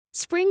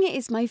Spring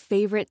is my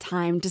favorite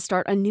time to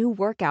start a new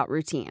workout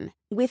routine.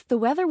 With the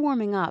weather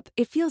warming up,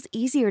 it feels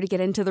easier to get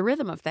into the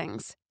rhythm of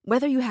things.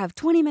 Whether you have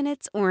 20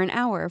 minutes or an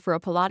hour for a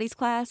Pilates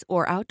class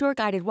or outdoor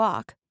guided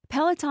walk,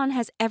 Peloton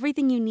has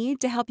everything you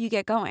need to help you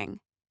get going.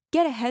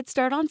 Get a head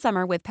start on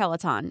summer with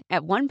Peloton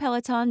at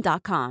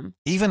onepeloton.com.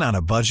 Even on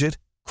a budget,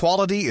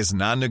 quality is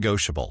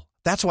non-negotiable.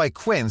 That's why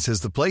Quince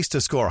is the place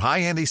to score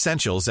high-end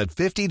essentials at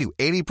 50 to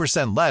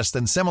 80% less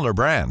than similar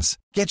brands.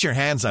 Get your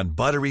hands on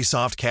buttery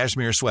soft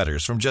cashmere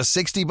sweaters from just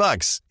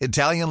 $60,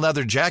 Italian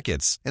leather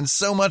jackets, and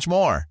so much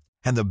more.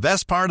 And the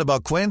best part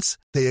about Quince,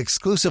 they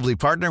exclusively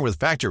partner with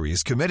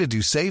factories committed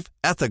to safe,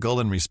 ethical,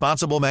 and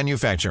responsible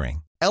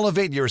manufacturing.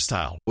 Elevate your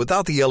style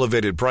without the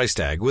elevated price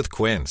tag with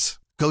Quince.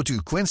 Go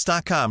to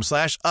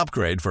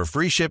quince.com/upgrade for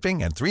free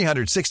shipping and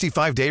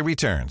 365-day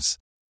returns.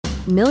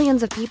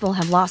 Millions of people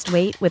have lost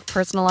weight with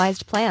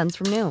personalized plans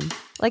from Noom.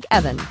 Like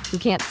Evan, who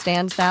can't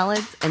stand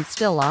salads and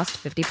still lost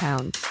 50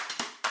 pounds.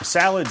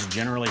 Salads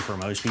generally for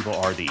most people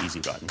are the easy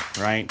button,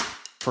 right?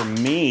 For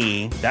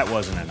me, that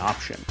wasn't an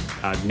option.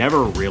 I never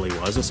really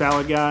was a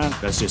salad guy.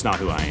 That's just not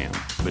who I am.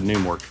 But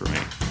Noom worked for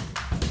me.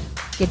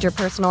 Get your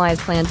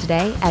personalized plan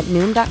today at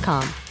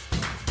Noom.com.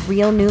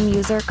 Real Noom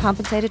user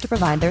compensated to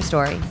provide their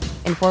story.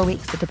 In 4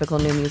 weeks, the typical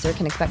Noom user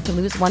can expect to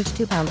lose 1 to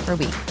 2 pounds per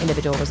week.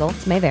 Individual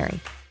results may vary.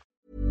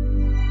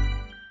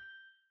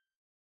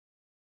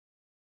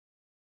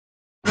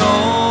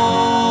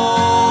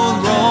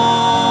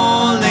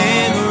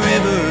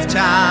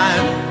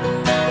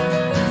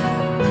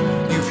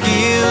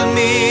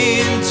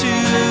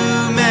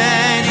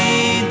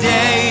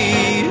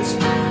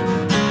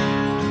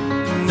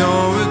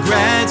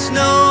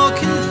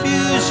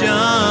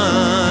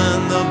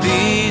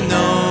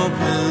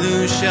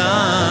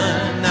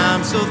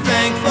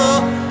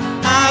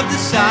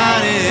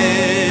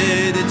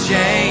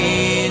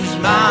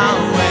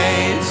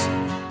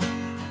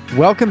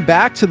 Welcome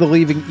back to the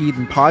Leaving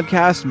Eden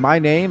podcast. My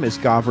name is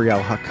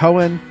Gavriel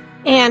Hakohen.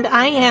 And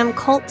I am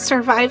cult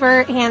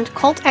survivor and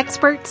cult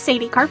expert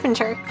Sadie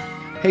Carpenter.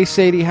 Hey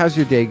Sadie, how's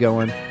your day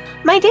going?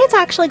 My day's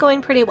actually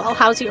going pretty well.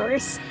 How's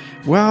yours?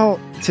 Well,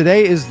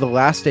 today is the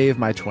last day of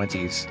my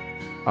 20s.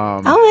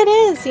 It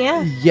is,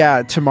 yeah.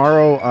 Yeah,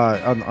 tomorrow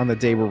on the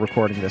day we're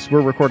recording this.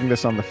 We're recording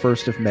this on the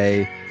 1st of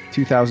May,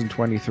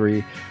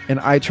 2023, and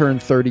I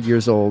turned 30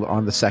 years old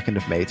on the 2nd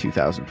of May,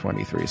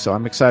 2023. So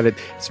I'm excited.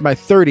 It's my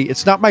 30.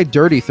 It's not my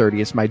dirty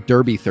 30. It's my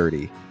derby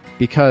 30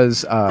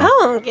 because...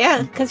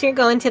 because you're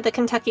going to the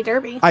Kentucky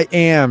Derby. I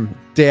am.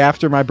 Day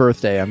after my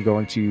birthday, I'm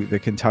going to the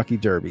Kentucky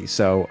Derby.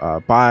 So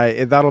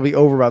that'll be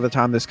over by the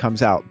time this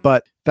comes out.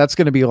 But that's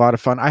going to be a lot of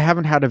fun. I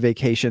haven't had a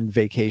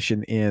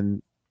vacation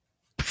in...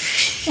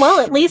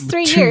 Well, at least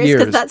 3 years,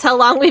 because that's how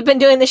long we've been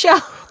doing the show.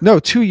 No,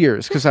 2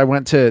 years, because I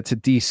went to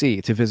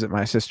DC to visit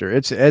my sister.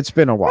 It's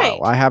been a while. Right.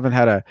 I haven't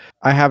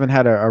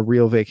had a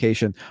real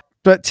vacation.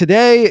 But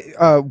today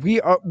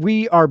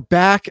we are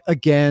back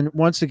again.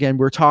 Once again,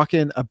 we're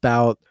talking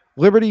about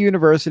Liberty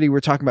University. We're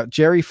talking about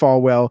Jerry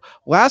Falwell.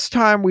 Last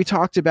time we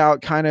talked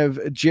about kind of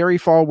Jerry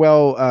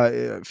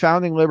Falwell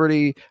founding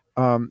Liberty,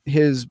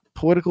 his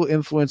political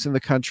influence in the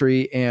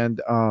country,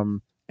 and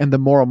the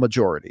moral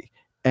majority,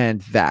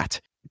 and that.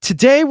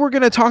 Today, we're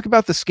going to talk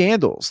about the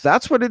scandals.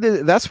 That's what it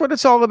is. That's what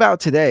it's all about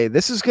today.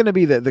 This is going to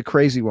be the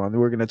crazy one.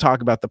 We're going to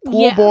talk about the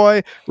pool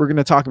boy. We're going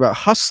to talk about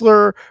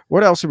Hustler.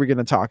 What else are we going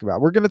to talk about?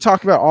 We're going to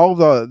talk about all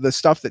the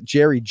stuff that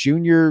Jerry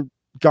Jr.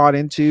 got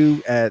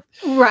into at...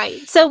 Right.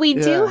 So we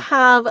do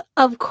have,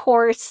 of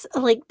course,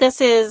 like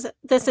this is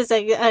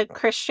a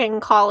Christian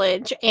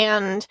college,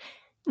 and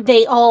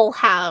they all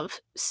have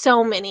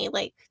so many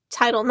like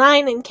Title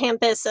IX and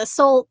campus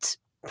assault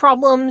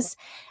problems.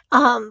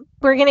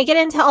 We're going to get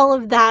into all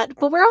of that,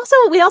 but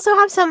we also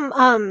have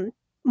some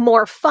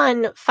more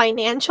fun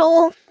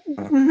financial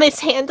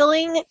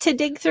mishandling to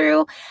dig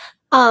through.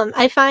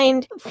 I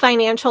find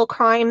financial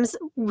crimes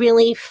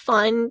really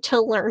fun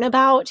to learn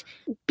about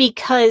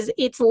because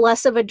it's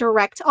less of a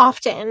direct,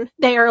 often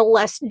they are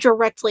less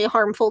directly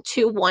harmful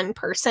to one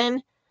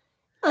person.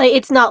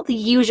 It's not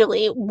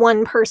usually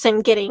one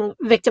person getting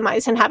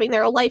victimized and having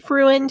their life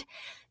ruined.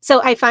 So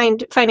I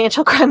find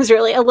financial crimes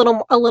really a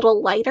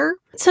little lighter.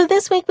 So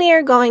this week we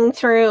are going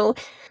through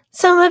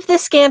some of the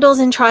scandals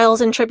and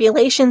trials and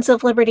tribulations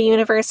of Liberty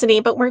University,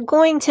 but we're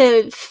going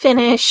to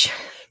finish,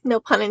 no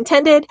pun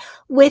intended,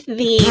 with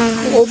the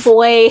pool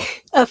boy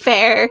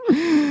affair.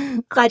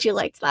 Glad you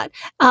liked that.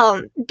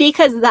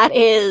 Because that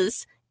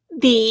is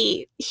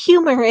the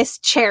humorous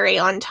cherry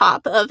on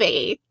top of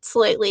a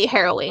slightly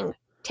harrowing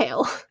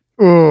tale.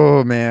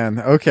 Oh, man.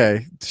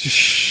 Okay.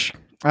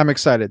 I'm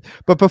excited.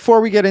 But before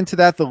we get into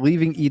that, the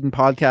Leaving Eden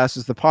podcast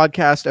is the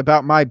podcast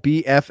about my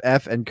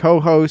BFF and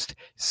co-host,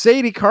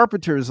 Sadie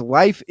Carpenter's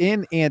life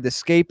in and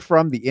escape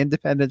from the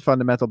Independent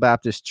Fundamental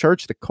Baptist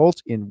Church, the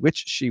cult in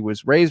which she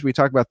was raised. We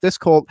talk about this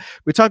cult.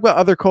 We talk about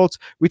other cults.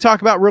 We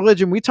talk about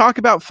religion. We talk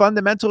about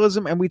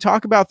fundamentalism, and we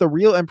talk about the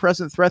real and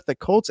present threat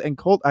that cults and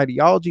cult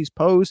ideologies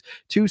pose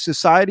to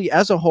society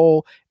as a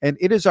whole. And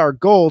it is our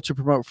goal to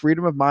promote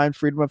freedom of mind,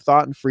 freedom of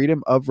thought, and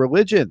freedom of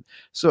religion.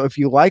 So if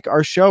you like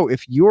our show,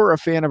 if you're a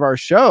fan fan of our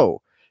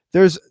show,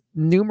 there's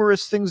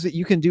numerous things that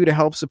you can do to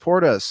help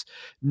support us.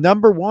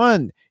 Number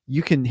one,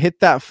 you can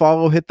hit that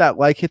follow, hit that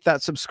like, hit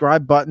that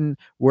subscribe button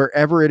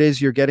wherever it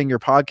is you're getting your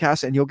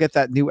podcast, and you'll get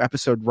that new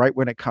episode right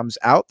when it comes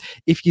out.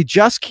 If you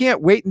just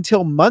can't wait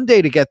until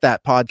Monday to get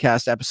that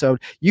podcast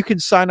episode, you can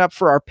sign up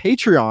for our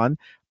Patreon,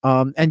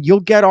 and you'll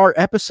get our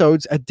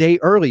episodes a day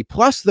early.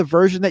 Plus, the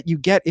version that you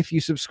get if you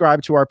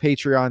subscribe to our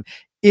Patreon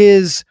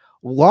is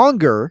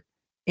longer,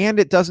 and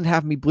it doesn't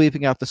have me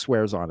bleeping out the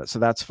swears on it. So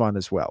that's fun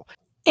as well.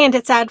 And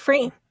it's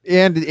ad-free.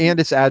 And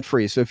it's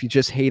ad-free. So if you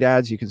just hate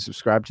ads, you can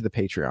subscribe to the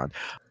Patreon.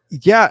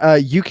 Yeah,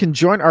 you can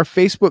join our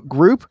Facebook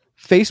group,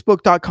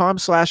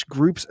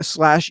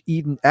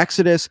 facebook.com/groups/Eden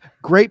Exodus.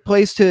 Great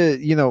place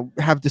to,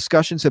 have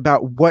discussions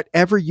about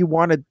whatever you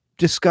want to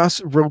discuss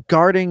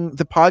regarding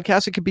the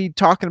podcast. It could be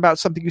talking about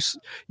something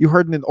you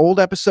heard in an old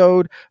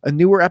episode, a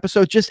newer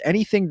episode, just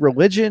anything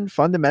religion,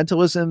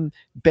 fundamentalism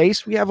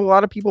based. We have a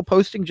lot of people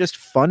posting just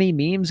funny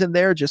memes in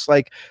there, just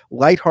like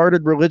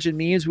lighthearted religion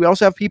memes. We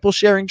also have people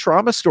sharing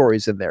trauma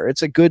stories in there.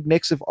 It's a good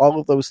mix of all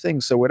of those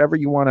things. So whatever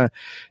you want to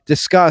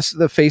discuss,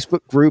 the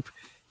Facebook group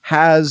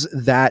has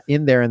that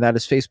in there, and that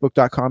is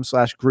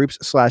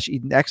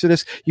facebook.com/groups/Eden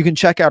Exodus. You can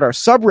check out our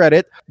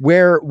subreddit,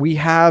 where we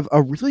have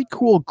a really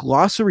cool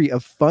glossary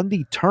of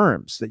fundy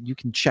terms that you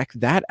can check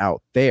that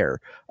out there.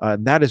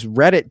 That is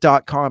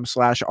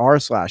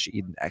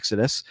reddit.com/r/Eden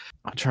Exodus.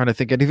 I'm trying to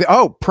think of anything.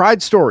 Oh,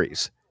 Pride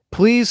Stories.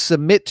 Please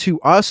submit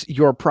to us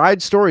your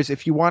Pride stories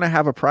if you want to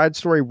have a Pride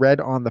story read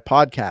on the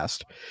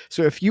podcast.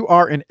 So if you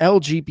are an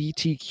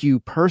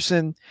LGBTQ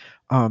person,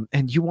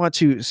 and you want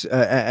to,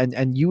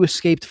 and you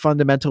escaped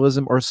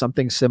fundamentalism or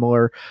something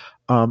similar,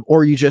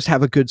 or you just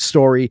have a good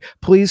story,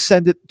 please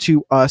send it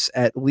to us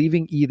at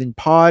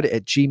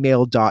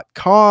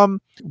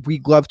leavingedenpod@gmail.com.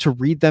 We love to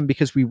read them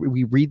because we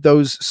read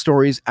those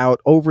stories out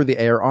over the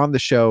air on the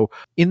show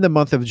in the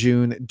month of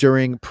June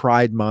during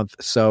Pride Month.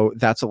 So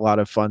that's a lot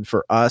of fun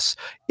for us.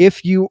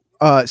 If you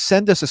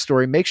send us a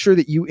story, make sure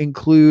that you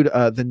include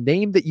the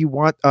name that you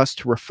want us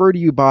to refer to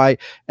you by,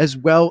 as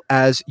well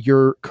as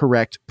your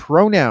correct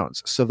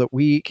pronouns, so that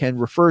we can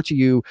refer to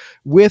you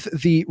with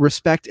the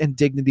respect and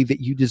dignity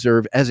that you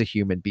deserve as a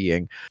human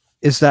being.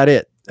 Is that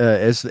it?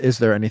 Is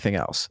there anything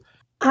else?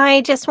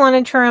 I just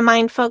wanted to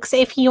remind folks,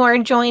 if you are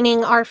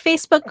joining our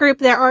Facebook group,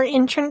 there are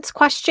entrance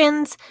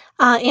questions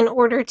in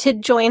order to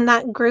join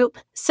that group.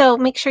 So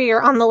make sure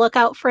you're on the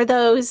lookout for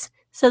those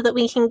so that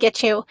we can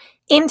get you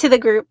into the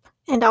group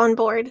and on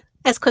board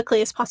as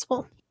quickly as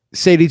possible.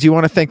 Sadie, do you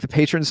want to thank the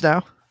patrons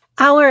now?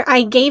 Our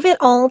I Gave It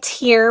All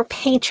tier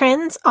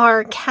patrons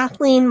are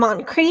Kathleen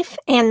Moncrief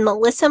and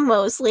Melissa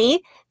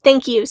Mosley.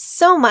 Thank you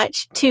so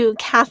much to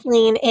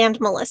Kathleen and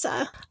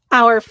Melissa.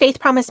 Our Faith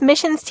Promise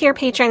Missions tier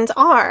patrons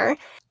are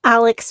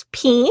Alex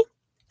P.,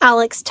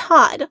 Alex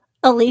Todd,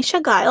 Alicia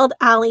Guild,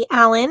 Ali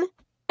Allen,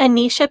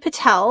 Anisha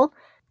Patel,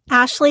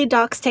 Ashley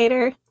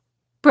Dockstader,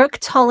 Brooke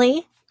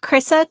Tully,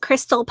 Krissa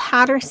Crystal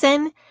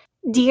Patterson,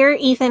 Dear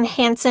Ethan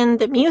Hansen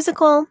the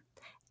Musical,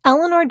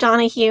 Eleanor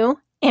Donahue,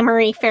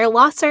 Emery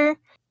Fairlosser,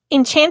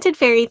 Enchanted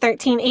Fairy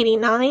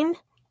 1389,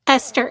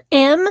 Esther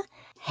M.,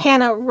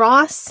 Hannah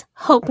Ross,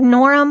 Hope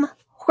Norum,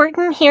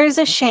 Horton Here's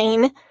a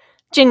Shane,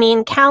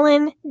 Janine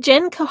Callan,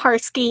 Jen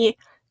Kaharski,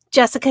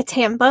 Jessica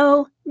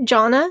Tambo,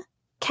 Jonna,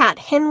 Kat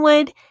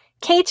Hinwood,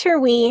 Kay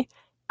Terwee,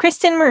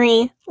 Kristen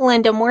Marie,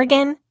 Linda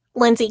Morgan,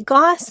 Lindsay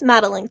Goss,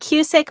 Madeline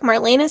Cusick,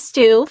 Marlena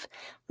Stuve,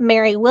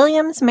 Mary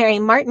Williams, Mary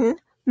Martin,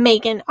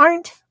 Megan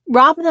Arndt,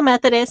 Rob the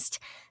Methodist,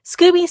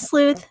 Scooby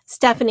Sleuth,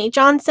 Stephanie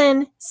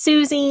Johnson,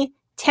 Susie,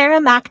 Tara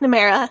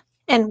McNamara,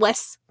 and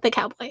Wes the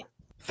Cowboy.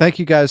 Thank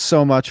you guys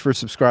so much for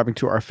subscribing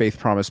to our Faith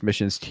Promise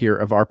Missions tier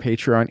of our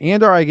Patreon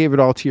and our I Gave It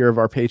All tier of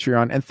our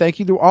Patreon. And thank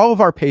you to all of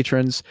our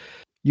patrons.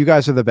 You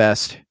guys are the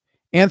best.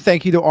 And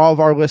thank you to all of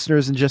our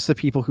listeners and just the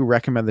people who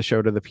recommend the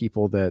show to the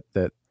people that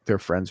they're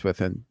friends with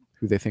and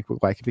who they think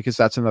would like it, because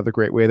that's another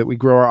great way that we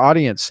grow our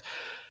audience.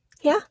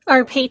 Yeah,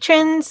 our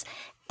patrons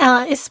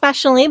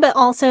especially, but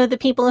also the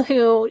people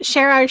who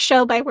share our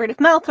show by word of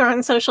mouth or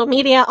on social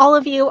media. All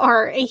of you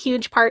are a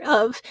huge part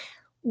of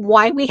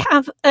why we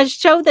have a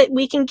show that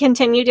we can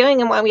continue doing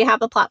and why we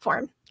have a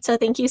platform. So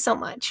thank you so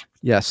much.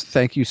 Yes,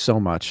 thank you so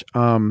much.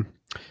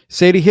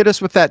 Sadie, hit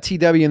us with that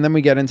TW and then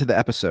we get into the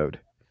episode.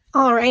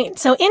 All right.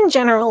 So in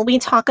general, we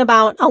talk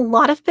about a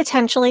lot of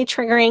potentially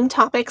triggering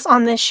topics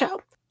on this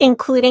show,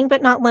 including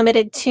but not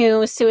limited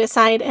to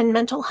suicide and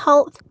mental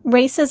health,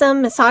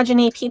 racism,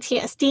 misogyny,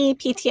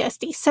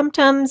 PTSD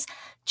symptoms,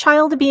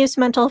 child abuse,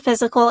 mental,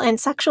 physical, and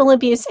sexual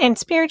abuse, and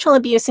spiritual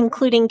abuse,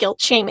 including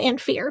guilt, shame,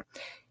 and fear.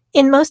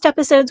 In most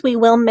episodes, we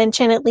will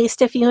mention at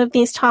least a few of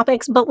these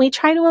topics, but we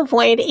try to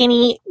avoid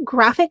any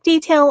graphic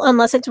detail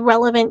unless it's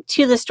relevant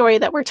to the story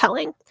that we're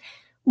telling.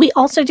 We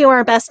also do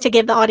our best to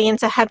give the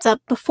audience a heads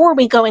up before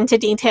we go into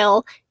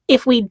detail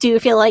if we do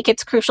feel like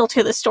it's crucial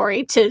to the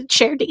story to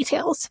share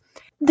details.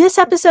 This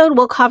episode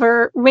will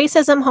cover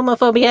racism,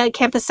 homophobia,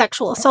 campus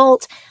sexual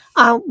assault.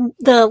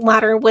 The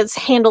latter was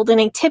handled in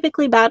a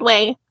typically bad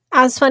way,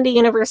 as funded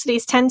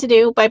universities tend to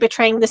do by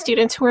betraying the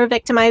students who are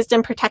victimized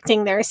and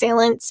protecting their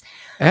assailants.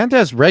 And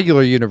as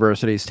regular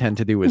universities tend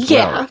to do as well.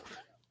 Yeah,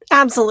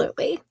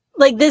 absolutely.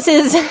 Like, this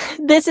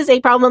is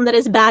a problem that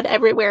is bad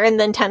everywhere and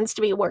then tends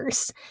to be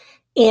worse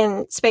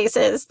in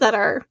spaces that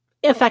are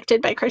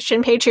affected by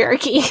Christian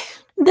patriarchy.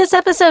 This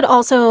episode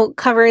also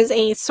covers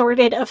a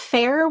sordid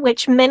affair,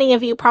 which many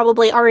of you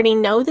probably already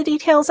know the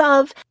details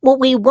of. What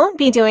we won't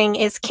be doing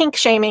is kink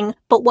shaming,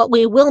 but what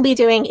we will be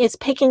doing is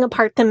picking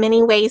apart the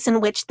many ways in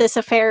which this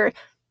affair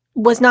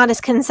was not as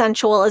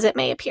consensual as it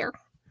may appear.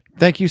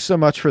 Thank you so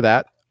much for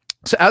that.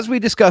 So as we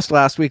discussed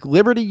last week,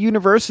 Liberty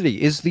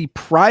University is the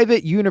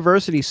private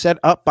university set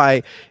up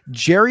by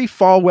Jerry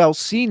Falwell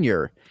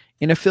Sr.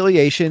 in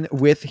affiliation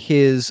with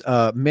his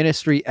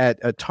ministry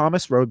at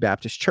Thomas Road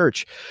Baptist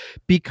Church.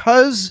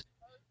 Because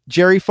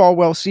Jerry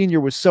Falwell Sr.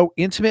 was so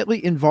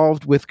intimately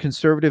involved with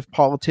conservative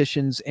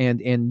politicians and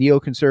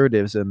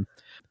neoconservatism,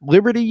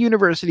 Liberty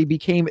University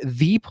became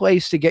the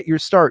place to get your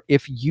start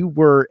if you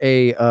were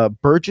a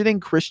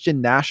burgeoning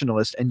Christian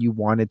nationalist and you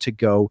wanted to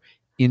go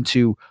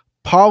into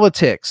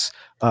politics.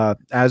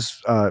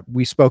 As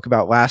we spoke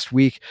about last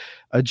week,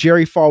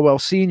 Jerry Falwell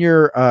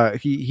Sr.,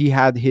 he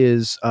had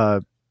his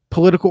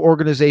political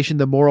organization,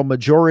 the Moral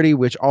Majority,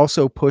 which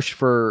also pushed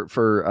for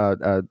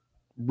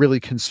really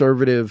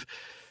conservative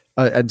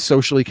and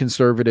socially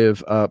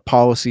conservative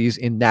policies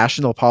in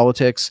national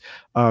politics.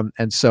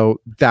 And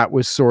so that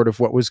was sort of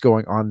what was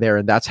going on there.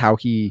 And that's how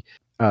he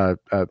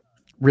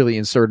really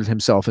inserted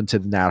himself into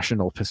the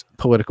national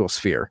political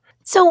sphere.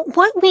 So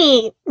what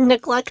we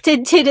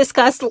neglected to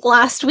discuss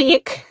last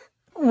week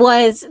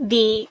was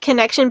the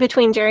connection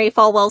between Jerry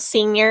Falwell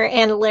Sr.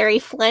 and Larry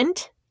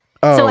Flynt.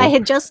 Oh. So I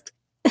had just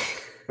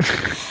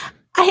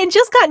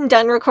gotten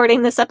done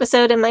recording this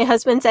episode and my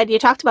husband said, "You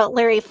talked about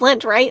Larry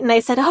Flynt, right?" And I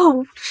said,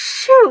 "Oh,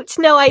 shoot.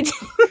 No, I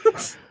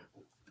didn't."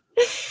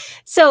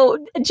 So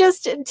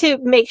just to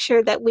make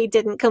sure that we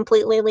didn't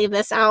completely leave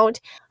this out,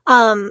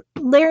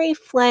 Larry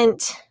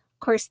Flynt, of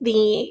course,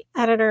 the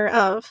editor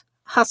of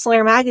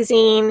Hustler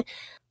magazine,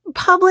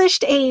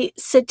 published a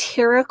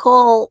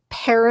satirical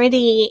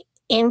parody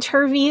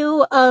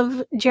interview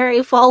of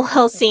Jerry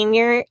Falwell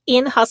Sr.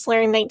 in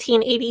Hustler in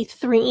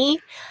 1983,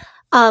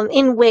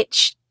 in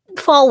which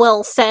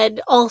Falwell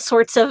said all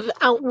sorts of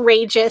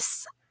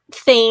outrageous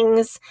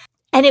things,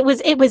 and it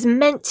was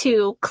meant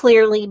to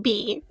clearly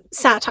be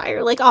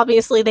satire. Like,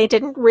 obviously they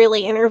didn't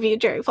really interview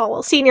Jerry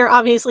Falwell Sr.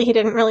 Obviously he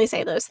didn't really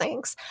say those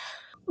things.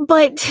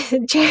 But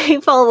Jerry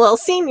Falwell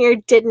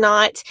Sr. did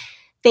not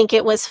think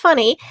it was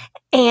funny,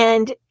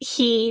 and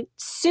he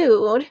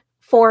sued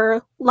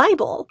for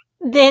libel.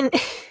 Then,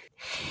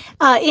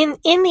 in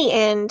the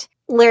end,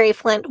 Larry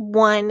Flynt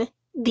won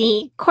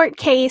the court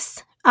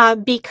case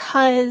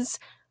because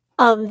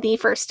of the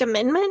First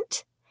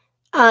Amendment,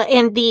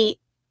 and the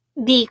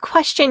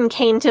question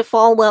came to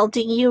Falwell: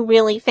 do you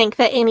really think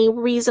that any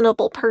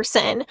reasonable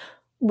person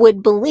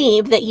would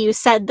believe that you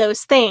said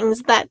those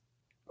things that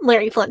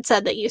Larry Flynt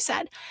said that you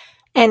said?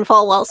 And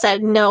Falwell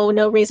said, no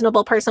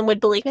reasonable person would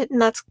believe it.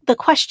 And that's the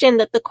question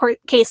that the court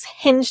case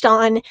hinged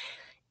on.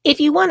 If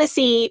you want to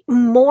see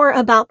more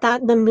about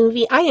that, the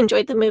movie, I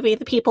enjoyed the movie,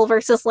 The People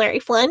versus Larry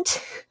Flynt.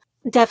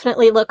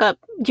 Definitely look up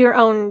your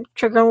own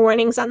trigger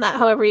warnings on that,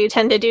 however you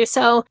tend to do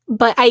so.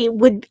 But I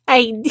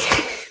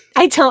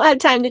don't have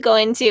time to go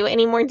into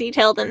any more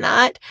detail than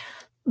that.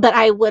 But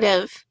I would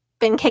have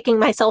been kicking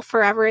myself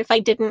forever if I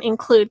didn't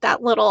include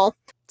that little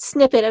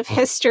snippet of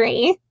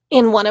history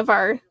in one of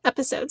our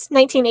episodes.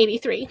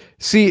 1983.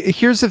 See,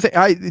 here's the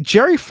thing.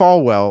 Jerry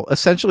Falwell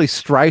essentially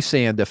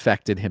Streisand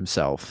affected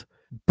himself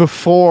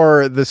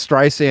before the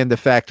Streisand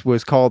effect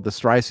was called the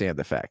Streisand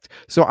effect.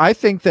 So I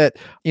think that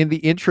in the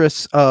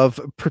interests of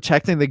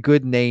protecting the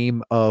good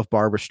name of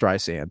Barbara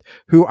Streisand,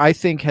 who I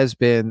think has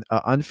been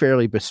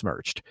unfairly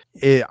besmirched,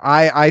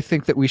 I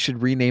think that we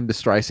should rename the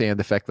Streisand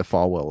effect the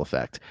Falwell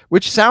effect,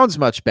 which sounds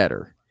much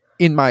better,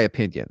 in my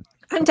opinion.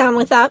 I'm down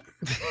with that.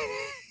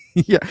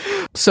 Yeah.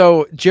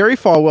 So Jerry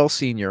Falwell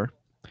Sr.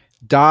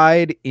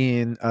 died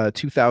in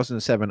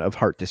 2007 of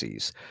heart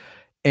disease.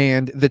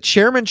 And the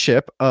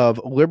chairmanship of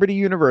Liberty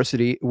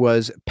University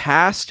was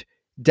passed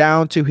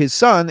down to his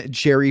son,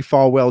 Jerry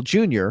Falwell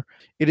Jr.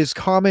 It is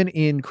common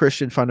in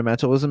Christian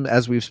fundamentalism,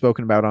 as we've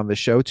spoken about on the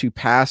show, to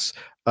pass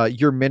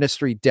your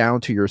ministry down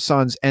to your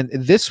sons. And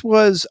this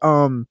was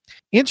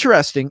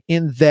interesting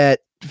in that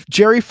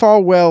Jerry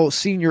Falwell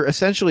Sr.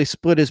 essentially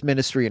split his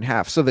ministry in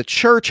half. So the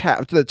church,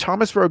 the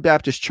Thomas Road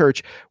Baptist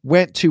Church,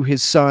 went to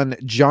his son,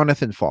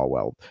 Jonathan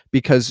Falwell,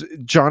 because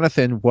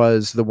Jonathan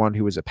was the one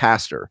who was a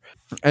pastor.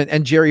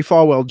 And Jerry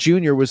Falwell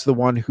Jr. was the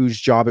one whose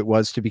job it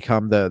was to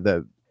become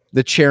the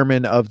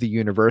chairman of the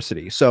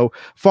university. So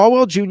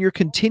Falwell Jr.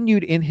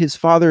 continued in his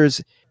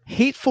father's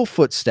hateful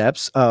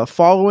footsteps,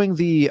 following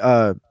the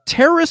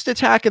terrorist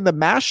attack and the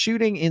mass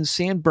shooting in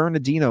San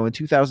Bernardino in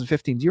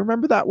 2015. Do you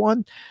remember that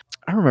one?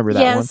 I remember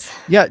that one.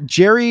 Yeah,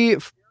 Jerry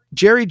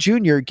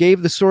Jr.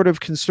 gave the sort of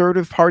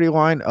conservative party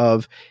line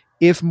of,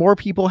 if more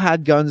people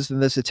had guns, then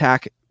this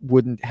attack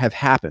wouldn't have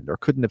happened or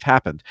couldn't have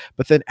happened.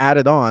 But then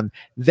added on,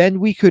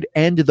 then we could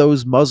end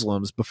those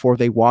Muslims before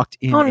they walked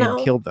in and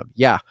killed them.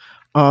 Yeah.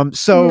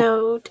 So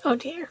no, oh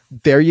dear.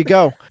 There you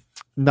go.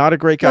 Not a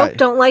great guy. Nope,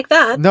 don't like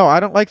that. No,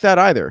 I don't like that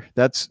either.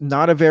 That's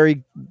not a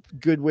very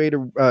good way to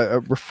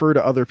refer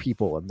to other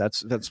people, and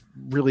that's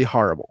really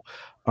horrible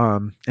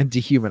and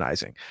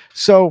dehumanizing.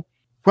 So,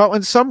 well,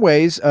 in some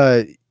ways,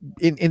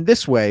 in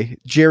this way,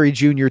 Jerry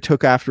Jr.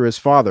 took after his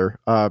father.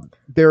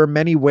 There are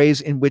many ways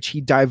in which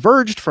he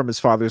diverged from his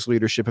father's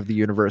leadership of the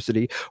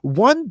university.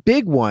 One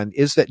big one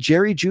is that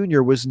Jerry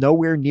Jr. was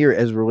nowhere near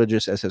as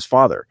religious as his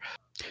father.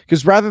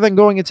 Because rather than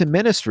going into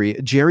ministry,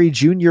 Jerry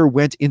Jr.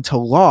 went into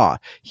law.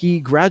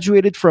 He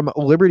graduated from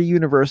Liberty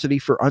University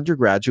for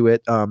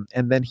undergraduate,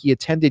 and then he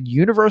attended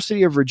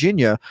University of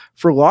Virginia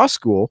for law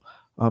school,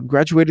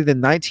 graduated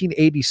in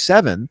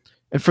 1987.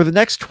 And for the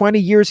next 20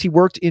 years, he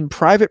worked in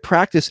private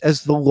practice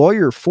as the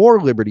lawyer for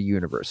Liberty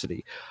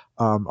University.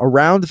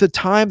 Around the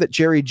time that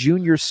Jerry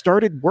Jr.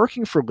 started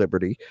working for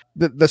Liberty,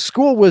 the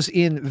school was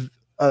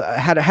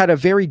had a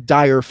very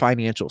dire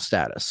financial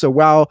status. So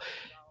while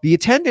the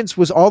attendance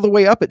was all the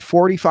way up at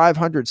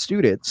 4,500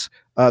 students,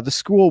 the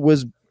school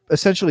was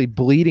essentially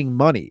bleeding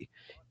money,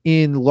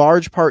 in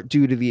large part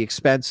due to the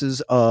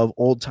expenses of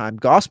Old Time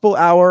Gospel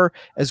Hour,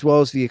 as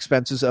well as the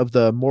expenses of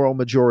the Moral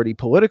Majority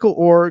Political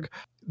Org.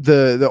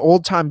 The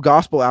Old Time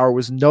Gospel Hour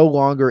was no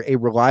longer a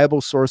reliable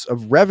source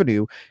of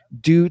revenue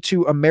due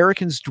to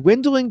Americans'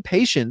 dwindling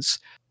patience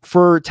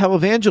for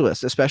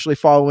televangelists, especially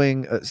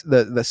following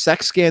the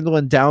sex scandal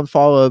and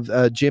downfall of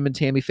Jim and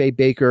Tammy Faye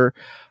Baker,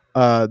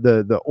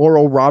 the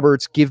Oral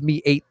Roberts "give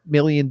me $8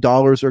 million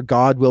or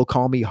God will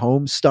call me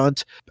home"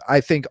 stunt.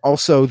 I think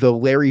also the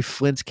Larry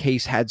Flint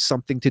case had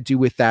something to do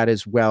with that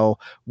as well,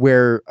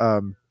 where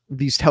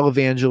these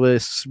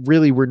televangelists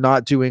really were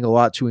not doing a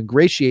lot to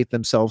ingratiate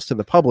themselves to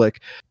the public.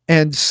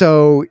 And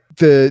so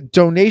the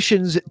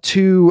donations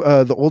to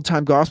the Old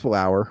Time Gospel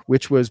Hour,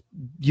 which was,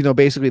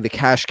 basically the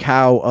cash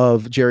cow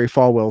of Jerry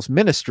Falwell's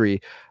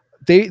ministry,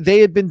 they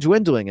had been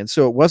dwindling. And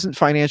so it wasn't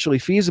financially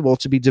feasible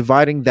to be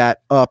dividing that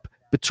up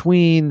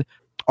between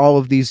all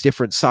of these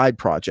different side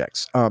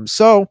projects.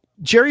 So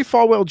Jerry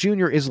Falwell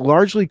Jr. is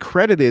largely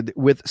credited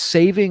with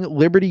saving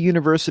Liberty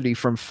University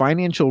from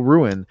financial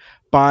ruin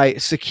by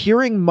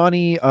securing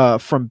money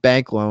from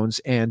bank loans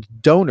and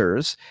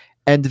donors,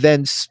 and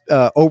then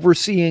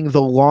overseeing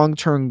the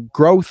long-term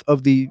growth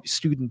of the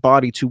student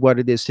body to what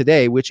it is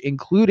today, which,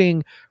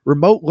 including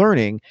remote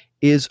learning,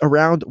 is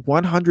around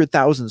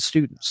 100,000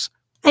 students.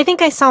 I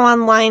think I saw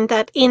online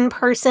that in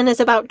person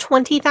is about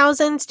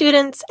 20,000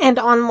 students and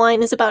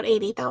online is about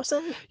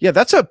 80,000. Yeah,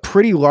 that's a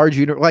pretty large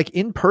like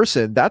in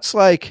person. That's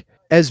like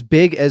as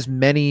big as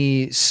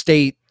many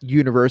state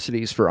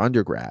universities for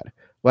undergrad.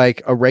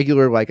 Like a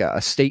regular, like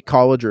a state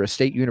college or a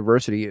state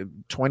university,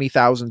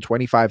 20,000,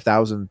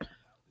 25,000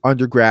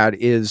 undergrad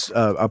is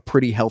a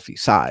pretty healthy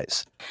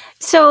size.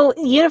 So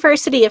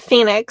University of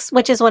Phoenix,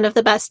 which is one of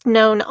the best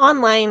known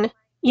online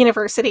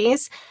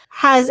universities,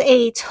 has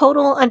a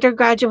total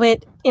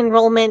undergraduate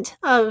enrollment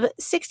of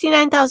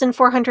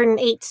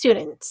 69,408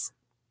 students.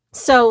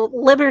 So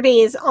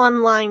Liberty's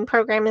online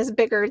program is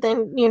bigger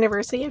than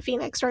University of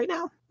Phoenix right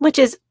now, which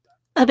is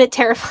a bit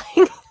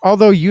terrifying.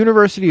 Although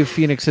University of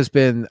Phoenix has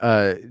been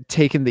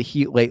taking the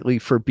heat lately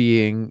for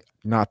being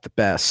not the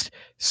best.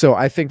 So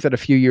I think that a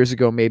few years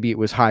ago, maybe it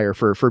was higher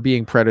for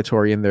being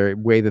predatory in the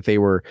way that they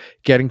were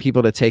getting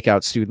people to take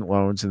out student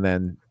loans and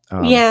then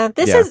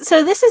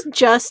this is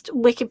just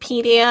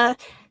Wikipedia.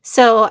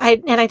 So I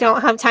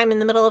don't have time in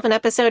the middle of an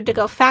episode to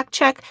go fact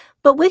check,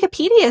 but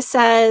Wikipedia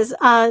says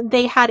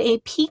they had a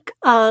peak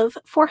of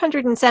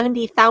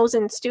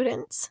 470,000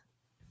 students.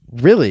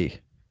 Really?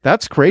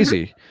 That's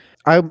crazy.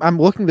 I'm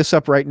looking this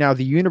up right now.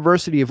 The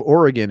University of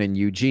Oregon in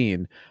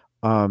Eugene,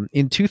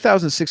 in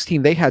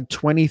 2016, they had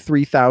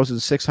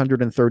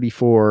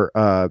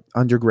 23,634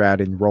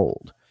 undergrad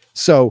enrolled.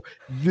 So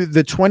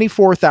the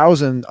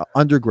 24,000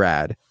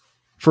 undergrad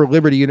for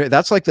Liberty,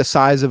 that's like the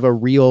size of a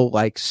real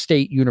like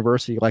state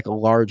university, like a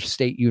large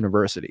state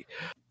university.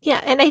 Yeah,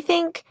 and I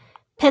think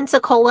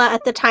Pensacola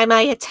at the time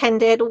I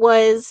attended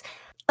was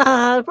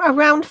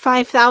around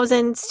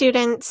 5,000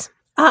 students,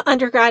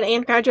 undergrad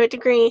and graduate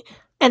degree.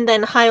 And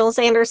then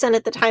Hiles-Anderson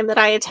at the time that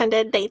I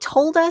attended, they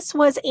told us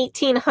was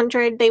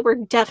 1,800. They were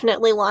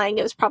definitely lying.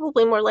 It was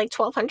probably more like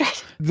 1,200.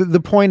 The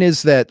point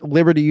is that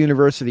Liberty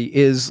University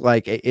is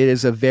it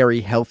is a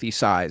very healthy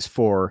size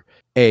for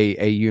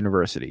a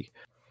university.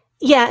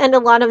 Yeah, and a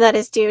lot of that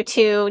is due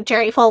to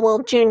Jerry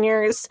Falwell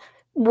Jr.'s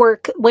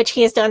work, which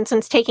he has done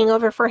since taking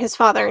over for his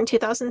father in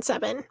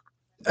 2007.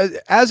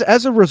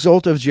 As a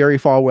result of Jerry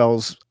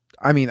Falwell's,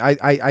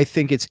 I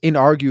think it's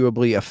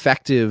inarguably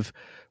effective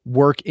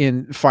work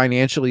in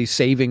financially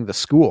saving the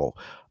school.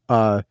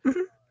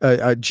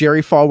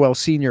 Jerry Falwell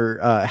Sr.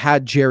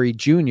 Had Jerry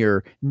Jr.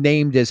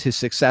 named as his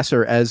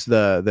successor as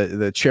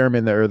the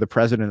chairman or the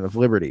president of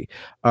Liberty,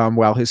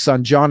 while his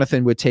son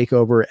Jonathan would take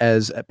over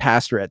as a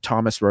pastor at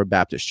Thomas Road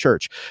Baptist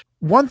Church.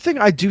 One thing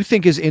I do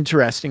think is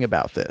interesting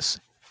about this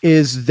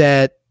is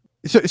that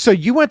So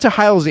you went to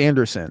Hyles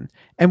Anderson,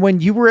 and when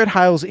you were at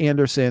Hyles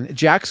Anderson,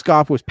 Jack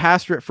Scoff was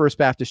pastor at First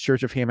Baptist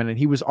Church of Hammond, and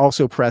he was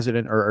also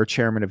president or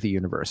chairman of the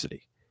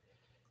university.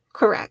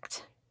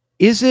 Correct.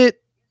 Is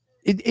it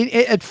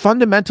at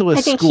fundamentalist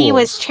I think schools? He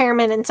was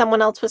chairman and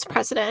someone else was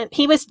president.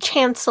 He was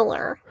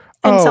chancellor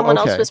and someone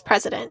else was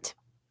president.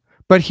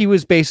 But he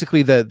was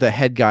basically the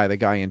head guy, the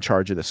guy in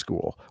charge of the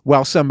school,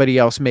 while somebody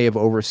else may have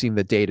overseen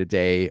the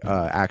day-to-day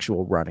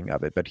actual running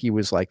of it. But he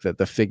was like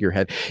the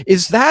figurehead.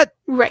 Is that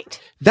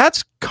right?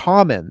 That's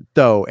common,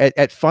 though, at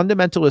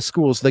fundamentalist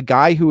schools. The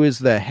guy who is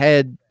the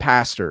head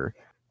pastor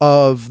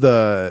of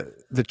the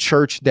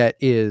church that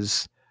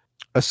is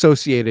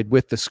associated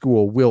with the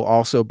school will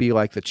also be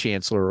like the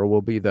chancellor, or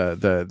will be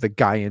the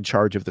guy in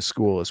charge of the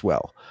school as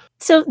well.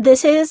 So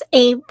this is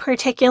a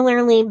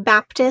particularly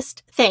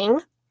Baptist thing.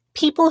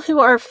 People who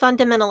are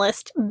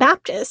fundamentalist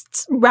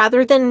Baptists,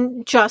 rather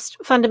than just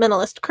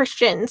fundamentalist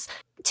Christians,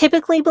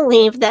 typically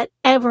believe that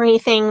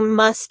everything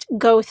must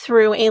go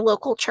through a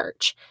local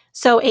church.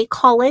 So a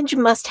college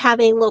must have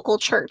a local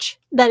church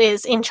that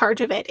is in charge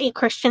of it. A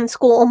Christian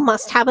school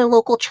must have a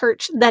local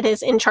church that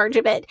is in charge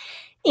of it.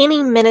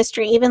 Any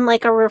ministry, even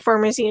like a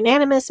Reformers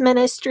Unanimous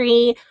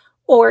ministry,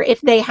 or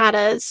if they had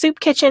a soup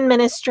kitchen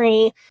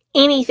ministry,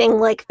 anything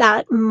like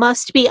that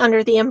must be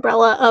under the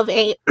umbrella of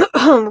a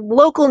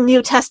local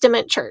New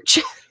Testament church,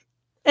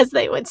 as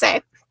they would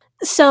say.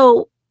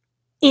 So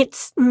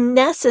it's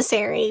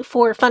necessary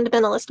for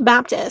fundamentalist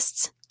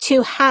Baptists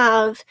to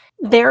have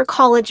their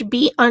college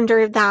be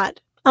under that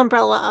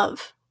umbrella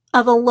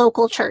of a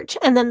local church.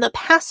 And then the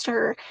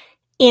pastor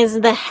is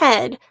the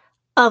head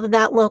of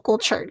that local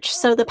church.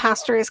 So the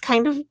pastor is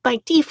kind of by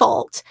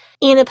default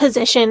in a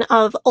position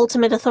of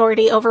ultimate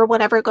authority over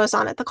whatever goes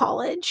on at the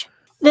college.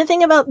 The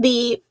thing about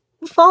the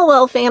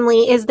Falwell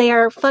family is they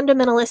are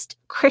fundamentalist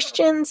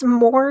Christians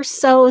more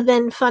so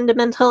than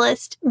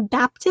fundamentalist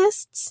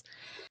Baptists.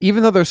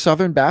 Even though they're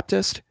Southern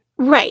Baptist?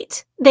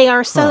 Right. They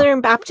are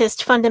Southern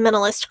Baptist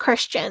fundamentalist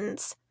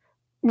Christians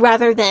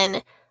rather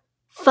than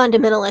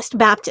fundamentalist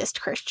Baptist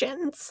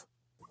Christians.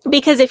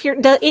 Because if you're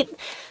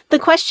the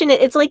question,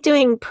 it's like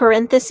doing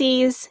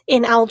parentheses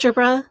in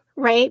algebra,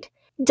 right?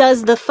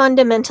 Does the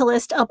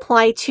fundamentalist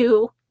apply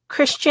to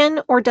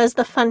Christian, or does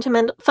the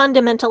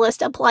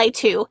fundamentalist apply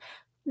to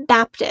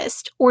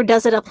Baptist, or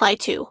does it apply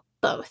to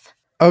both?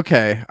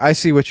 Okay, I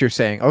see what you're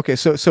saying. Okay,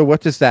 so what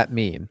does that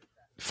mean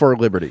for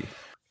liberty?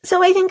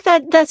 So I think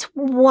that's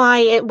why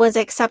it was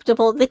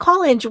acceptable. The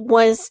college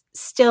was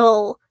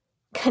still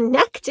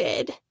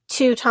connected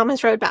to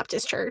Thomas Road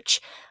Baptist Church,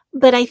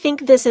 but I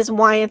think this is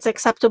why it's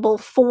acceptable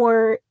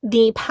for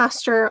the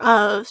pastor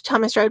of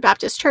Thomas Road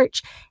Baptist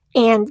Church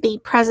and the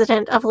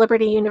president of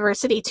Liberty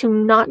University to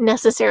not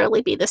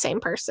necessarily be the same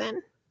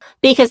person,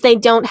 because they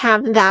don't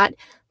have that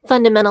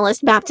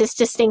fundamentalist Baptist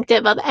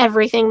distinctive of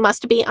everything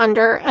must be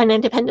under an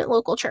independent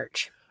local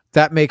church.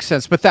 That makes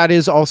sense. But that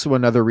is also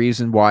another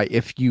reason why,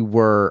 if you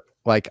were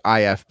like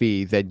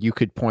IFB, then you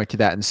could point to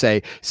that and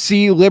say,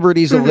 see,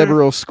 Liberty's a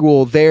liberal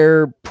school.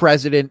 Their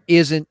president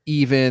isn't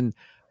even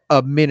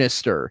a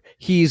minister.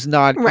 He's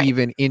not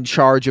even in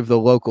charge of the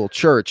local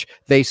church.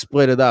 They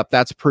split it up.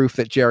 That's proof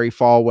that Jerry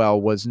Falwell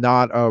was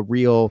not a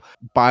real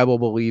Bible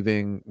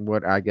believing,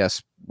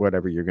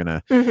 whatever you're going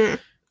to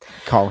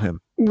call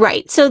him.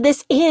 Right. So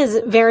this is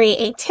very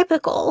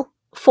atypical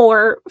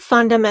for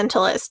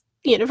fundamentalist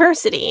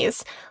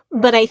universities,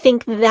 but I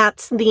think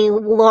that's the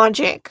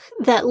logic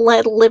that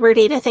led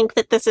Liberty to think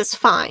that this is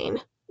fine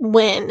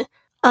when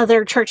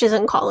other churches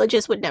and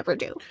colleges would never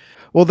do.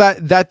 Well,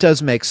 that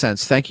does make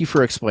sense. Thank you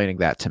for explaining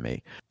that to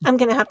me. I'm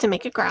going to have to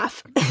make a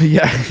graph.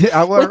 Yeah.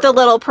 With the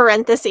little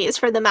parentheses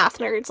for the math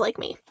nerds like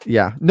me.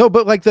 Yeah. No,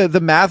 but like the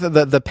math,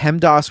 the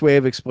PEMDAS way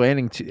of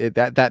explaining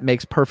that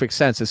makes perfect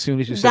sense. As soon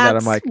as you said that,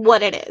 I'm like,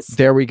 what it is.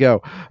 There we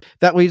go.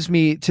 That leads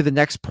me to the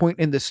next point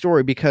in the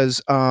story,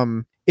 because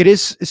it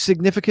is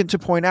significant to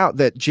point out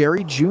that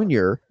Jerry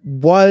Jr.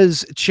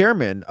 was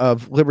chairman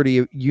of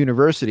Liberty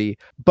University,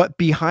 but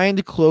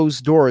behind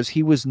closed doors,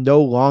 he was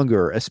no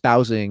longer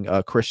espousing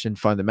Christian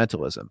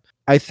fundamentalism.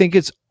 I think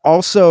it's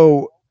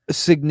also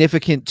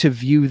significant to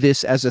view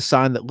this as a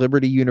sign that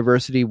Liberty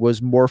University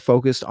was more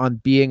focused on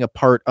being a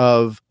part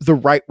of the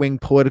right-wing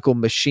political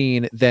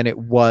machine than it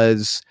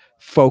was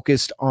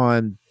focused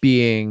on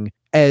being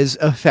as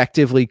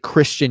effectively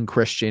Christian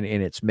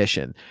in its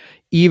mission,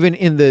 even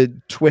in the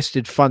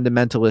twisted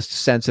fundamentalist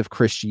sense of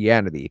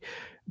Christianity.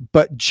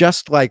 But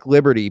just like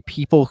Liberty,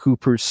 people who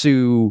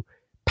pursue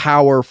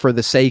power for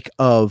the sake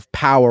of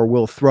power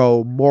will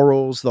throw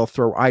morals, they'll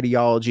throw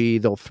ideology,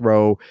 they'll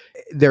throw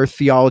their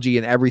theology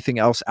and everything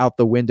else out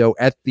the window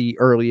at the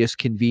earliest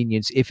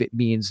convenience if it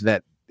means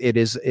that it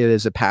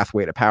is a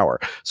pathway to power.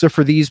 So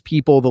for these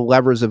people, the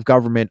levers of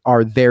government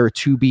are there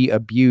to be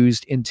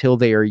abused until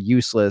they are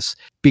useless,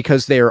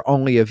 because they are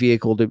only a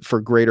vehicle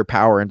for greater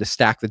power and to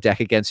stack the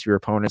deck against your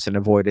opponents and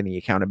avoid any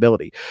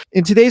accountability.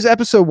 In today's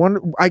episode,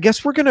 I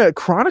guess we're going to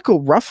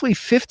chronicle roughly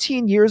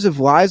 15 years of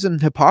lies and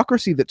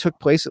hypocrisy that took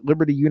place at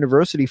Liberty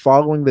University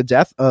following the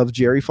death of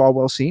Jerry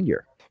Falwell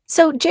Sr.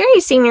 So Jerry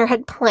Sr.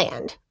 had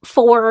planned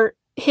for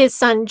his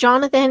son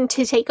Jonathan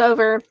to take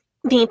over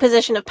the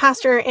position of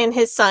pastor and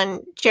his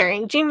son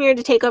Jerry Jr.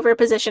 to take over a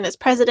position as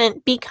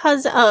president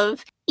because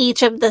of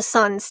each of the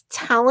sons'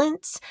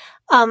 talents.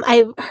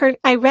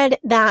 I read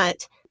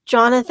that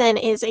Jonathan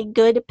is a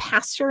good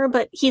pastor,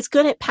 but he's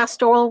good at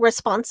pastoral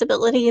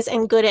responsibilities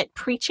and good at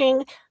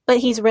preaching, but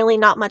he's really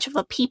not much of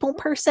a people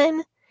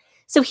person.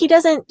 So he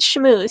doesn't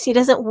schmooze, he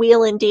doesn't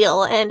wheel and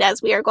deal, and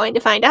as we are going to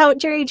find out,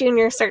 Jerry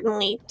Jr.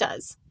 certainly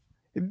does.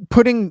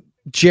 Putting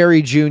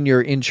Jerry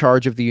Jr. in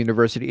charge of the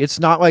university, it's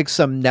not like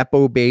some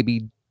Nepo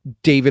baby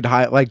David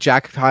Hiles, like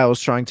Jack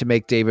Hiles trying to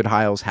make David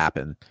Hiles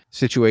happen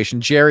situation.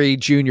 Jerry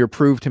Jr.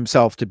 proved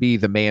himself to be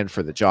the man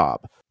for the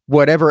job.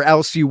 Whatever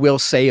else you will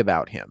say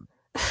about him.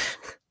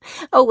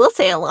 Oh, we'll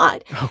say a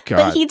lot. Oh, God.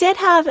 But he did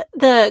have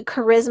the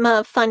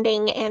charisma,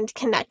 funding, and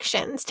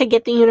connections to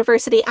get the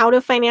university out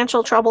of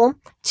financial trouble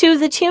to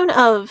the tune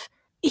of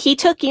he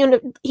took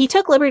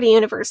Liberty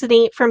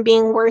University from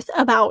being worth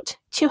about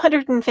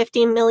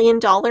 $250 million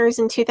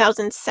in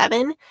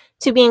 2007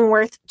 to being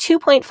worth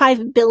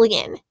 $2.5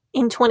 billion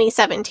in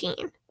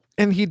 2017.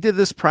 And he did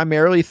this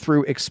primarily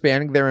through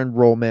expanding their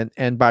enrollment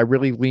and by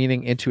really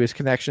leaning into his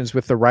connections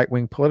with the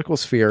right-wing political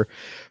sphere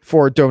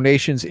for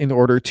donations in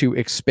order to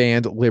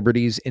expand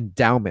Liberty's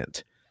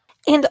endowment.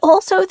 And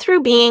also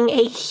through being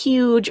a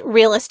huge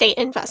real estate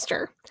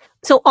investor.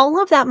 So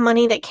all of that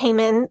money that came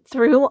in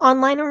through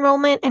online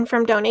enrollment and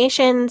from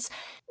donations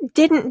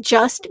didn't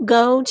just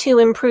go to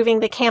improving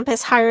the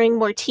campus, hiring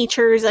more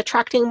teachers,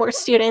 attracting more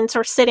students,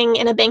 or sitting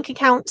in a bank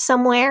account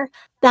somewhere.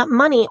 That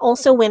money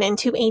also went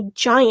into a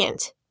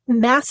giant,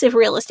 massive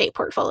real estate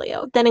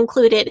portfolio that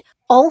included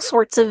all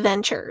sorts of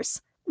ventures.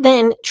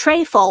 Then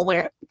Trey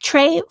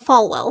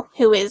Falwell,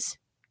 who is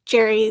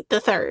Jerry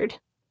III,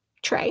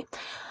 Trey,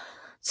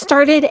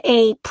 started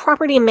a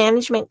property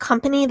management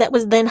company that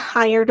was then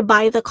hired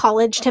by the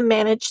college to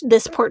manage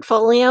this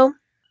portfolio.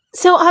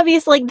 So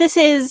obviously,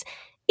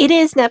 it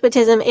is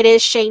nepotism, it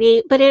is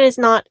shady, but it is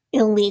not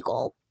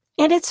illegal.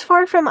 And it's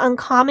far from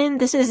uncommon.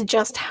 This is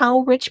just how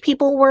rich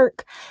people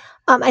work.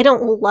 I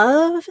don't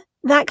love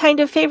that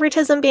kind of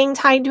favoritism being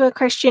tied to a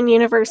Christian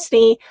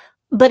university,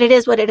 but it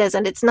is what it is,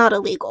 and it's not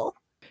illegal.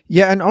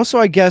 Yeah, and also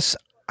I guess,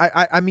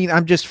 I mean,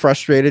 I'm just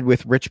frustrated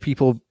with rich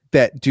people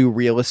that do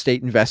real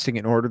estate investing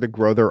in order to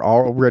grow their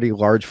already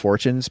large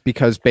fortunes,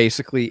 because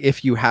basically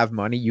if you have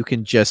money, you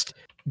can just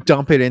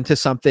dump it into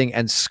something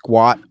and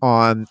squat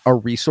on a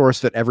resource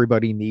that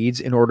everybody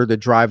needs in order to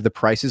drive the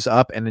prices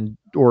up and in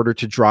order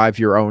to drive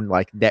your own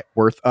like net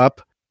worth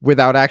up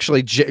without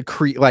actually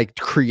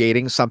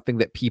creating something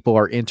that people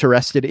are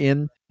interested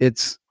in.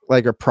 It's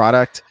like a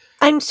product.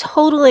 I'm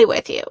totally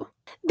with you.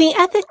 The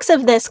ethics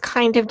of this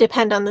kind of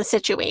depend on the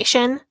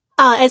situation.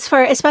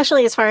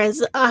 Especially as far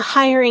as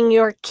hiring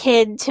your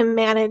kid to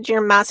manage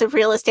your massive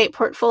real estate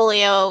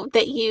portfolio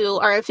that you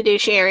are a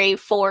fiduciary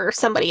for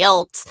somebody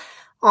else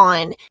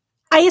on.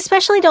 I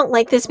especially don't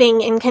like this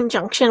being in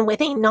conjunction with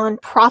a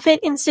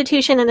nonprofit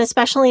institution, and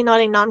especially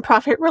not a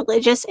nonprofit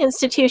religious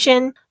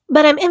institution.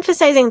 But I'm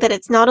emphasizing that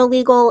it's not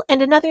illegal.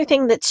 And another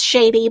thing that's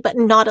shady but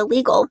not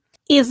illegal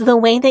is the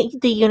way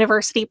that the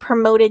university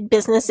promoted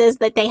businesses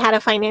that they had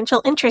a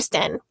financial interest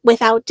in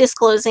without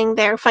disclosing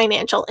their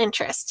financial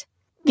interest.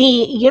 The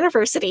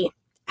university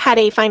had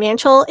a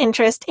financial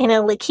interest in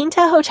a La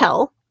Quinta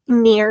hotel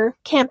near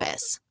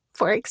campus,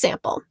 for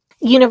example.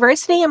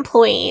 University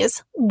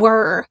employees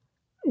were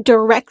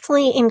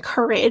directly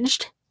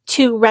encouraged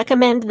to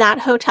recommend that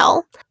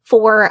hotel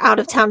for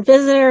out-of-town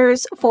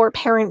visitors, for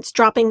parents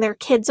dropping their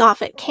kids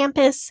off at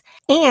campus,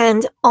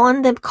 and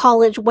on the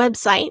college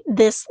website,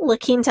 this La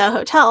Quinta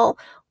hotel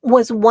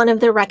was one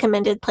of the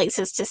recommended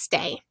places to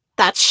stay.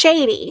 That's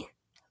shady,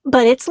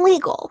 but it's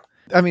legal.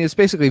 I mean, it's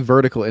basically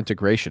vertical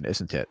integration,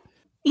 isn't it?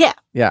 Yeah.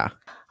 Yeah.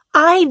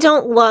 I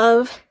don't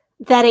love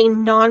that a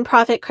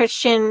nonprofit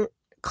Christian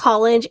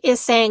college is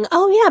saying,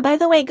 oh yeah, by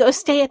the way, go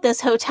stay at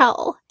this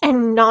hotel,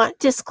 and not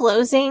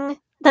disclosing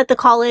that the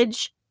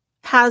college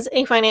has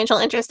a financial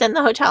interest in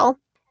the hotel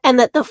and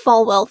that the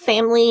Falwell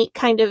family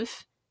kind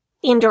of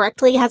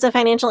indirectly has a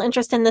financial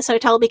interest in this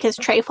hotel because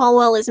Trey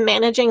Falwell is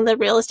managing the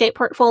real estate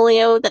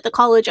portfolio that the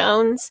college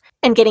owns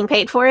and getting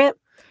paid for it.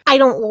 I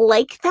don't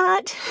like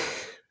that.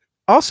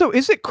 Also,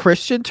 is it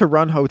Christian to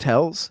run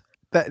hotels?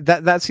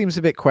 That seems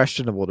a bit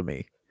questionable to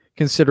me,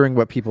 considering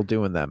what people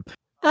do in them.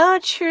 Oh,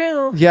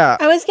 true. Yeah.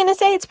 I was going to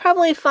say it's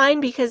probably fine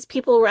because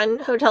people run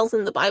hotels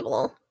in the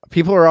Bible.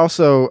 People are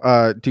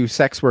also do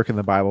sex work in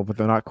the Bible, but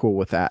they're not cool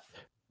with that.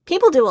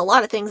 People do a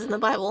lot of things in the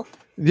Bible.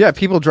 Yeah,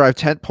 people drive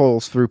tent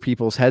poles through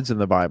people's heads in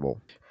the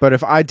Bible. But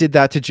if I did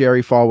that to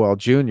Jerry Falwell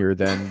Jr.,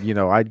 then,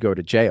 I'd go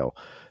to jail.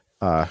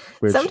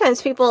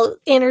 Sometimes people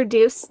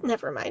introduce...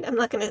 Never mind, I'm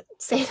not going to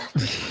say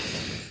that.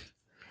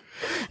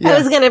 Yeah. I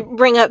was going to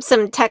bring up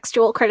some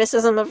textual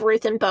criticism of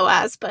Ruth and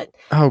Boaz, but...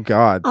 Oh,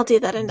 God. I'll do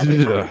that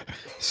another time.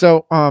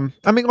 So,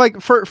 I mean,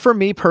 like, for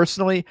me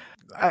personally,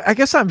 I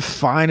guess I'm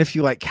fine if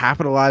you, like,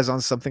 capitalize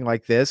on something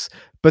like this.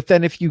 But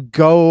then if you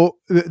go...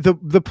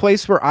 The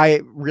place where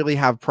I really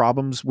have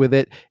problems with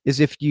it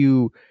is if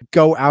you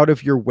go out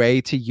of your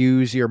way to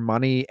use your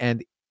money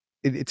and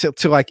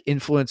to like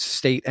influence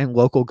state and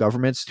local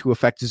governments to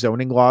affect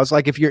zoning laws.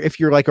 Like if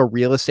you're like a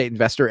real estate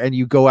investor and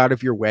you go out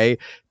of your way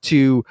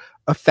to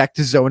affect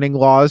zoning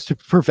laws to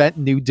prevent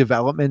new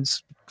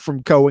developments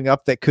from going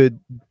up that could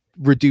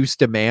reduce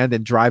demand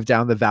and drive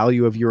down the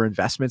value of your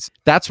investments,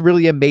 that's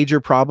really a major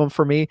problem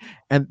for me.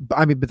 And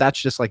I mean, but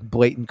that's just like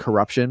blatant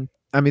corruption.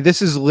 I mean,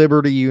 this is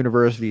Liberty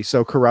University,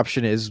 so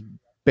corruption is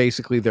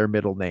basically their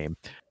middle name.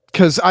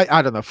 Because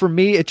I don't know, for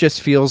me, it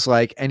just feels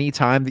like any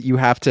time that you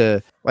have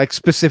to, like,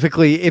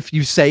 specifically, if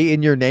you say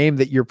in your name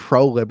that you're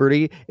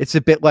pro-liberty, it's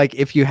a bit like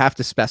if you have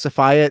to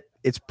specify it,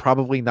 it's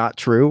probably not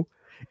true.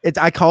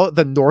 I call it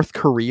the North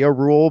Korea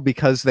rule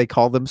because they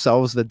call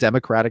themselves the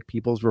Democratic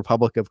People's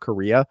Republic of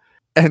Korea.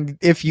 And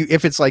if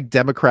it's like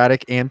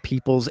Democratic and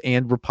People's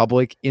and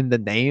Republic in the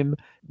name,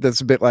 that's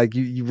a bit like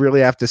you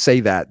really have to say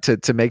that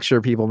to make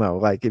sure people know.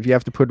 Like if you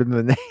have to put it in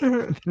the name,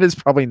 then it's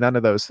probably none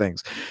of those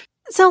things.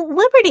 So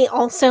Liberty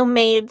also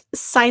made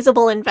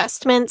sizable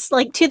investments,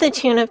 like to the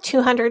tune of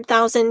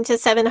 $200,000 to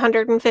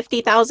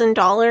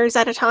 $750,000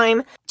 at a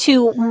time,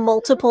 to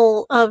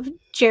multiple of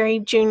Jerry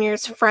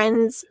Jr.'s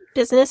friends'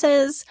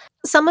 businesses.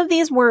 Some of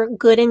these were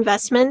good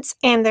investments,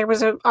 and there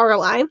was a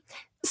ROI.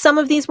 Some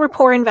of these were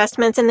poor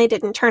investments, and they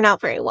didn't turn out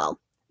very well.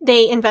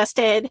 The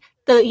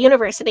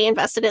university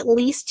invested at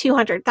least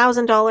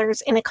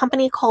 $200,000 in a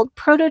company called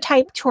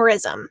Prototype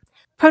Tourism.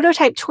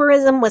 Prototype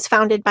Tourism was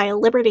founded by a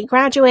Liberty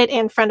graduate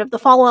and friend of the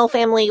Falwell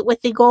family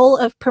with the goal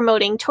of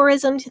promoting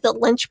tourism to the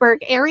Lynchburg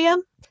area.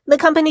 The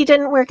company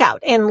didn't work out,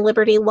 and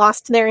Liberty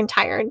lost their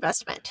entire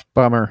investment.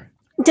 Bummer.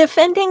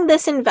 Defending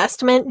this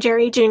investment,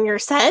 Jerry Jr.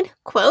 said,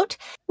 quote,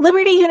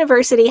 "Liberty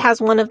University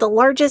has one of the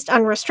largest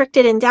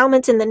unrestricted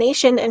endowments in the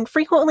nation and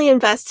frequently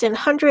invests in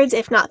hundreds,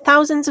 if not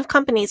thousands, of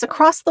companies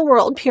across the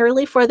world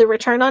purely for the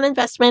return on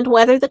investment,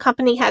 whether the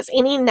company has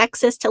any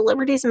nexus to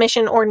Liberty's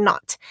mission or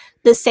not.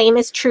 The same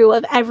is true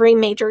of every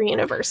major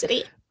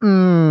university."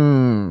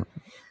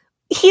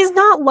 He's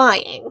not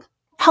lying.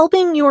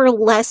 Helping your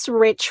less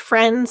rich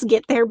friends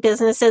get their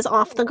businesses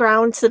off the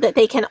ground so that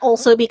they can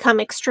also become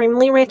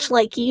extremely rich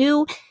like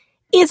you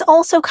is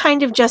also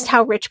kind of just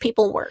how rich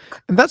people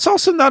work. And that's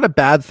also not a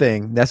bad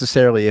thing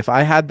necessarily. If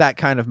I had that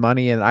kind of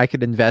money and I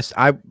could invest,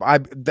 I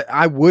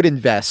would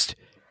invest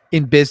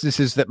in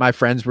businesses that my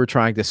friends were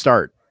trying to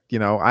start. You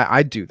know,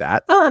 I'd do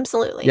that. Oh,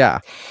 absolutely. Yeah.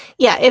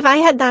 Yeah, if I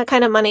had that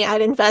kind of money, I'd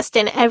invest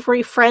in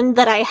every friend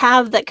that I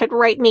have that could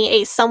write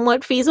me a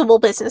somewhat feasible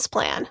business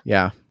plan.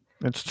 Yeah.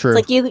 It's true.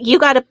 It's like you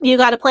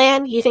got a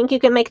plan. You think you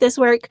can make this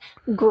work?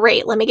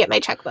 Great. Let me get my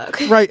checkbook.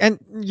 Right. And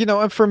you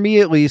know, for me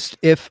at least,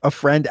 if a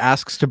friend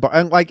asks to buy,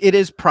 and like it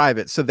is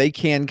private, so they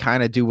can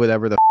kind of do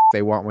whatever the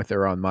they want with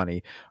their own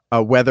money.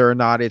 Whether or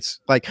not it's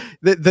like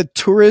the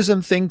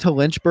tourism thing to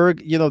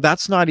Lynchburg, you know,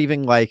 that's not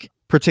even like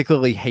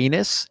particularly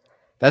heinous.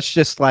 That's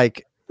just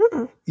like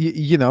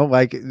you know,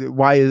 like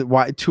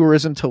why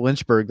tourism to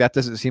Lynchburg? That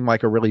doesn't seem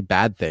like a really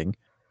bad thing.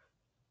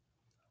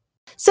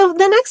 So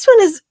the next one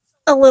is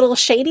a little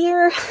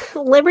shadier.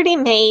 Liberty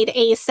made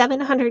a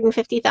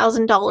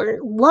 $750,000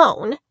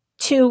 loan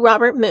to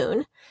Robert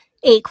Moon,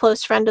 a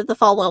close friend of the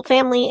Falwell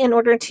family, in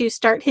order to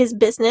start his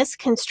business,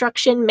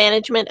 Construction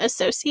Management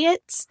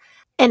Associates.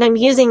 And I'm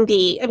using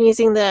the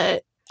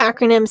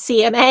acronym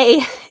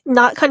CMA,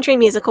 not Country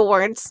Music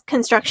Awards,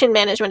 Construction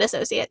Management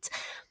Associates.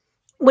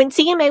 When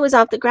CMA was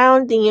off the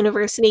ground, the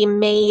university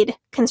made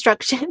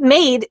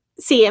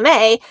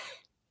CMA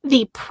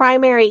the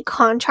primary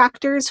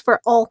contractors for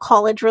all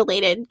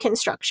college-related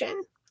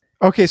construction.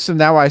 Okay, so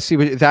now I see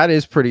that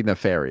is pretty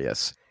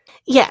nefarious.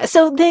 Yeah,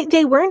 so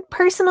they weren't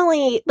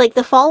personally, like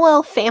the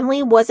Falwell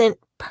family wasn't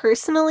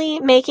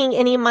personally making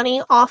any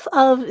money off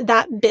of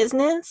that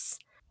business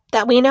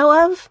that we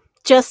know of,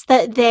 just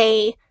that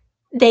they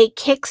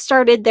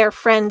kickstarted their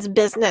friend's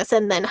business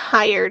and then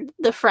hired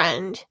the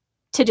friend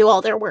to do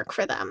all their work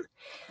for them.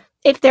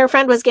 If their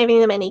friend was giving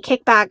them any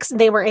kickbacks,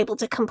 they were able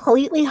to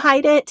completely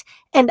hide it.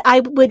 And I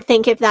would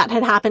think if that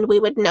had happened, we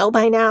would know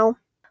by now.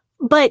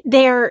 But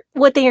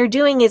what they are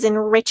doing is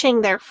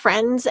enriching their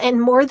friends. And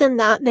more than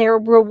that, they're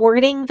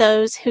rewarding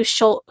those who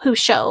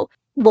show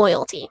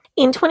loyalty.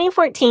 In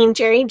 2014,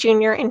 Jerry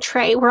Jr. and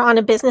Trey were on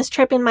a business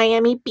trip in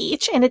Miami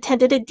Beach and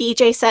attended a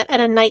DJ set at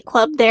a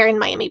nightclub there in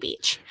Miami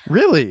Beach.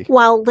 Really?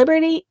 While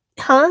Liberty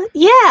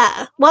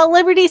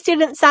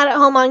students sat at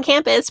home on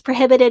campus,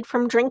 prohibited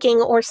from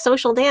drinking or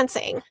social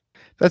dancing.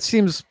 That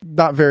seems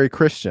not very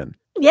Christian.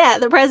 Yeah,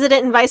 the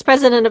president and vice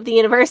president of the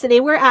university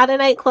were at a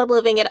nightclub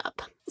living it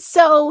up.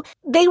 So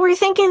they were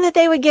thinking that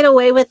they would get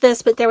away with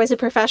this, but there was a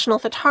professional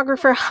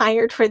photographer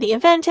hired for the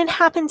event and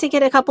happened to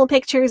get a couple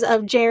pictures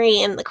of Jerry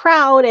in the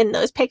crowd, and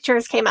those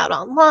pictures came out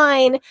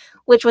online,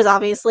 which was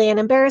obviously an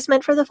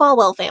embarrassment for the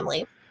Falwell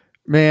family.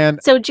 Man,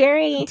 so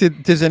Jerry...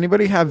 Does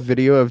anybody have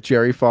video of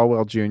Jerry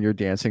Falwell Jr.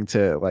 dancing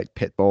to like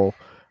Pitbull?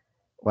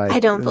 Like, I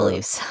don't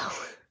believe so.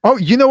 Oh,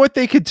 you know what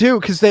they could do?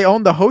 Because they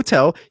own the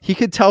hotel. He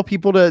could tell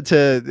people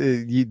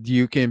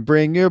you can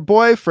bring your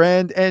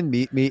boyfriend and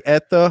meet me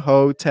at the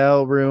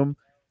hotel room.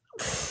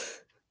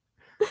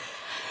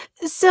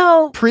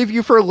 So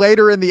preview for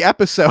later in the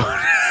episode.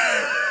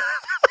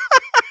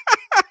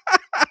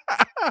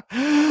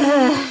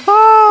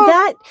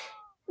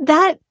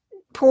 that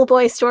pool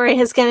boy story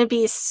is going to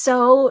be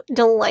so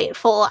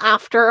delightful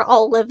after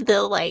all of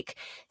the like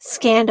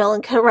scandal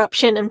and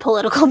corruption and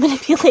political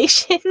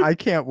manipulation. I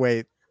can't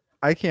wait.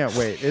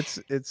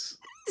 It's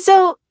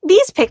So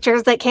these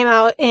pictures that came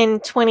out in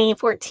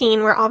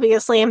 2014 were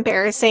obviously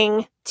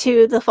embarrassing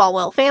to the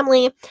Falwell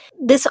family.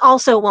 This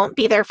also won't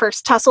be their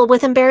first tussle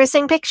with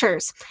embarrassing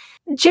pictures.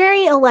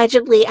 Jerry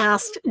allegedly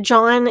asked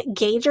John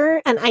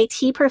Gager, an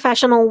IT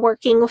professional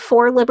working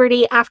for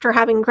Liberty after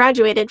having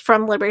graduated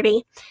from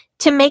Liberty,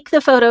 to make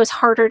the photos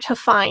harder to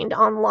find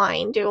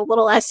online, do a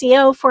little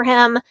SEO for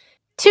him.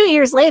 2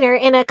 years later,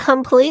 in a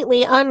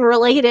completely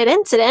unrelated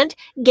incident,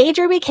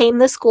 Gager became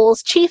the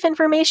school's chief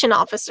information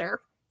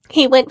officer.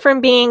 He went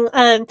from being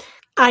an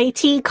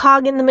IT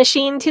cog in the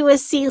machine to a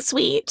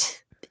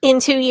C-suite in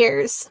 2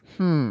 years.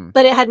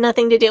 But it had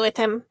nothing to do with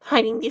him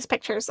hiding these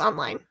pictures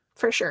online,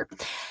 for sure.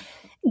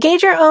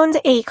 Gager owns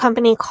a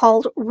company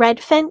called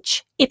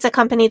Redfinch. It's a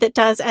company that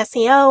does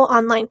SEO,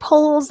 online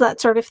polls, that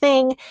sort of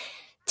thing.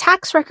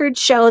 Tax records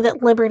show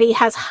that Liberty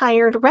has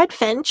hired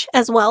Redfinch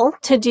as well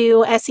to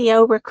do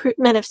SEO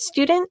recruitment of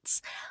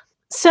students.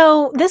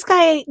 So this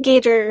guy,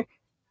 Gager,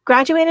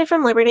 graduated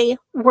from Liberty,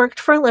 worked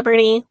for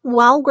Liberty.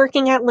 While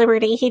working at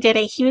Liberty, he did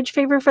a huge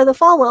favor for the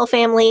Falwell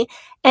family,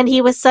 and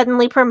he was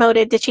suddenly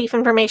promoted to chief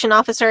information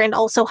officer and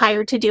also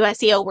hired to do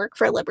SEO work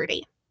for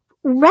Liberty.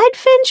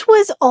 Redfinch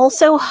was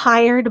also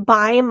hired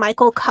by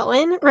Michael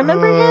Cohen,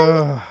 remember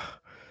him?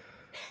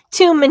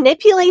 To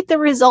manipulate the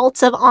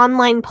results of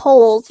online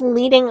polls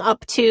leading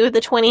up to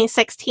the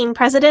 2016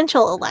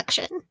 presidential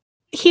election.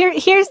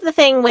 Here's the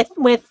thing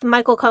with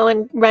Michael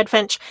Cohen,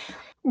 Redfinch.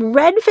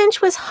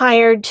 Redfinch was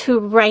hired to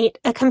write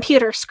a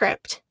computer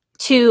script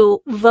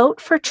to vote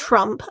for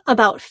Trump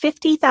about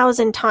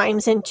 50,000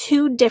 times in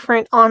 2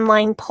 different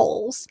online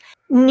polls.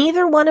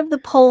 Neither one of the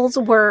polls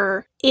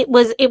were, it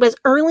was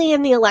early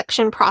in the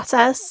election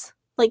process,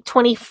 like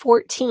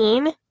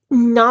 2014.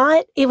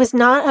 It was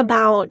not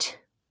about,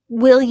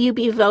 will you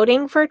be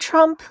voting for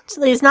Trump?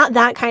 So it's not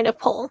that kind of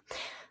poll.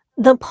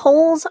 The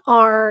polls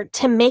are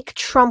to make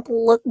Trump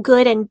look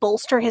good and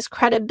bolster his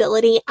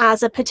credibility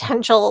as a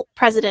potential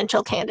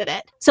presidential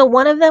candidate. So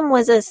one of them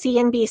was a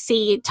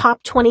CNBC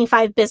top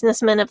 25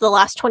 businessmen of the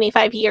last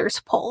 25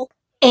 years poll.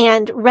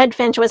 And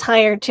Redfinch was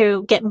hired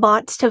to get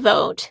bots to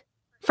vote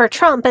for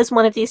Trump as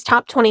one of these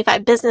top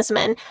 25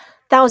 businessmen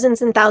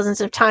thousands and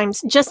thousands of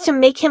times just to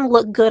make him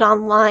look good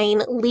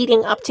online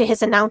leading up to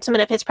his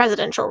announcement of his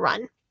presidential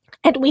run.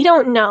 And we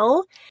don't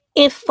know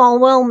if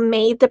Falwell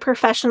made the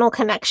professional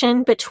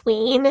connection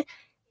between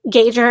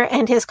Gager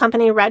and his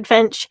company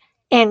Redfinch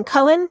and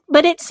Cohen,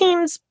 but it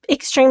seems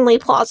extremely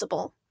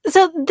plausible.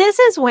 So this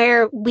is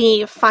where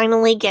we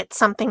finally get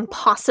something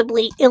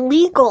possibly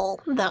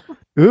illegal, though.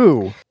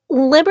 Ooh.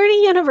 Liberty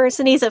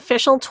University's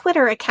official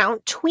Twitter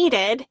account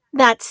tweeted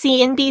that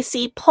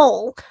CNBC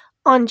poll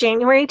on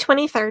January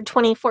 23rd,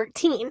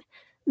 2014.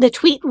 The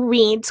tweet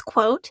reads,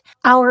 quote,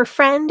 "Our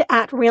friend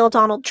at Real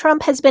Donald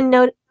Trump has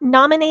been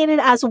nominated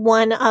as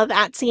one of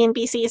at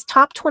CNBC's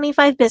top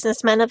 25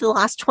 businessmen of the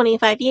last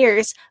 25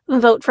 years.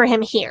 Vote for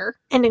him here,"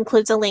 and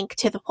includes a link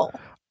to the poll.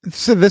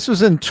 So this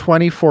was in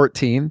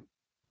 2014?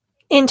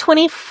 In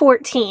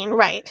 2014,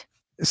 right.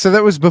 So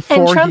that was before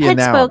and Trump he had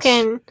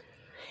announced.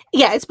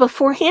 Yeah, it's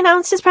before he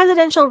announced his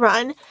presidential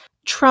run.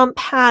 Trump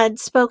had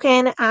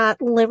spoken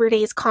at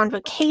Liberty's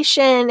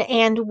convocation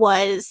and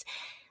was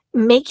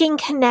making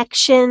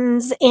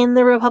connections in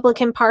the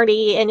Republican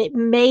Party, and it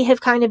may have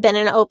kind of been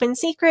an open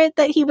secret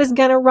that he was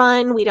going to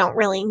run. We don't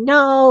really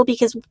know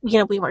because,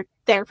 we weren't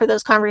there for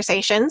those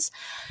conversations.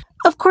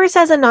 Of course,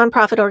 as a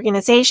nonprofit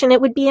organization,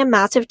 it would be a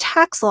massive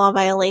tax law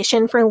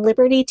violation for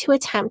Liberty to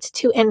attempt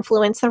to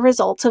influence the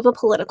results of a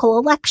political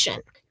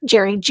election.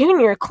 Jerry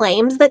Jr.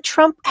 claims that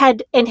Trump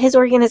and his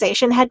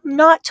organization had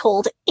not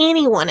told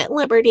anyone at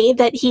Liberty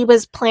that he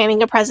was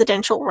planning a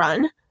presidential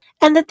run,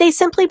 and that they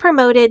simply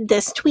promoted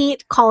this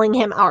tweet calling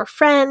him our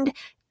friend,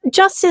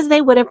 just as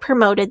they would have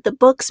promoted the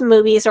books,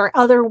 movies, or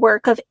other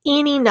work of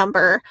any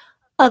number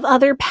of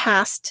other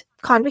past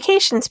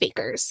convocation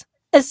speakers,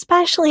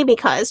 especially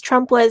because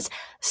Trump was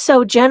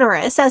so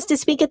generous as to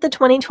speak at the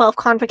 2012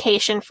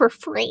 convocation for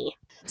free.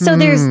 So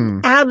there's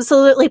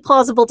absolutely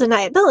plausible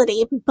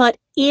deniability, but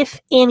if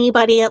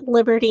anybody at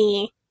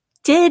Liberty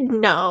did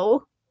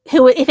know,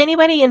 if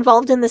anybody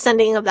involved in the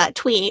sending of that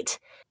tweet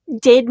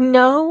did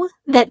know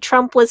that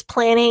Trump was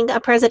planning a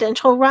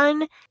presidential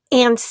run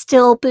and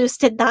still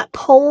boosted that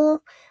poll,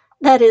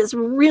 that is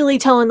really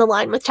toeing the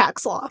line with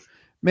tax law.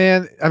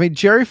 Man, I mean,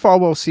 Jerry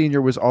Falwell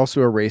Sr. was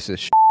also a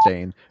racist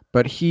stain,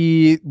 but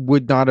he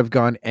would not have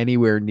gone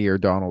anywhere near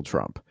Donald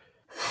Trump.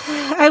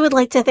 I would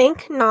like to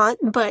think not,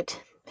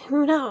 but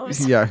who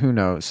knows? Yeah, who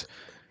knows?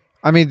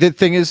 I mean, the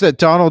thing is that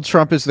Donald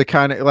Trump is the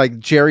kind of, like,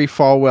 Jerry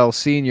Falwell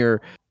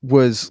Sr.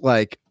 was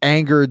like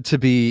angered to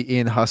be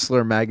in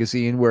Hustler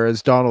magazine,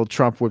 whereas Donald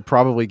Trump would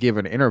probably give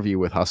an interview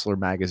with Hustler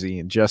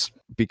magazine just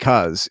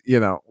because,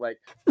 like.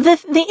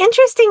 The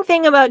interesting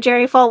thing about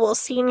Jerry Falwell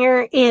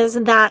Sr. is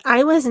that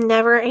I was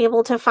never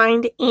able to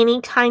find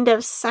any kind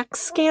of sex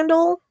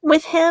scandal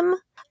with him.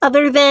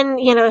 other than,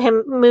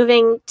 him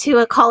moving to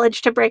a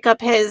college to break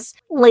up his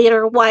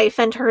later wife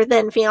and her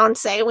then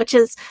fiance, which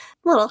is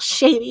a little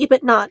shady,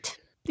 but not,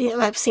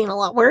 I've seen a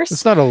lot worse.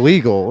 It's not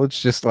illegal.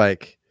 It's just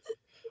like...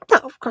 No,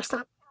 of course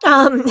not.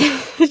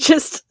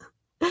 Just...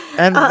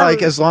 And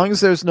as long as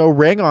there's no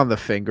ring on the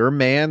finger,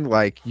 man,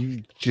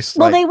 you just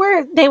Well,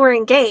 they were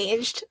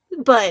engaged,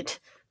 but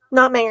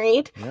not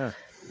married. Yeah.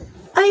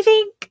 I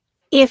think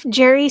if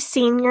Jerry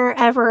Sr.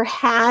 ever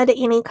had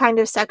any kind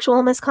of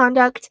sexual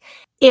misconduct,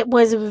 it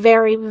was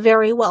very,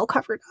 very well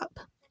covered up.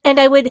 And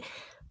I would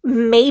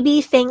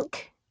maybe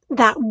think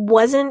that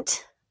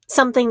wasn't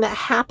something that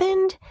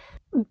happened,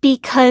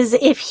 because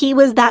if he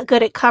was that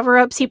good at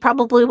cover-ups, he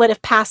probably would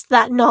have passed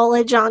that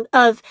knowledge on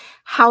of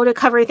how to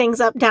cover things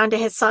up down to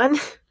his son.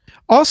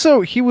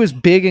 Also, he was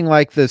big in the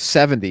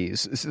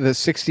 70s, the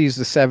 60s,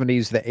 the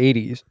 70s, the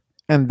 80s.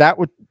 And that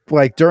would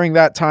during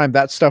that time,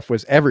 that stuff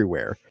was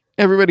everywhere.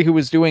 Everybody who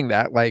was doing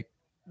that,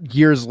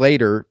 years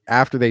later,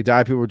 after they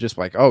died, people were just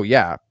like, oh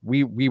yeah,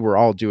 we were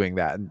all doing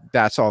that. And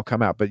that's all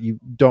come out. But you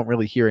don't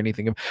really hear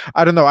anything.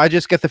 I don't know. I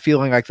just get the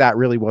feeling like that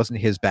really wasn't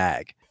his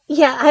bag.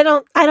 Yeah, I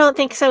don't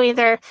think so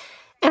either.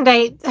 And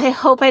I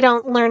hope I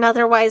don't learn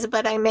otherwise,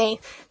 but I may,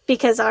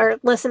 because our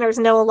listeners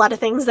know a lot of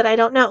things that I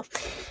don't know.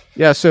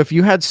 Yeah, so if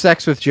you had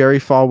sex with Jerry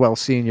Falwell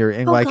Sr.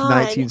 in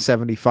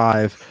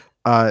 1975,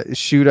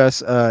 shoot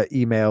us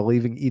email,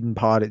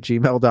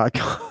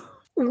 leavingedenpod@gmail.com.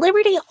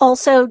 Liberty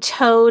also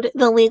towed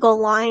the legal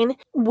line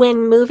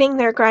when moving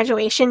their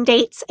graduation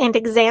dates and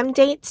exam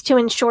dates to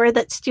ensure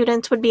that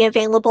students would be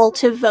available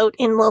to vote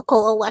in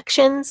local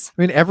elections.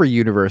 I mean, every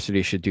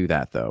university should do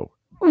that, though.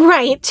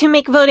 Right, to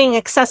make voting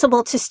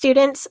accessible to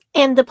students.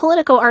 And the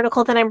Politico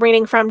article that I'm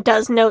reading from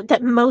does note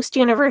that most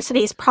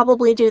universities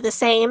probably do the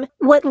same.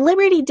 What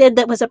Liberty did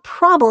that was a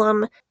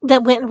problem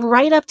that went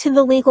right up to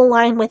the legal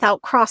line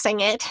without crossing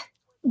it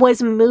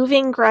was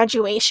moving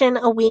graduation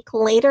a week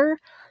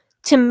later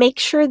to make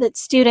sure that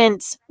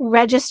students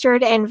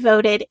registered and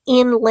voted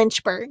in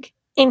Lynchburg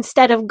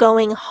instead of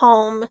going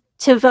home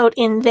to vote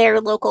in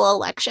their local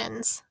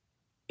elections.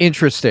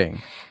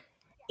 Interesting.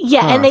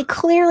 Yeah, and they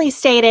clearly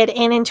stated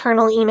in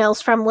internal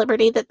emails from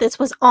Liberty that this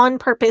was on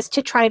purpose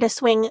to try to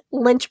swing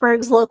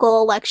Lynchburg's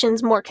local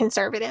elections more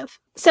conservative.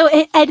 So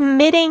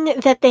admitting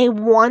that they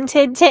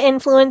wanted to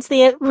influence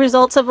the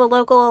results of a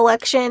local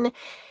election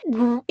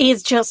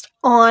is just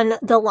on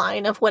the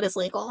line of what is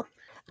legal.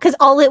 Because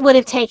all it would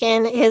have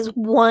taken is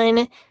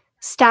one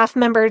staff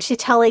member to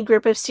tell a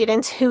group of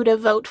students who to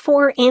vote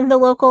for in the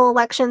local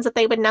elections that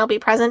they would now be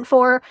present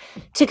for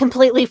to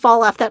completely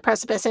fall off that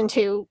precipice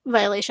into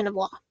violation of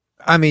law.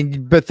 I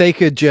mean, but they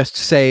could just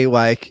say,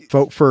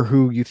 vote for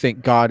who you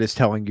think God is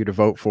telling you to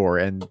vote for.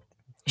 And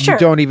you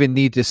don't even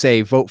need to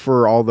say, vote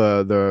for all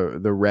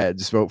the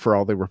Reds, vote for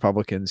all the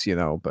Republicans,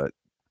 But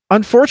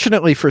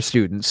unfortunately for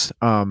students,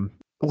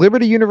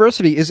 Liberty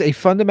University is a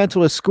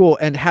fundamentalist school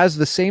and has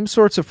the same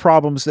sorts of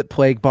problems that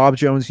plague Bob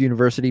Jones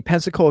University,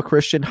 Pensacola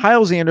Christian,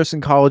 Hyles-Anderson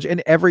College,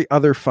 and every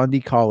other Fundy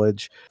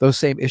college. Those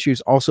same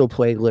issues also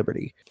plague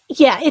Liberty.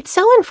 Yeah, it's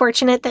so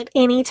unfortunate that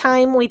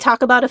anytime we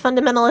talk about a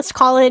fundamentalist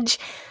college,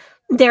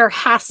 there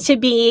has to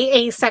be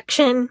a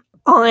section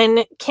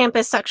on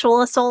campus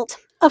sexual assault.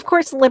 Of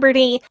course,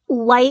 Liberty,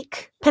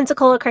 like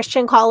Pensacola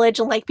Christian College,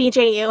 like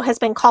BJU, has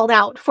been called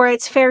out for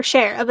its fair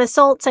share of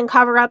assaults and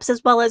cover-ups,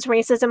 as well as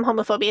racism,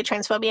 homophobia,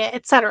 transphobia,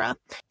 etc.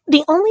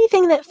 The only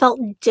thing that felt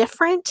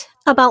different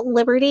about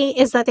Liberty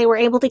is that they were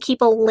able to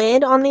keep a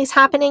lid on these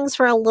happenings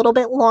for a little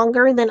bit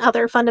longer than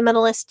other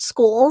fundamentalist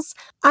schools.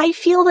 I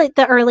feel that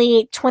the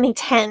early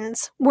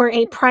 2010s were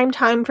a prime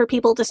time for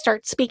people to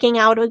start speaking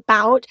out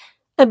about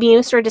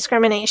abuse or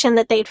discrimination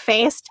that they'd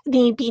faced.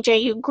 The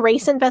BJU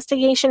Grace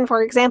investigation,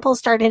 for example,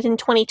 started in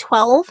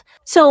 2012.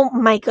 So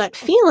my gut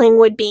feeling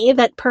would be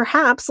that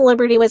perhaps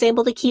Liberty was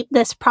able to keep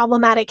this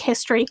problematic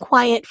history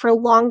quiet for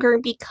longer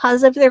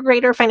because of their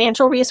greater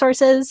financial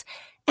resources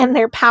and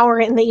their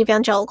power in the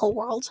evangelical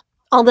world.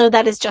 Although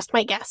that is just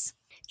my guess.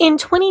 In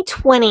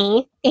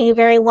 2020, a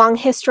very long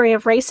history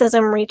of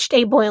racism reached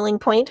a boiling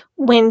point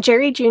when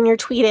Jerry Jr.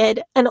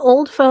 tweeted an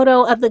old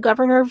photo of the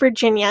governor of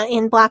Virginia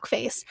in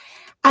blackface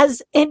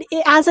as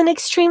an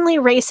extremely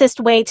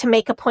racist way to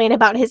make a point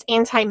about his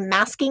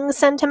anti-masking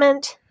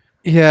sentiment.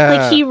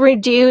 Yeah. He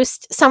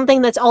reduced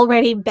something that's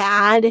already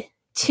bad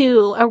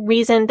to a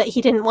reason that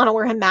he didn't want to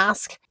wear a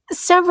mask.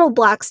 Several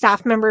Black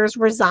staff members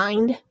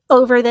resigned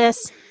over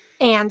this,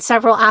 and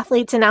several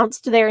athletes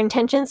announced their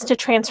intentions to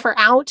transfer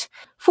out,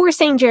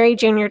 forcing Jerry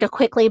Jr. to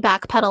quickly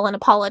backpedal and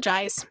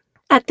apologize.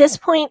 At this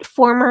point,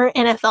 former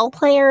NFL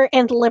player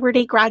and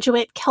Liberty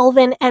graduate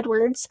Kelvin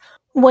Edwards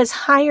was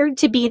hired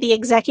to be the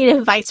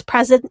executive vice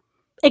president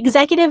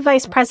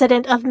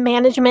of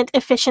management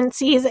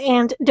efficiencies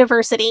and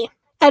diversity.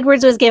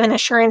 Edwards was given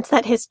assurance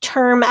that his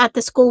term at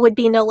the school would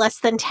be no less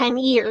than 10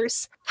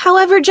 years.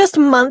 However, just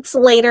months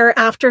later,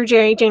 after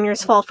Jerry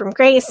Jr.'s fall from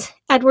grace,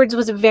 Edwards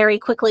was very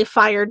quickly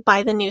fired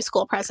by the new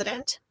school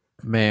president.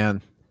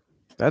 Man,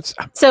 that's...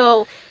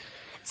 So,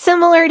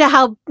 similar to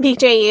how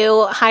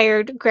BJU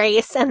hired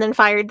Grace and then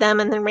fired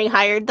them and then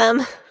rehired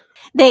them,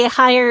 they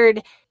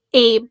hired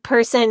a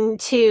person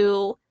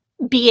to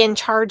be in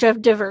charge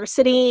of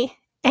diversity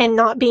and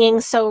not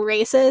being so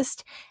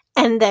racist,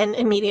 and then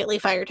immediately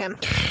fired him.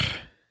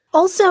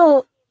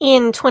 Also,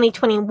 in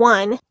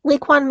 2021,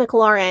 Laquan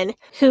McLaurin,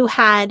 who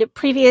had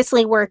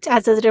previously worked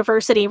as a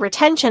diversity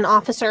retention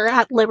officer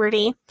at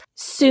Liberty,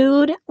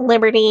 sued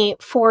Liberty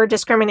for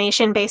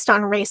discrimination based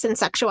on race and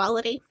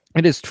sexuality.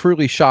 It is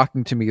truly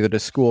shocking to me that a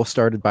school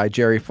started by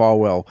Jerry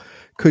Falwell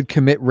could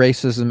commit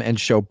racism and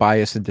show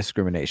bias and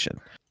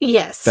discrimination.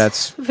 Yes.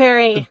 That's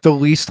very the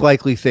least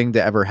likely thing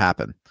to ever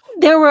happen.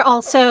 There were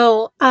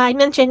also, I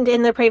mentioned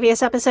in the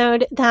previous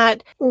episode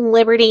that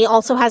Liberty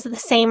also has the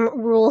same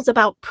rules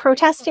about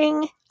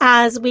protesting,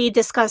 as we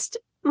discussed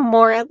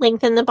more at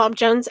length in the Bob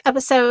Jones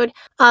episode.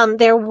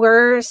 There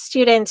were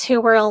students who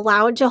were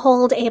allowed to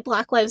hold a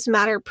Black Lives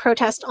Matter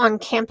protest on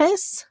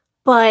campus,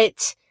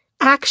 but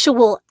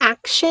actual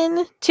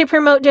action to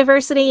promote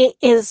diversity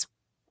is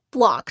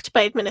blocked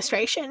by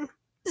administration.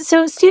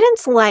 So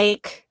students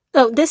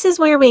this is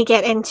where we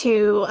get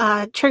into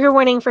trigger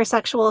warning for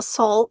sexual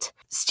assault.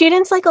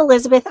 Students like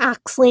Elizabeth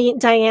Axley,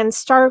 Diane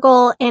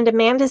Stargell, and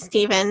Amanda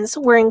Stevens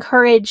were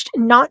encouraged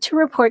not to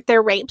report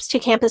their rapes to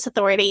campus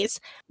authorities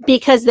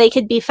because they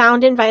could be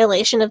found in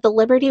violation of the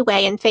Liberty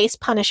Way and face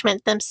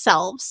punishment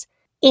themselves.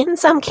 In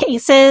some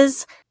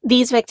cases,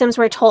 these victims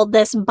were told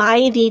this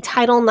by the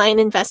Title IX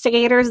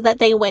investigators that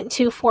they went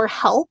to for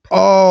help.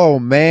 Oh,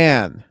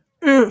 man.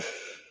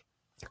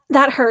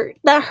 That hurt.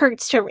 That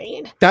hurts to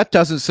read. That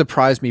doesn't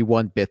surprise me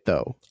one bit,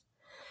 though.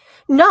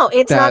 No,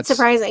 it's not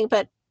surprising,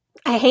 but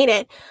I hate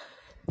it.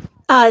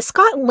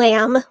 Scott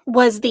Lamb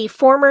was the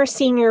former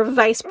senior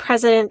vice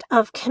president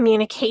of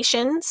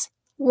communications.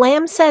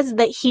 Lamb says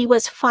that he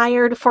was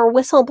fired for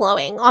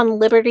whistleblowing on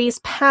Liberty's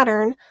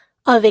pattern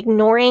of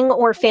ignoring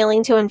or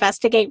failing to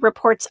investigate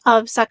reports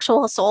of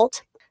sexual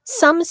assault.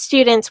 Some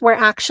students were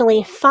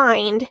actually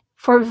fined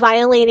for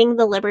violating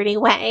the Liberty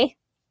Way.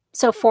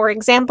 So, for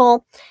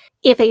example,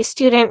 if a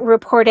student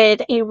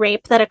reported a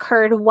rape that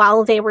occurred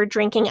while they were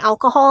drinking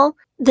alcohol,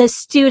 the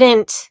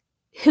student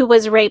who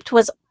was raped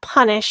was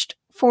punished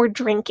for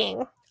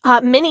drinking.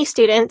 Many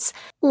students,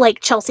 like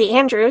Chelsea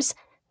Andrews,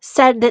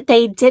 said that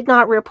they did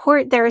not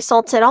report their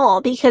assaults at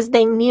all because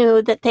they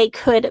knew that they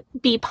could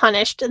be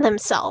punished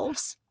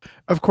themselves.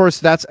 Of course,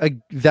 that's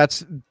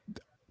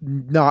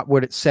not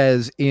what it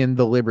says in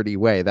the Liberty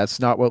Way. That's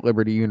not what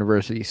Liberty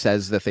University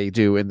says that they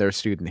do in their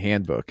student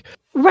handbook.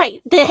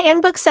 Right. The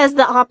handbook says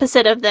the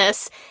opposite of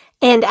this,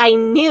 and I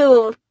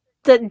knew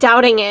that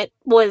doubting it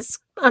was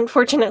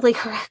unfortunately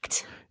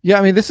correct. Yeah,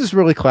 I mean, this is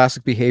really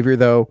classic behavior,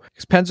 though,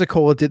 because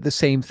Pensacola did the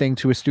same thing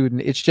to a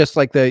student. It's just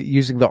like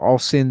using the all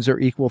sins are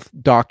equal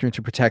doctrine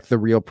to protect the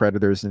real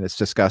predators, and it's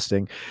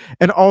disgusting.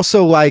 And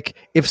also, like,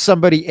 if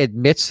somebody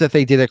admits that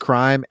they did a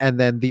crime and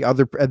then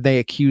they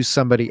accuse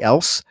somebody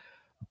else,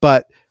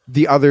 but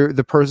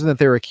the person that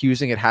they're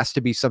accusing, it has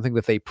to be something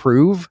that they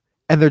prove,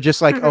 and they're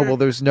just like, oh, well,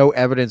 there's no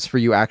evidence for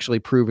you actually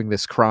proving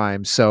this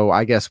crime, so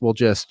I guess we'll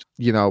just,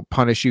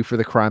 punish you for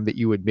the crime that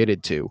you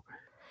admitted to.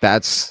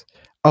 That's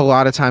a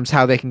lot of times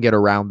how they can get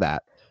around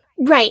that.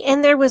 Right.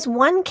 And there was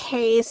one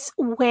case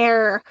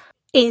where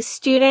a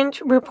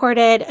student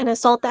reported an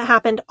assault that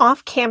happened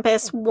off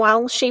campus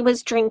while she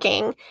was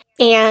drinking,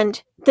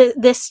 and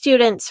this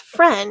student's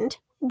friend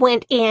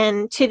went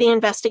in to the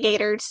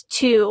investigators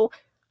to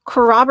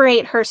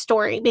corroborate her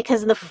story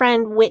because the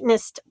friend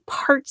witnessed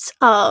parts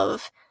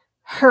of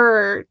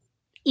her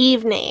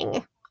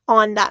evening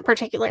on that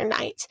particular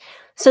night.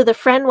 So the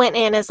friend went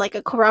in as like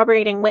a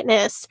corroborating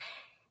witness,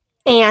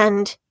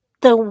 and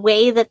the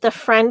way that the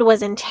friend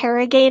was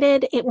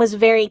interrogated, it was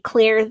very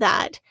clear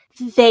that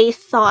they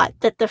thought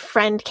that the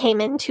friend came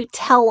in to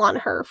tell on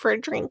her for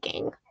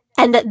drinking,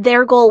 and that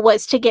their goal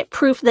was to get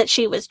proof that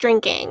she was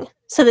drinking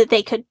so that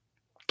they could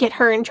get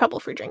her in trouble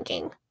for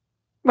drinking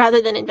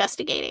rather than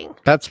investigating.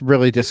 That's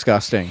really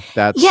disgusting.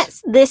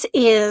 Yes, this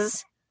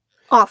is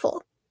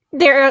awful.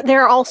 There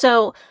are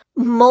also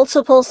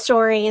multiple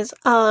stories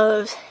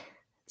of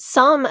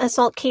some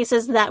assault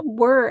cases that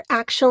were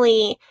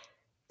actually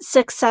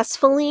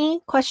successfully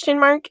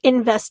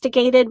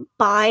investigated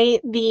by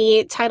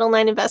the Title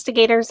IX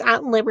investigators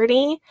at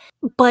Liberty,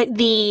 but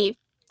the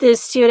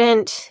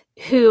student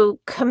who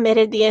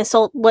committed the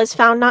assault was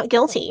found not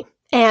guilty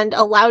and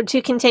allowed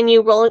to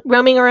continue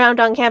roaming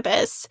around on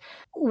campus,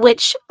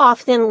 which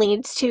often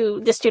leads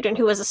to the student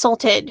who was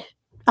assaulted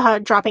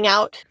dropping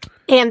out.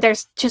 And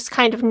there's just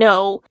kind of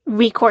no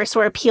recourse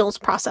or appeals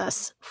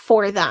process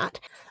for that.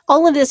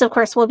 All of this, of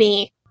course, will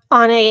be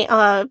on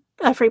a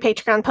free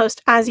Patreon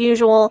post as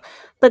usual,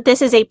 but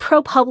this is a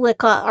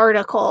ProPublica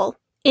article.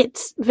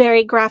 It's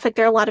very graphic.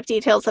 There are a lot of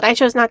details that I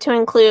chose not to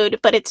include,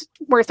 but it's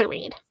worth a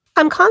read.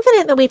 I'm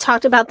confident that we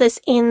talked about this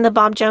in the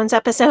Bob Jones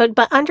episode,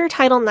 but under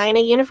Title IX,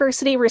 a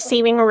university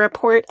receiving a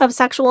report of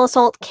sexual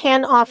assault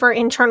can offer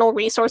internal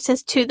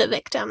resources to the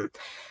victim,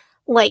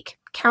 like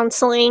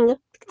counseling,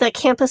 the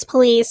campus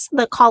police,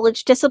 the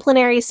college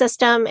disciplinary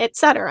system,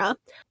 etc.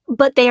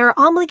 But they are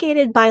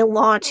obligated by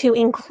law to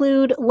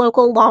include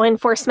local law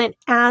enforcement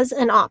as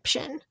an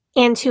option.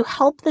 and to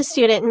help the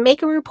student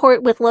make a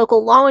report with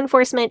local law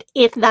enforcement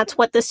if that's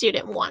what the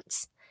student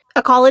wants.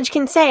 A college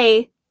can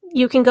say,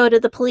 you can go to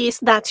the police,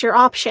 that's your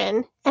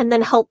option, and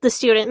then help the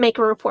student make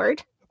a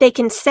report. They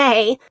can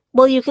say,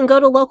 well, you can go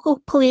to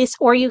local police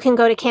or you can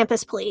go to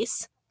campus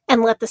police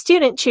and let the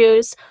student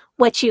choose.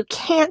 What you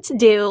can't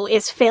do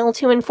is fail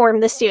to inform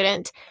the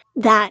student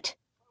that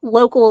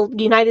local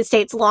United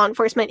States law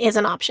enforcement is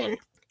an option.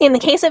 In the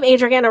case of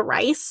Adriana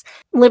Rice,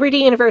 Liberty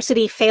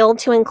University failed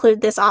to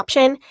include this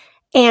option,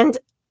 and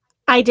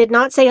I did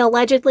not say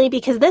allegedly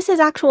because this is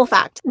actual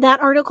fact.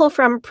 That article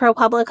from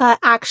ProPublica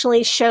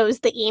actually shows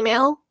the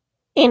email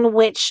in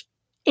which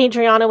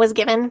Adriana was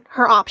given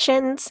her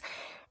options,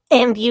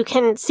 and you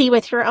can see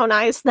with your own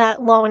eyes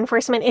that law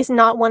enforcement is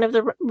not one of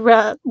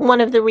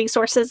the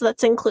resources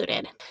that's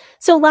included.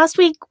 So last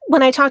week,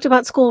 when I talked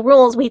about school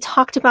rules, we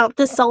talked about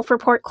the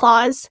self-report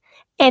clause,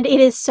 and it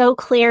is so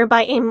clear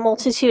by a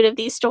multitude of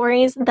these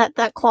stories that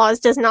that clause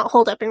does not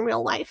hold up in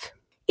real life.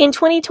 In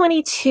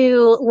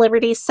 2022,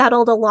 Liberty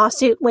settled a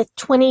lawsuit with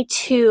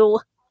 22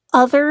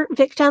 other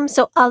victims,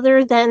 so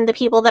other than the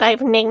people that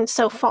I've named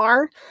so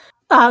far,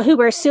 who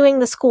were suing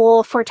the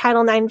school for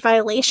Title IX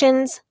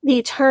violations.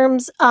 The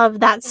terms of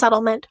that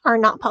settlement are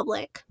not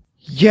public.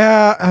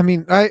 Yeah, I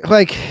mean,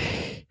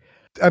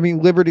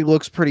 Liberty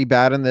looks pretty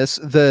bad in this.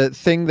 The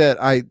thing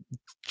that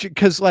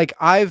because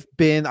I've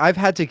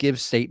had to give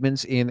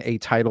statements in a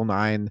Title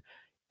IX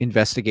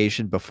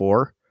investigation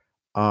before,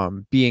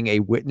 being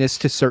a witness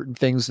to certain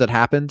things that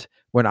happened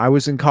when I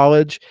was in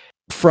college.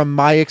 From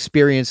my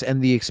experience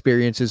and the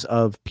experiences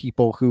of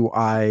people who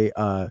I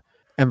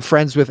am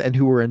friends with and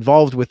who were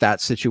involved with that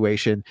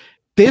situation,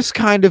 this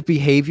kind of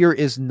behavior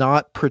is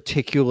not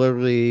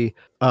particularly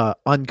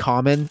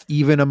uncommon,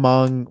 even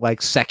among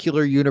like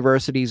secular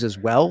universities as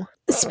well.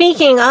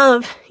 Speaking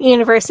of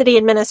university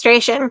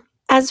administration,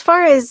 as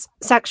far as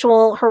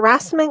sexual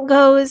harassment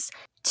goes,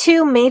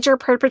 two major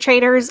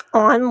perpetrators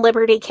on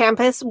Liberty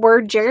campus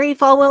were Jerry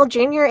Falwell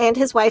Jr. and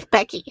his wife,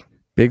 Becky.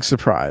 Big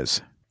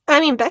surprise. I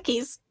mean,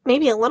 Becky's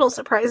maybe a little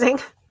surprising.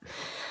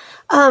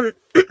 Well,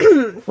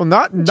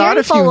 not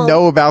if Falwell, you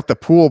know about the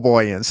pool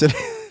boy incident.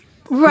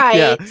 Right.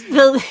 Yeah.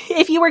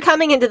 If you were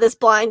coming into this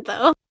blind,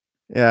 though.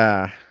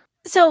 Yeah.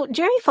 So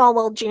Jerry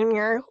Falwell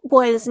Jr.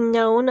 was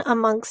known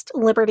amongst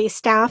Liberty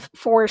staff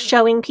for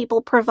showing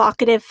people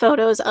provocative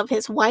photos of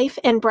his wife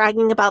and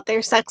bragging about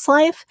their sex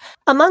life.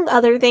 Among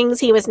other things,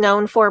 he was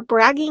known for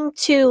bragging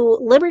to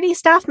Liberty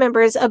staff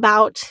members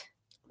about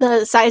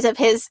the size of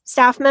his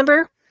staff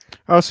member.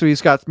 Oh, so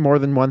he's got more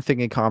than one thing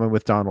in common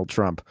with Donald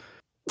Trump.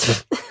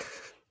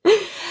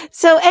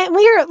 So, and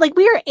we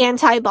are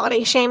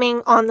anti-body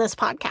shaming on this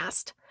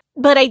podcast.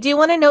 But I do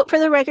want to note for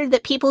the record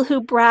that people who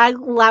brag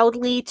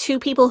loudly to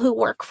people who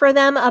work for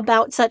them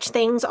about such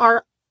things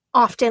are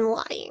often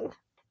lying.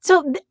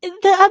 So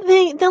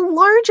the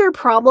larger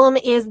problem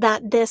is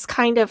that this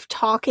kind of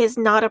talk is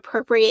not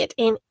appropriate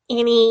in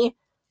any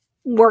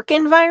work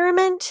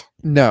environment.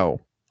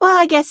 No. Well,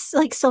 I guess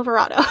like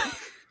Silverado.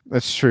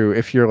 That's true.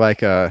 If you're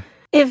like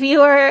if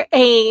you are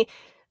a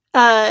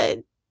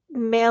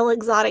male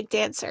exotic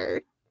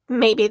dancer,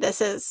 maybe this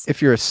is.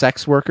 If you're a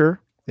sex worker,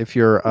 if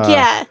you're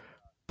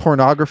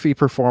pornography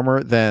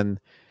performer, then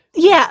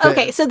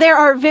okay, so there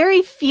are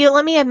very few.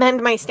 Let me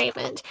amend my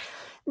statement.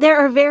 There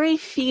are very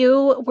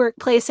few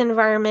workplace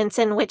environments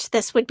in which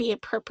this would be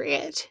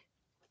appropriate,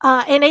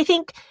 and I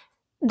think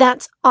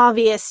that's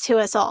obvious to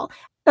us all.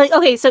 Like,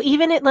 okay, so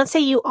even let's say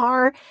you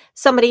are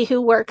somebody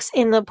who works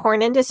in the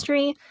porn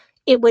industry,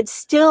 it would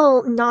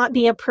still not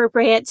be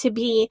appropriate to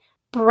be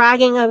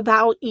bragging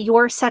about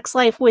your sex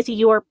life with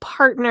your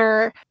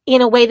partner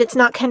in a way that's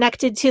not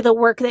connected to the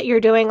work that you're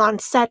doing on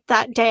set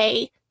that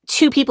day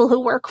to people who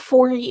work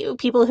for you,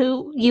 people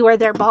who you are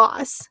their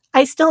boss.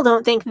 I still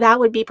don't think that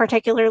would be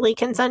particularly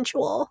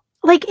consensual.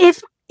 Like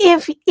if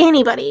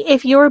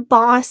your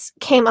boss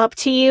came up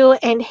to you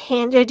and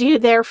handed you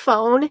their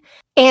phone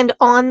and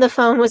on the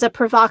phone was a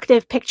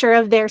provocative picture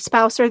of their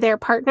spouse or their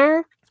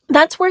partner,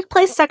 that's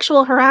workplace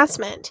sexual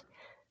harassment.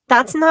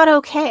 That's not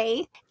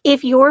okay.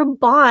 If your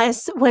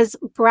boss was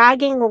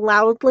bragging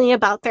loudly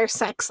about their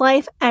sex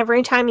life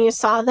every time you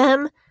saw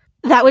them,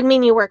 that would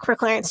mean you work for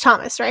Clarence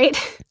Thomas, right?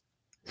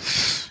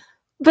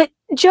 But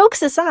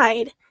jokes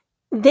aside,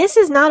 this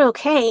is not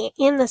okay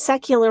in the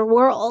secular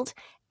world.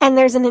 And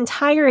there's an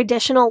entire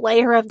additional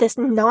layer of this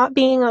not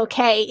being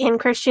okay in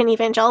Christian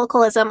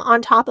evangelicalism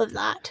on top of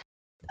that.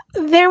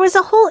 There was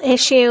a whole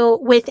issue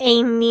with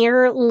a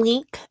near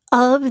leak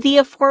of the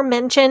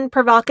aforementioned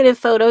provocative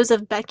photos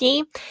of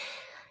Becky.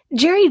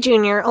 Jerry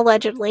Jr.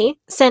 allegedly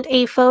sent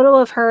a photo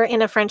of her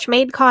in a French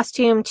maid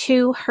costume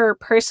to her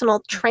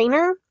personal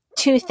trainer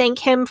to thank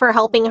him for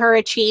helping her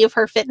achieve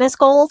her fitness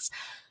goals.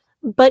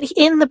 But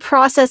in the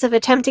process of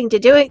attempting to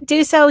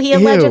do so, he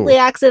allegedly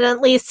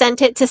accidentally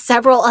sent it to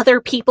several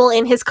other people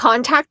in his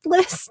contact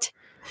list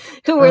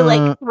who were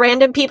like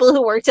random people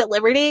who worked at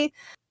Liberty.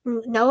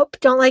 Nope,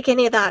 don't like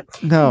any of that.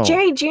 No.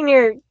 Jerry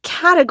Jr.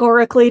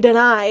 categorically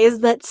denies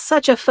that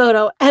such a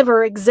photo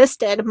ever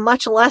existed,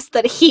 much less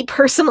that he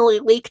personally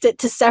leaked it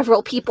to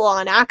several people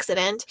on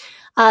accident.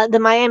 The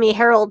Miami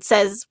Herald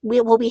says,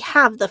 we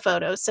have the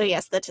photos, so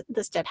yes,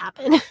 this did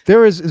happen.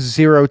 There is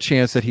zero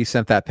chance that he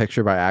sent that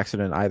picture by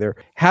accident either.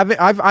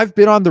 I've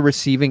been on the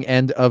receiving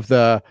end of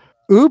the,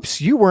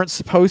 oops, you weren't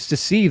supposed to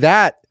see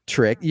that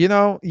trick. You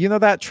know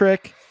that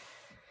trick?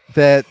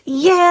 That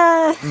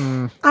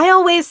I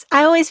always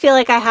feel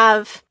like I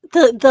have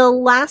the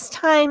last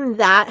time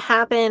that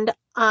happened,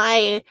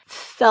 I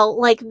felt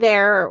like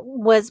there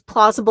was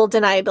plausible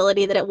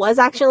deniability that it was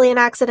actually an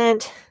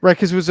accident. Right,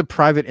 because it was a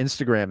private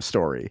Instagram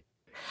story.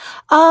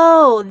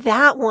 Oh,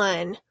 that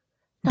one.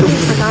 I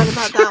forgot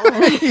about that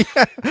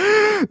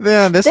one.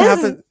 Yeah, this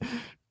happened.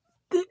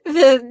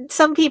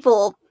 Some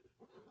people.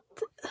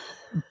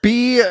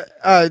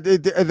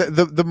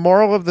 The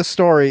moral of the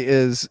story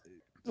is,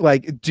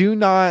 like, do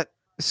not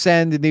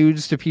send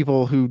nudes to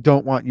people who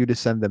don't want you to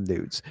send them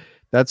nudes.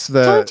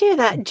 Don't do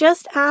that.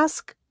 Just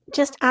ask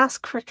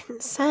for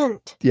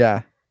consent.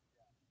 Yeah.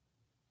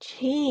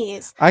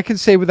 Jeez. I can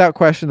say without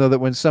question, though, that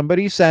when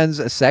somebody sends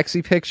a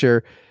sexy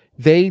picture,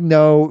 they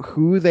know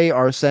who they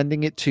are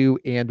sending it to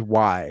and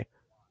why.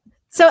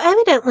 So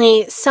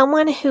evidently,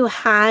 someone who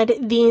had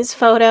these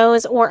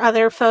photos or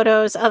other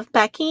photos of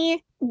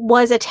Becky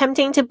was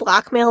attempting to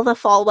blackmail the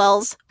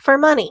Falwells for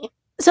money.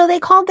 So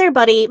they called their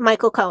buddy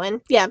Michael Cohen,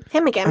 yeah,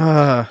 him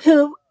again,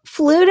 who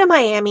flew to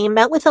Miami,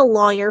 met with a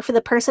lawyer for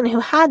the person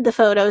who had the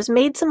photos,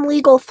 made some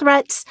legal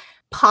threats,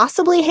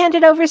 possibly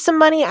handed over some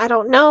money, I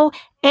don't know,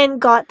 and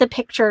got the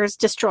pictures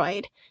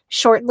destroyed.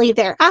 Shortly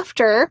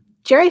thereafter,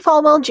 Jerry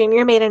Falwell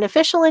Jr. made an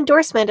official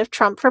endorsement of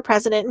Trump for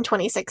president in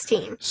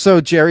 2016.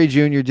 So Jerry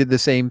Jr. did the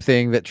same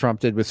thing that Trump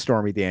did with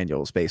Stormy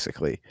Daniels,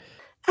 basically.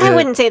 I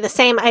wouldn't say the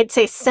same, I'd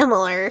say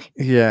similar.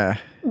 Yeah.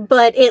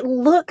 But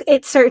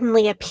it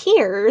certainly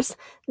appears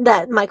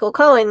that Michael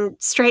Cohen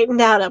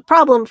straightened out a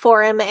problem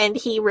for him and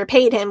he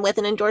repaid him with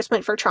an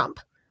endorsement for Trump.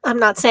 I'm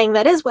not saying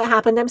that is what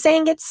happened. I'm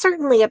saying it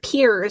certainly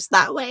appears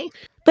that way.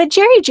 But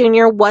Jerry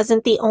Jr.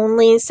 wasn't the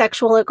only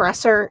sexual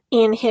aggressor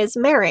in his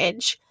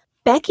marriage.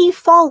 Becky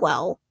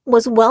Falwell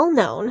was well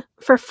known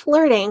for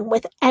flirting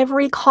with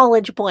every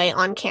college boy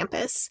on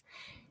campus.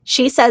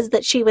 She says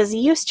that she was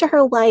used to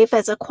her life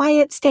as a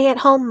quiet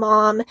stay-at-home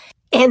mom,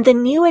 and the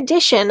new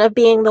addition of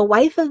being the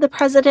wife of the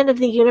president of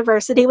the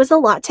university was a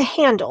lot to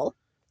handle.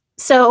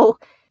 So,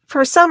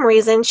 for some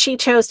reason, she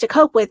chose to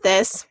cope with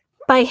this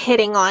by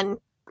hitting on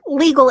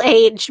legal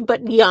age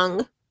but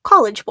young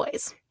college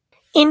boys.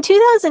 In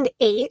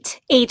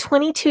 2008, a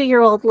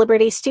 22-year-old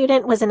Liberty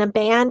student was in a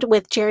band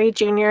with Jerry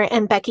Jr.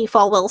 and Becky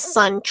Falwell's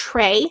son,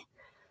 Trey.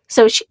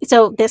 So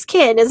this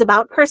kid is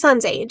about her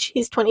son's age.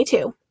 He's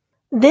 22.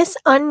 This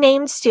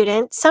unnamed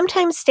student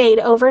sometimes stayed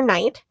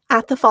overnight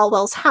at the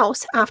Falwell's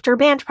house after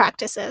band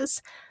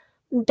practices.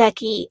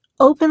 Becky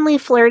openly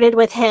flirted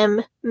with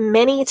him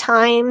many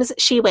times.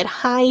 She would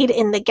hide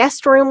in the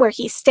guest room where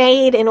he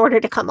stayed in order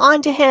to come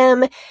on to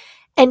him.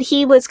 And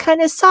he was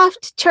kind of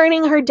soft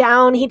turning her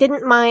down. He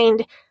didn't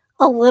mind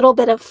a little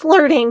bit of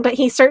flirting, but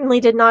he certainly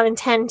did not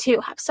intend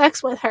to have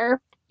sex with her.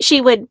 She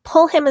would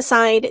pull him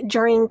aside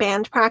during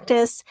band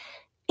practice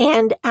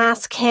and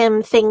ask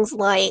him things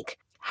like,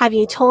 "Have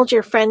you told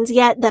your friends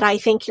yet that I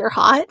think you're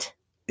hot?"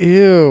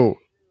 Ew.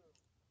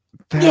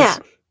 Yeah.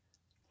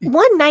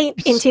 One night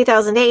in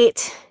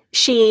 2008,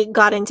 she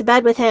got into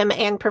bed with him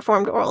and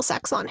performed oral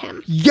sex on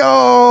him.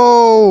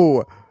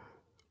 Yo!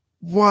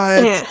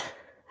 What?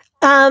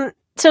 Yeah.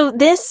 So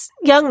this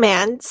young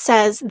man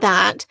says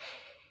that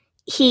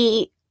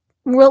he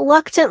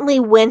reluctantly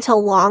went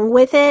along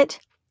with it.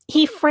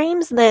 He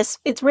frames this,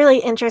 it's really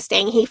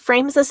interesting, he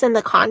frames this in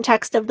the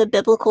context of the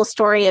biblical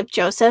story of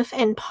Joseph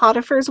and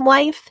Potiphar's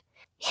wife.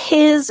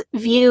 His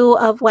view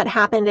of what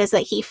happened is that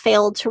he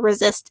failed to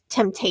resist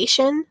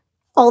temptation,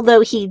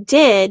 although he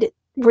did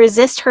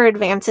resist her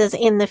advances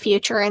in the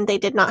future and they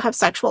did not have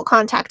sexual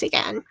contact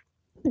again.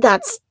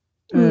 That's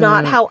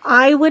not how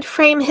I would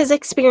frame his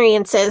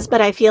experiences, but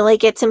I feel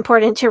like it's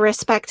important to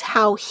respect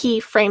how he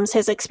frames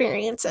his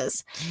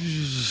experiences.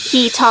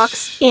 He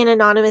talks in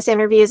anonymous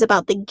interviews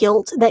about the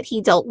guilt that he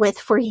dealt with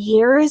for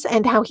years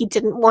and how he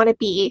didn't want to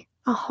be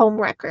a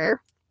homewrecker.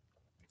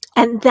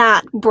 And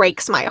that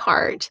breaks my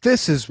heart.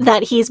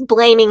 That he's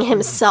blaming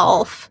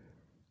himself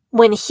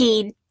when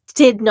he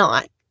did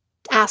not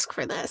ask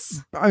for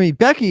this. I mean,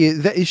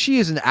 Becky, she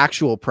is an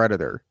actual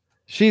predator.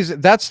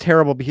 That's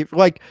terrible behavior.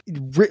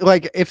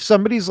 Like if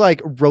somebody's like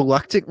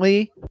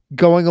reluctantly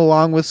going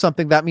along with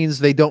something, that means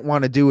they don't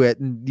want to do it,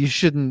 and you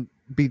shouldn't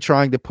be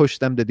trying to push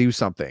them to do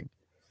something.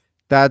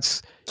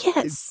 That's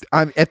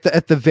I'm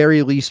at the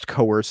very least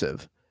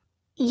coercive.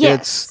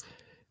 Yes.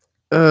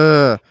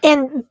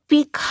 And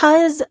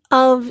because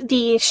of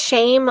the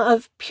shame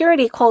of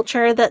purity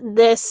culture that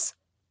this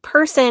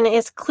person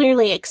is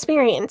clearly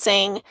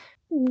experiencing,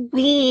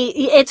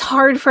 it's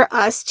hard for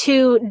us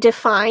to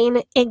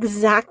define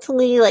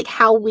exactly like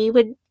how we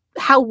would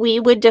how we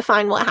would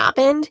define what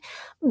happened,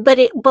 but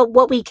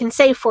what we can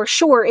say for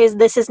sure is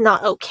this is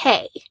not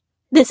okay.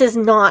 This is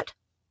not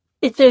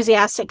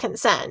enthusiastic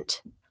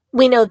consent.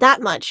 We know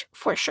that much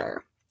for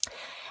sure.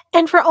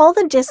 And for all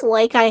the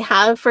dislike I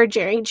have for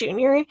Jerry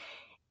Jr.,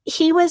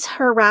 he was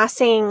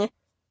harassing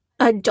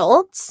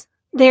adults.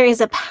 There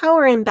is a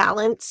power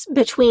imbalance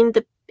between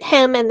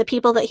him and the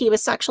people that he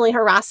was sexually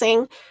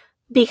harassing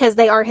because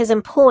they are his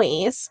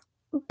employees,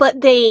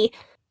 but they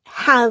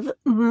have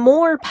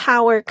more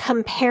power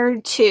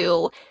compared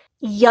to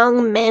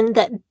young men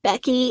that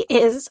Becky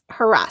is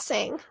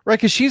harassing. Right,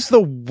 because she's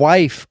the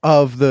wife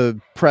of the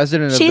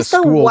president of the school. She's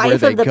the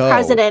wife of the go.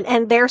 president,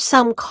 and they're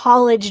some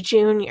college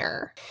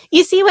junior.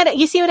 You see what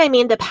I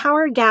mean? The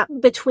power gap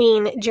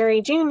between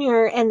Jerry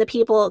Jr. and the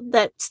people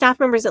that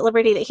staff members at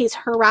Liberty that he's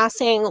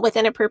harassing with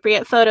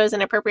inappropriate photos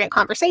and inappropriate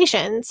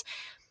conversations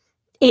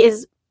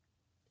is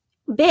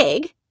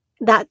big.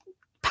 That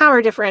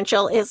power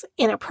differential is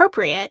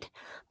inappropriate,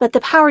 but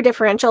the power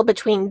differential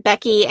between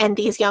Becky and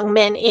these young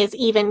men is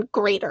even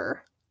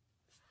greater,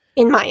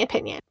 in my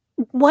opinion.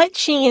 What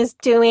she is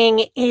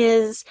doing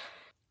is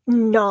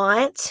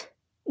not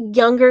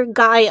younger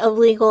guy of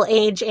legal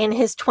age in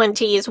his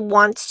 20s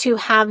wants to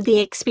have the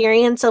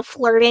experience of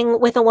flirting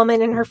with a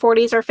woman in her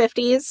 40s or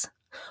 50s,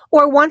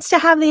 or wants to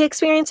have the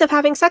experience of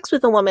having sex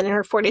with a woman in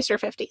her 40s or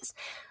 50s.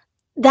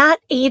 That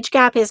age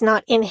gap is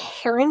not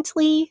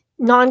inherently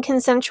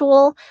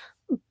non-consensual,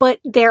 but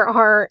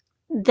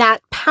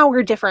that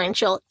power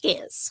differential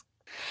is.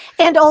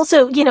 And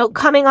also,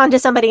 coming on to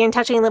somebody and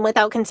touching them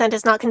without consent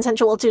is not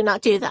consensual. Do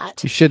not do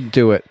that. You shouldn't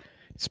do it.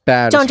 It's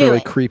bad. It's really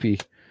creepy.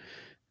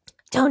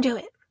 Don't do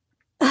it.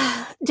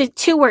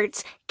 2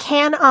 words.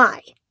 Can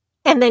I?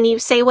 And then you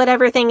say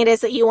whatever thing it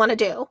is that you want to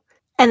do.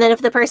 And then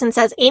if the person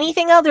says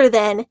anything other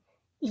than,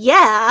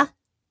 yeah,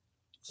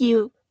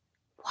 you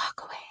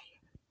walk away.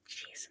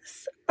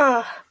 Jesus.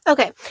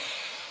 Okay.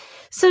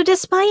 So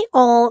despite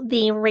all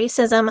the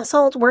racism,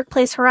 assault,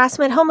 workplace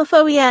harassment,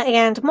 homophobia,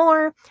 and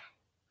more,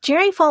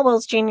 Jerry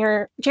Falwell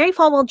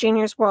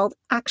Jr.'s world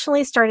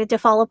actually started to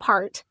fall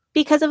apart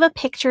because of a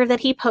picture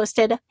that he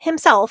posted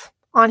himself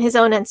on his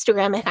own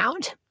Instagram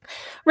account.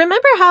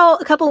 Remember how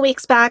a couple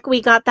weeks back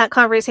we got that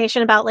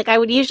conversation about, I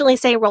would usually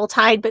say Roll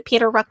Tide, but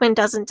Peter Ruckman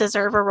doesn't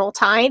deserve a Roll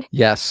Tide?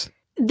 Yes.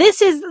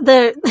 This is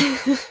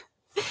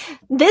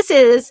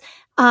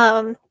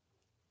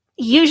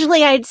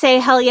usually I'd say,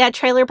 hell yeah,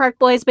 Trailer Park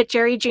Boys, but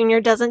Jerry Jr.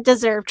 doesn't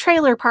deserve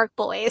Trailer Park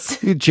Boys.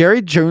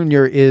 Jerry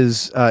Jr.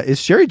 is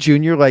Jerry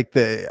Jr. like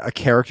a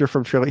character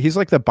from Trailer? He's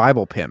like the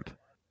Bible pimp.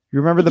 You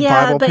remember the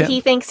Bible pimp? Yeah, but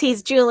he thinks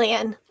he's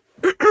Julian,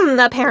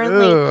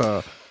 apparently.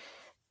 Ugh.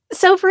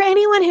 So for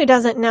anyone who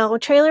doesn't know,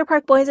 Trailer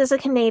Park Boys is a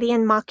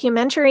Canadian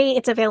mockumentary.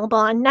 It's available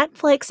on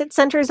Netflix. It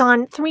centers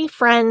on 3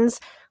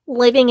 friends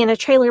living in a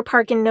trailer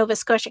park in Nova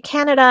Scotia,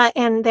 Canada,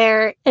 and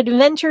their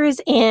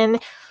adventures in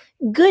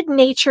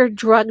good-natured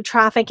drug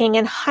trafficking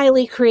and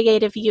highly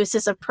creative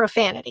uses of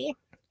profanity.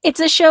 It's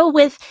a show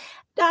with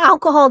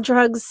alcohol,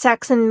 drugs,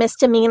 sex, and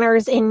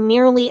misdemeanors in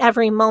nearly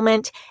every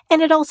moment,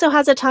 and it also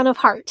has a ton of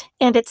heart,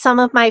 and it's some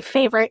of my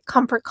favorite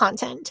comfort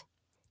content.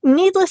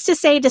 Needless to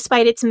say,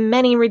 despite its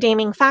many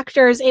redeeming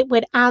factors, it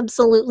would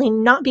absolutely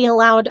not be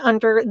allowed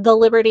under the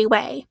Liberty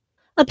Way.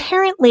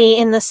 Apparently,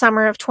 in the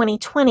summer of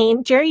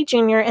 2020, Jerry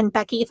Jr. and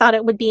Becky thought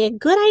it would be a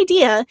good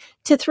idea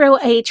to throw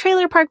a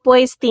Trailer Park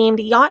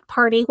Boys-themed yacht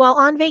party while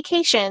on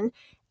vacation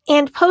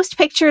and post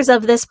pictures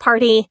of this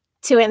party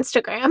to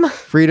Instagram.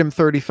 Freedom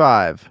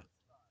 35.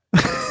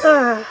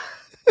 No,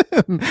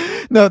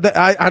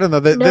 I don't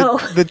know.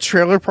 The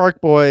Trailer Park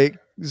Boys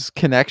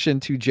connection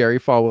to Jerry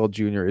Falwell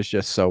Jr. is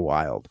just so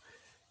wild.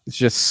 It's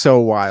just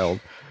so wild.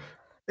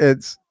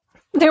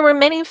 There were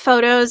many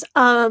photos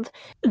of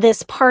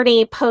this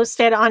party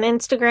posted on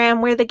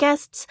Instagram where the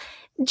guests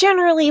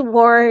generally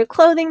wore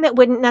clothing that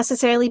wouldn't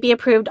necessarily be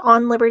approved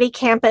on Liberty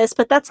campus,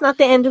 but that's not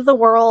the end of the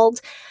world.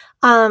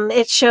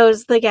 It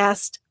shows the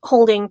guest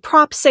holding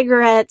prop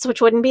cigarettes, which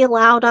wouldn't be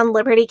allowed on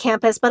Liberty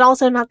campus, but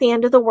also not the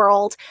end of the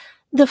world.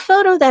 The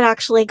photo that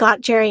actually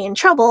got Jerry in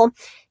trouble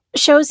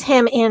shows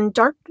him in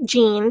dark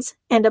jeans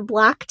and a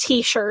black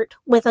t-shirt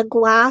with a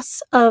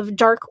glass of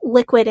dark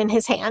liquid in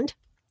his hand.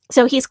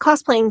 So he's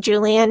cosplaying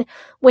Julian,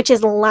 which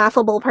is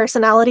laughable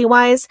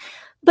personality-wise,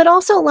 but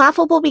also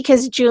laughable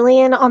because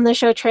Julian on the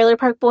show Trailer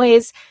Park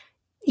Boys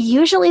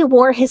usually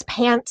wore his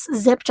pants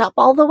zipped up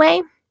all the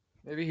way.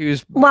 Maybe he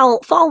was... While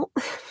Falwell's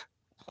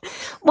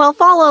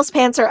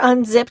pants are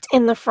unzipped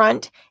in the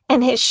front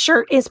and his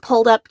shirt is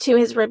pulled up to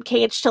his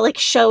ribcage to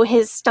show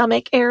his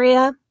stomach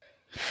area.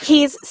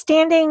 He's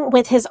standing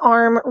with his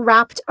arm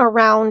wrapped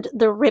around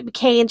the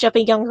ribcage of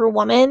a younger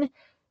woman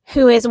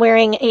who is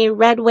wearing a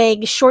red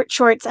wig, short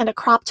shorts, and a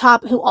crop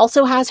top, who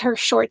also has her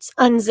shorts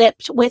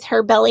unzipped with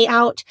her belly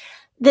out.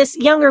 This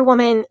younger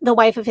woman, the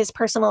wife of his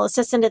personal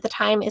assistant at the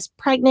time, is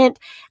pregnant.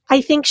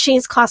 I think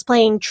she's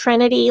cosplaying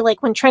Trinity,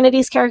 when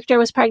Trinity's character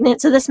was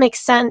pregnant, so this makes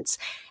sense.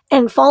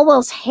 And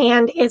Falwell's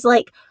hand is,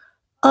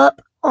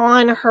 up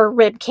on her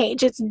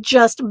ribcage. It's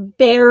just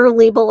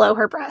barely below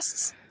her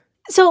breasts.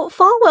 So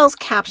Falwell's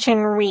caption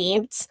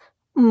reads,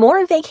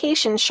 More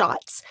vacation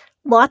shots.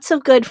 Lots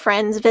of good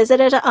friends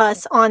visited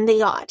us on the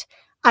yacht.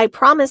 I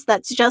promise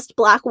that's just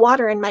black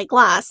water in my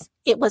glass.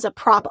 It was a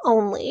prop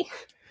only.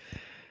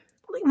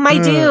 My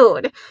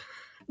dude,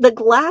 the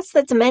glass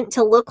that's meant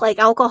to look like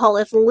alcohol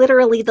is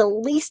literally the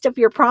least of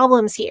your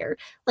problems here.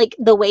 Like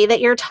the way that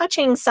you're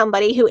touching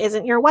somebody who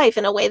isn't your wife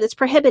in a way that's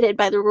prohibited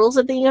by the rules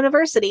of the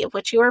university of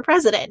which you are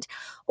president.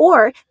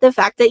 Or the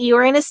fact that you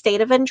are in a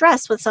state of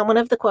undress with someone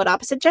of the quote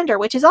opposite gender,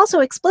 which is also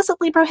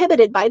explicitly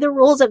prohibited by the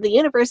rules of the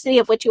university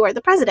of which you are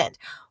the president.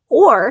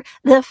 Or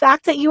the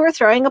fact that you are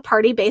throwing a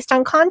party based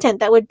on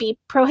content that would be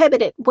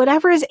prohibited.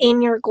 Whatever is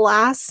in your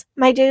glass,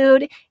 my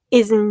dude,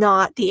 is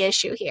not the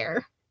issue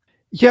here.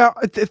 Yeah,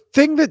 the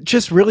thing that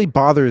just really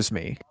bothers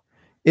me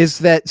is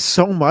that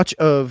so much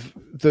of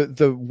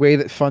the way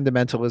that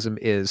fundamentalism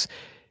is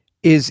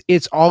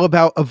it's all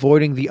about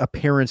avoiding the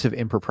appearance of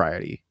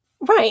impropriety.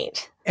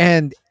 Right.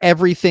 And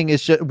everything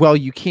is just, well,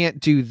 you can't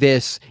do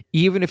this,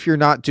 even if you're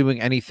not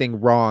doing anything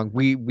wrong.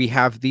 We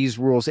have these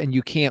rules, and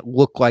you can't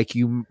look like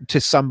you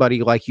to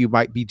somebody like you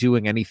might be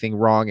doing anything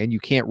wrong, and you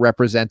can't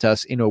represent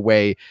us in a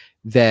way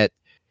that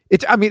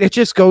it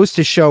just goes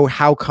to show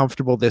how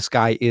comfortable this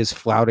guy is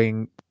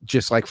flaunting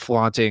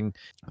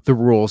the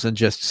rules and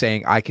just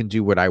saying, I can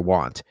do what I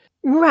want.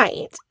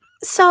 Right.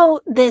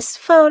 So this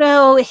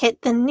photo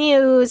hit the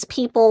news.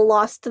 People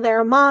lost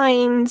their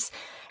minds.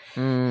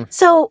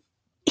 So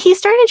he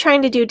started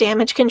trying to do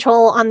damage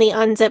control on the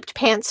unzipped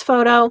pants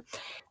photo.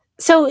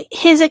 So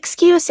his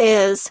excuse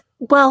is,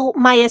 well,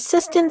 my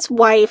assistant's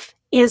wife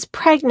is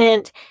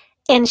pregnant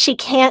and she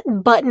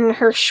can't button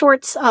her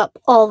shorts up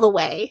all the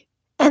way.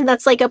 And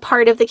that's like a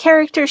part of the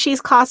character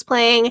she's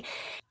cosplaying.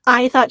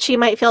 I thought she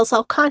might feel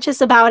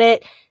self-conscious about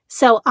it,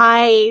 so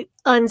I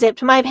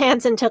unzipped my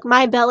pants and took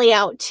my belly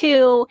out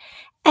too.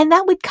 And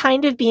that would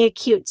kind of be a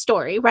cute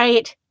story,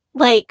 right?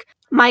 Like,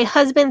 my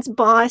husband's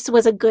boss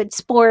was a good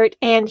sport,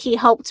 and he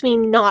helped me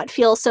not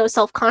feel so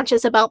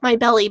self-conscious about my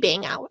belly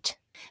being out.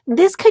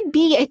 This could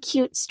be a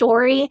cute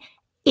story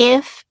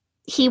if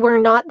he were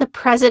not the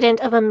president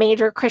of a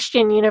major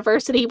Christian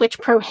university, which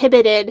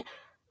prohibited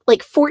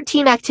like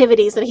 14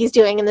 activities that he's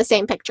doing in the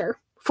same picture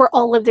for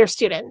all of their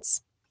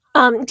students.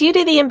 Due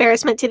to the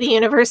embarrassment to the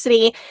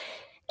university,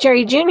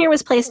 Jerry Jr.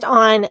 was placed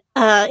on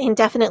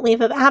indefinite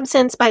leave of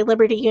absence by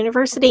Liberty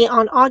University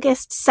on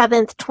August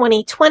 7th,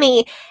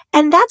 2020,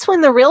 and that's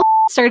when the real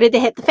started to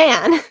hit the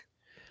fan.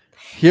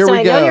 Here we go. So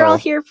I know you're all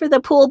here for the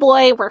pool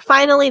boy. We're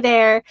finally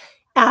there.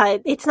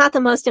 It's not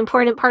the most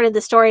important part of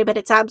the story, but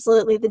it's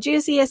absolutely the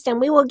juiciest, and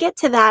we will get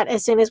to that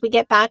as soon as we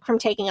get back from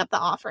taking up the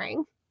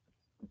offering.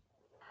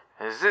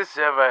 Has this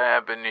ever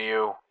happened to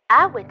you?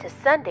 I went to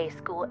Sunday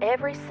school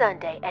every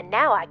Sunday, and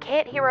now I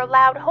can't hear a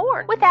loud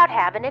horn without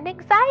having an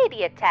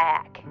anxiety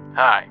attack.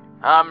 Hi,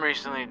 I'm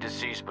recently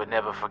deceased but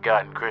never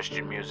forgotten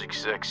Christian music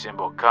sex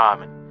symbol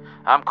Carmen.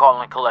 I'm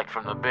calling to collect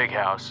from the big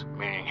house,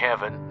 meaning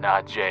heaven,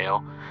 not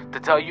jail, to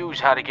tell yous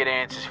how to get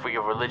answers for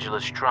your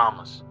religious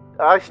traumas.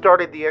 I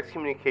started the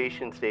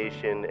excommunication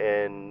station,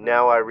 and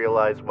now I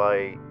realize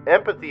why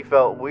empathy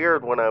felt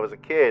weird when I was a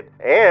kid,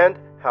 and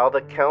how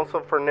the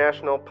Council for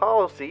National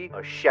Policy,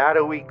 a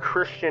shadowy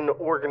Christian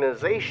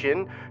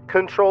organization,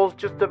 controls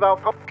just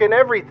about fucking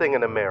everything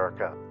in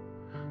America.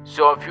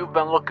 So if you've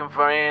been looking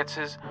for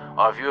answers,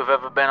 or if you have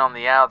ever been on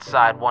the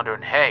outside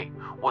wondering, hey,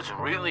 what's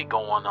really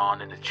going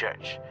on in the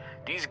church,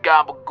 these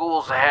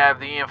gabagools have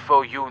the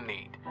info you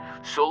need.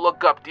 So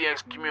look up the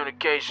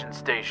Excommunication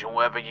Station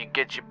wherever you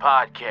get your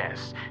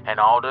podcasts, and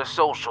all their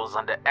socials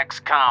under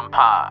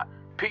XCOMPod.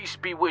 Peace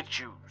be with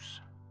yous.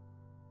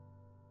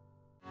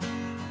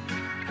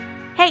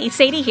 Hey,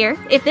 Sadie here.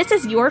 If this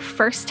is your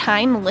first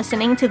time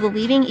listening to the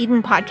Leaving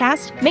Eden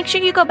podcast, make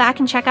sure you go back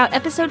and check out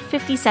episode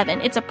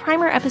 57. It's a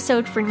primer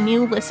episode for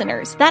new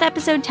listeners. That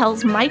episode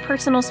tells my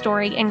personal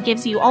story and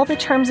gives you all the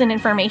terms and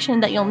information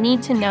that you'll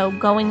need to know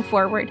going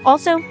forward.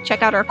 Also,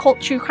 check out our cult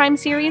true crime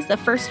series, The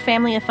First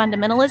Family of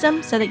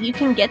Fundamentalism, so that you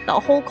can get the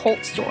whole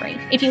cult story.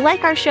 If you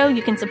like our show,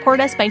 you can support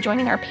us by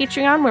joining our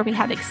Patreon, where we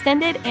have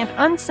extended and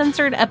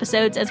uncensored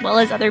episodes as well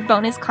as other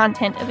bonus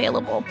content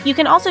available. You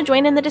can also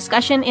join in the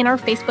discussion in our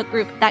Facebook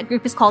group. That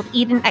group is called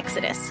Eden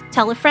Exodus.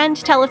 Tell a friend,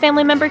 tell a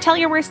family member, tell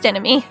your worst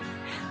enemy.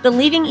 The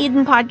Leaving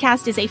Eden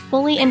podcast is a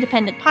fully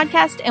independent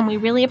podcast, and we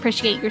really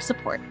appreciate your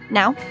support.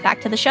 Now,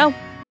 back to the show.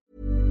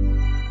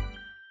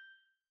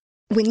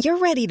 When you're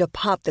ready to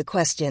pop the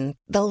question,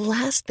 the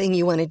last thing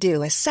you want to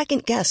do is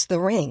second-guess the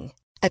ring.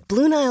 At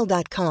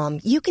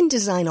BlueNile.com, you can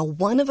design a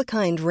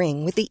one-of-a-kind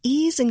ring with the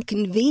ease and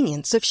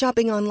convenience of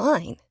shopping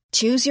online.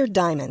 Choose your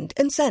diamond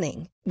and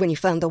setting. When you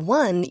find the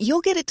one,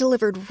 you'll get it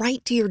delivered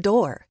right to your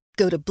door.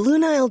 Go to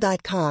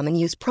BlueNile.com and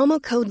use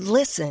promo code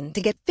LISTEN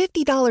to get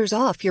 $50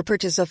 off your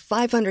purchase of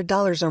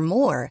 $500 or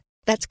more.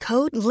 That's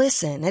code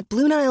LISTEN at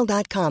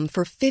BlueNile.com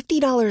for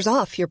 $50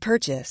 off your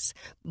purchase.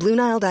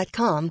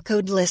 BlueNile.com,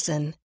 code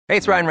LISTEN. Hey,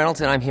 it's Ryan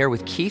Reynolds, and I'm here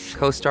with Keith,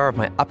 co-star of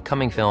my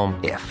upcoming film,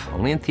 If,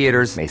 only in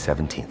theaters May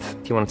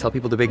 17th. Do you want to tell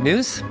people the big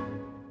news?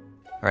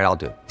 All right, I'll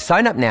do it.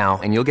 Sign up now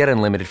and you'll get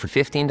unlimited for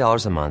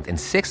 $15 a month and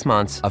 6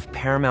 months of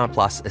Paramount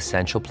Plus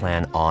Essential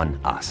Plan on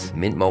us.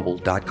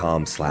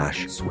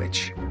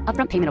 MintMobile.com/switch.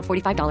 Upfront payment of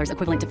 $45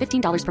 equivalent to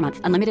 $15 per month.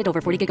 Unlimited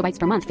over 40 gigabytes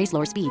per month. Face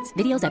lower speeds.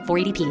 Videos at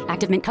 480p.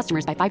 Active Mint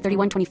customers by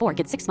 531.24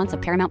 get 6 months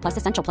of Paramount Plus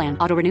Essential Plan.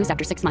 Auto renews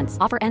after 6 months.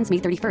 Offer ends May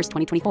 31st,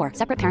 2024.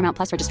 Separate Paramount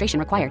Plus registration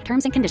required.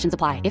 Terms and conditions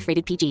apply if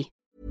rated PG.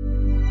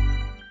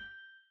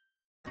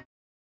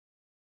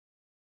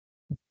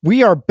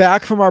 We are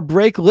back from our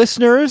break,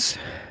 listeners.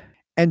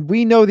 And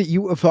we know that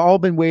you have all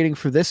been waiting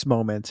for this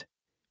moment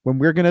when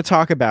we're going to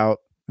talk about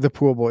the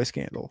pool boy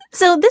scandal.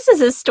 So this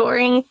is a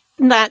story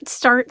that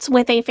starts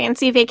with a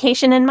fancy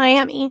vacation in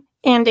Miami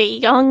and a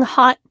young,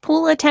 hot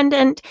pool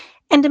attendant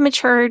and a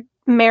mature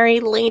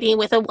married lady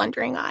with a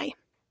wondering eye.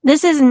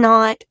 This is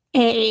not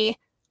a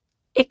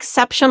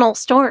exceptional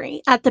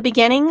story at the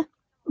beginning,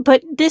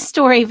 but this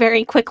story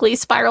very quickly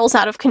spirals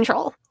out of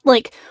control.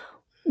 Like,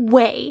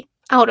 way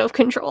out of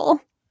control.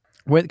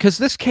 Because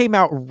this came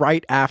out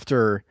right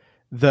after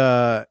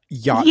the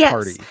yacht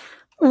party.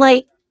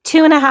 Like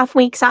 2.5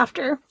 weeks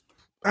after.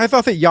 I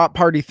thought the yacht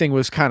party thing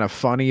was kind of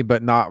funny,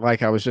 but not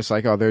like I was just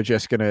like, oh, they're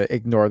just going to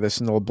ignore this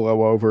and it'll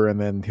blow over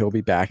and then he'll be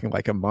back in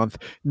like a month.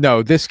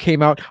 No, this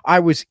came out. I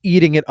was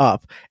eating it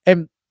up.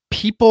 And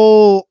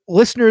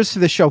listeners to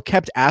the show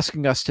kept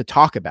asking us to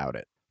talk about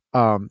it.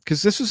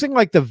 Because this was in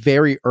like the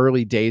very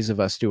early days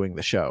of us doing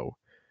the show,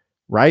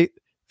 right?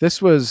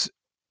 This was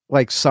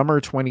like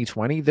summer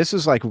 2020. This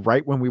is like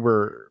right when we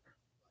were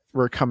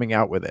coming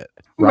out with it,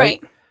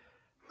 right?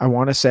 I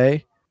want to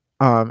say,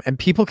 and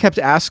people kept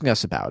asking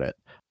us about it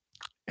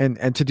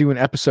and to do an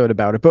episode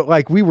about it, but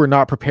like we were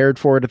not prepared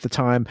for it at the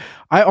time.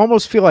 I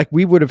almost feel like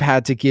we would have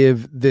had to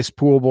give this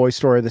pool boy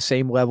story the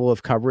same level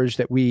of coverage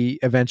that we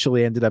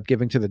eventually ended up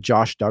giving to the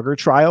Josh Duggar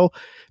trial,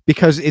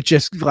 because it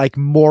just like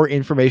more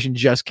information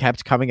just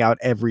kept coming out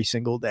every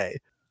single day.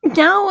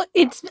 Now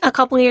it's a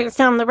couple years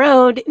down the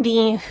road.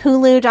 The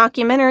Hulu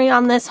documentary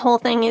on this whole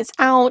thing is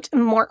out.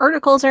 More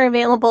articles are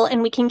available,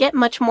 and we can get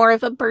much more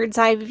of a bird's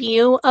eye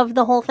view of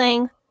the whole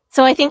thing.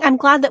 So I'm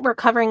glad that we're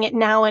covering it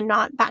now and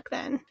not back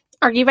then.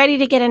 Are you ready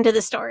to get into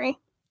the story?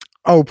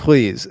 Oh,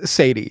 please,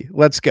 Sadie,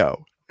 let's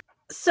go.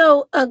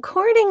 So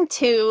according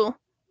to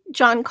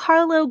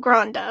Giancarlo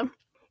Granda,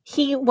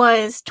 he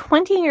was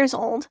 20 years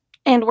old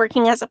and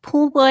working as a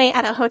pool boy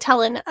at a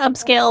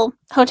upscale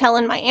hotel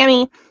in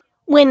Miami,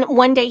 when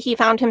one day he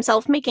found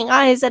himself making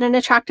eyes at an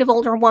attractive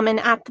older woman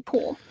at the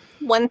pool.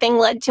 One thing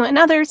led to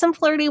another, some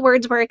flirty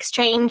words were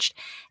exchanged,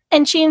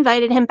 and she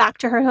invited him back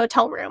to her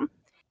hotel room.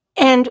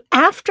 And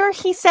after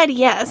he said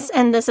yes,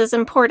 and this is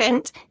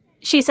important,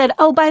 she said,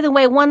 oh, by the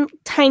way, one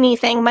tiny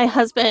thing my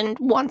husband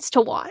wants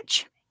to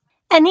watch.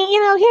 And he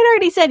had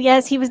already said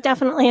yes, he was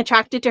definitely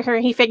attracted to her.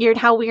 He figured,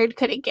 how weird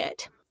could it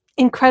get?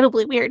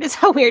 Incredibly weird is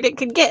how weird it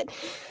could get.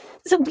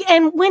 So,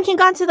 and when he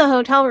got to the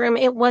hotel room,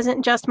 it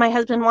wasn't just my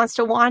husband wants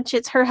to watch.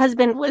 It's her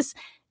husband was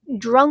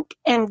drunk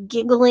and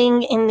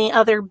giggling in the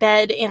other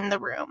bed in the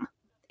room.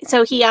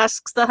 So he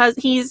asks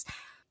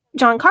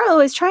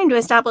Giancarlo is trying to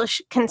establish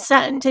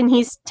consent, and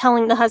he's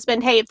telling the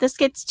husband, hey, if this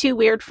gets too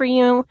weird for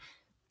you,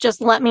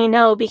 just let me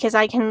know because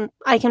I can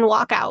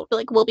walk out.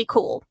 Like, we'll be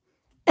cool.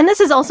 And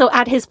this is also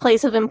at his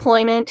place of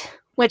employment,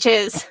 which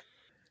is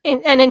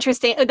an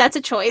interesting, that's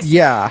a choice.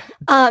 Yeah.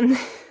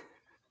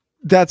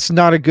 That's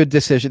not a good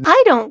decision.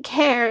 I don't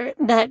care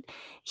that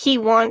he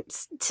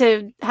wants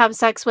to have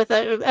sex with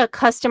a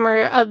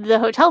customer of the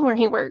hotel where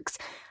he works.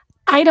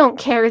 I don't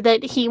care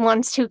that he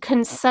wants to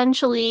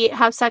consensually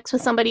have sex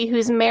with somebody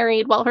who's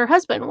married while her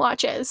husband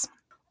watches.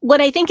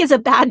 What I think is a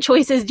bad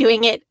choice is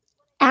doing it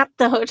at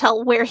the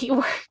hotel where he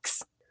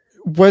works.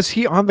 Was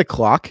he on the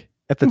clock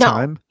at the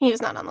time? No, he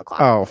was not on the clock.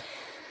 Oh,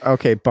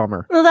 okay,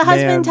 bummer. Well, the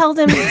husband tells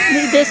him,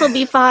 this will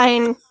be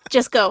fine,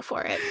 just go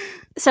for it.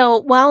 So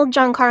while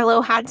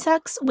Giancarlo had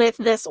sex with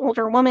this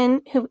older woman,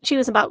 she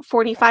was about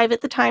 45 at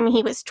the time,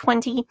 he was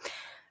 20,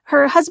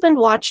 her husband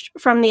watched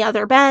from the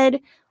other bed.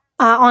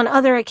 On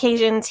other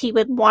occasions, he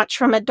would watch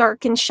from a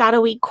dark and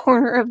shadowy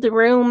corner of the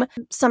room,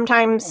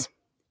 sometimes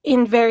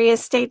in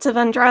various states of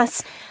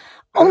undress.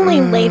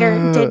 Only later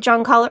did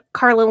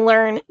Giancarlo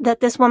learn that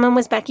this woman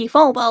was Becky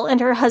Falwell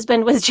and her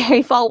husband was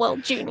Jerry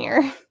Falwell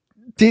Jr.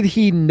 Did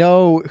he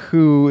know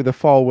who the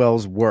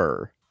Falwells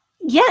were?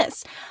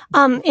 Yes.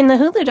 In the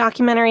Hulu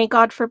documentary,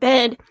 God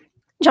Forbid,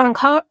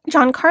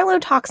 Giancarlo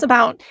talks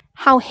about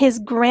how his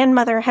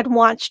grandmother had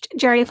watched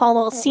Jerry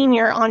Falwell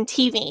Sr. on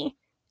TV,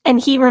 and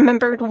he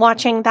remembered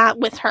watching that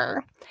with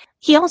her.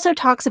 He also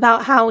talks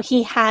about how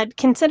he had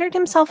considered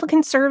himself a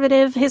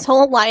conservative his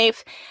whole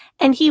life,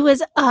 and he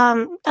was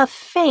a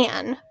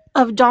fan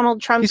of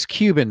Donald Trump. He's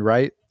Cuban,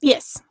 right?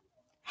 Yes.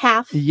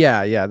 Half.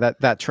 Yeah,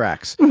 that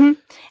tracks. Mm-hmm.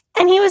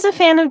 And he was a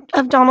fan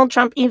of Donald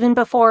Trump even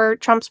before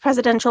Trump's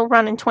presidential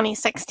run in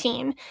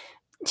 2016.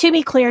 To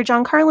be clear,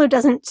 Giancarlo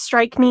doesn't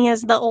strike me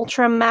as the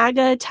ultra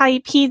MAGA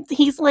type.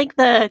 He's like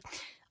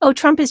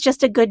Trump is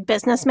just a good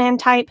businessman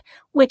type,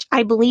 which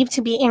I believe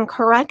to be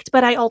incorrect,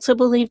 but I also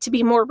believe to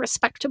be more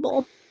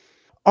respectable.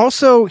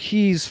 Also,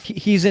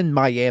 he's in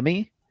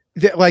Miami,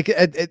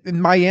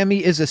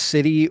 Miami is a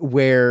city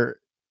where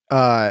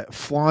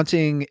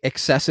flaunting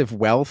excessive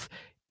wealth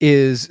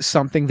is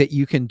something that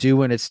you can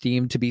do and it's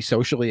deemed to be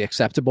socially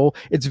acceptable.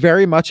 It's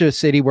very much a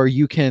city where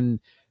you can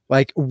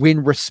like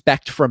win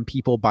respect from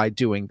people by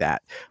doing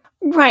that.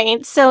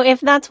 Right. So if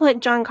that's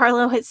what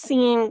Giancarlo has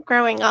seen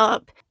growing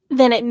up,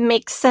 then it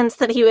makes sense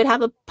that he would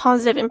have a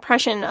positive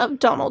impression of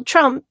Donald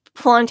Trump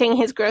flaunting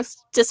his gross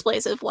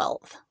displays of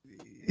wealth.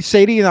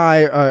 Sadie and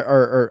I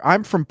are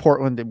I'm from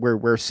Portland,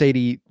 where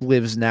Sadie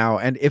lives now,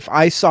 and if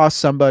I saw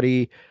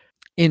somebody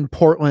in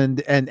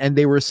Portland and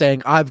they were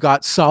saying, I've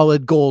got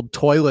solid gold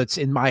toilets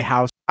in my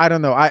house, I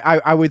don't know,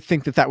 I would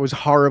think that was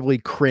horribly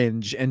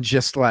cringe and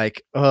just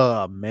like,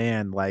 oh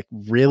man, like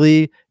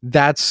really?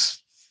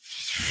 That's,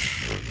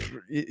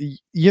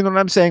 you know what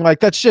I'm saying? Like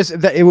that's just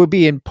that it would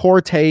be in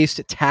poor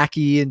taste,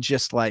 tacky, and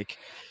just like,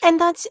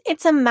 and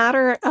it's a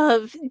matter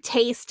of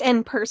taste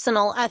and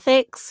personal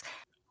ethics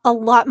a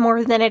lot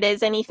more than it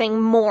is anything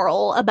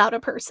moral about a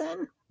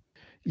person.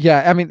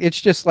 Yeah, I mean,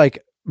 it's just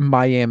like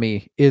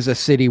Miami is a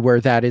city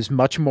where that is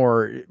much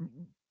more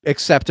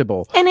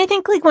acceptable. And I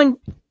think like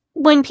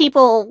when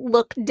people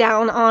look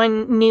down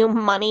on new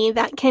money,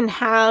 that can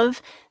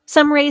have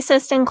some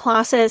racist and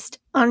classist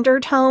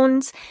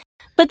undertones.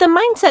 But the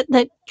mindset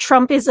that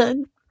Trump is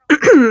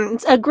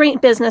a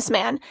great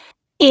businessman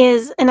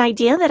is an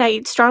idea that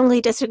I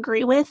strongly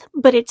disagree with,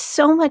 but it's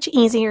so much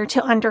easier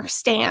to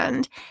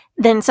understand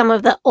than some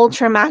of the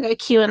ultra MAGA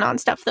QAnon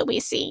stuff that we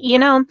see. You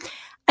know,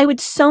 I would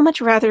so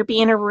much rather be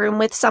in a room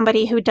with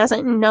somebody who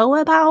doesn't know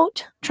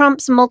about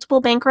Trump's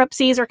multiple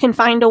bankruptcies or can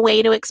find a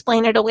way to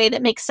explain it a way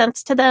that makes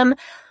sense to them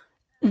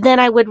than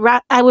I would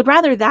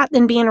rather that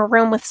than be in a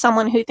room with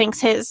someone who thinks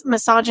his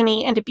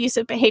misogyny and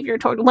abusive behavior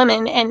toward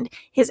women and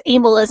his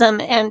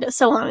ableism and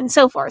so on and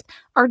so forth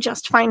are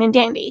just fine and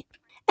dandy.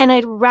 And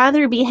I'd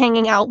rather be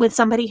hanging out with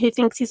somebody who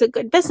thinks he's a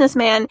good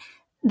businessman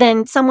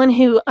than someone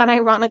who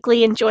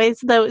unironically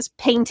enjoys those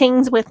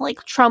paintings with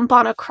like Trump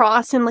on a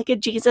cross and like a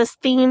Jesus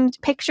themed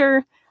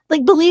picture.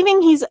 Like,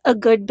 believing he's a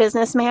good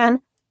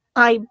businessman,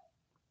 I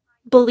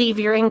believe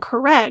you're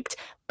incorrect,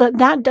 but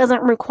that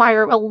doesn't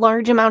require a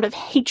large amount of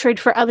hatred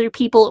for other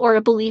people or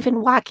a belief in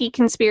wacky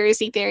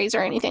conspiracy theories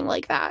or anything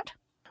like that.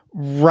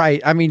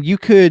 Right. I mean, you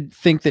could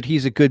think that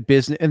he's a good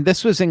business, and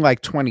this was in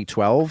like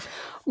 2012.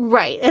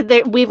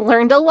 Right. We've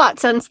learned a lot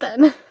since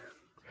then.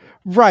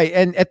 Right.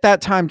 And at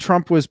that time,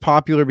 Trump was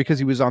popular because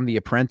he was on The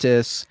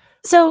Apprentice.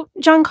 So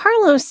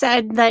Giancarlo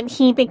said that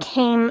he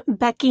became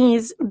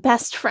Becky's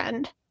best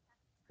friend.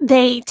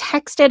 They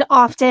texted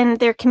often.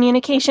 Their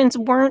communications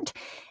weren't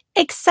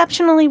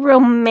exceptionally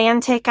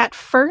romantic at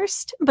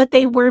first, but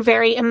they were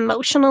very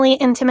emotionally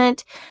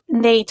intimate.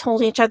 They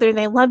told each other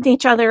they loved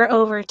each other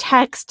over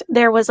text.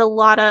 There was a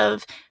lot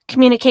of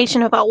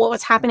communication about what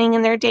was happening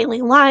in their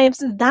daily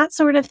lives, that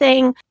sort of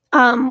thing.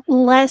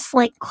 Less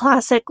like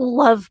classic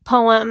love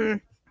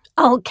poem,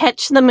 I'll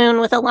catch the moon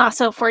with a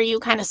lasso for you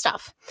kind of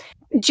stuff.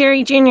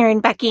 Jerry Jr.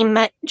 and Becky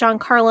met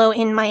Giancarlo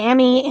in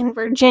Miami, in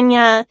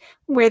Virginia,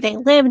 where they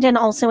lived, and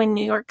also in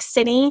New York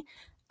City.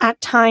 At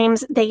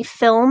times, they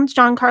filmed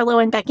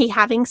Giancarlo and Becky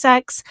having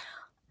sex.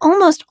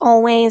 Almost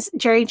always,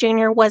 Jerry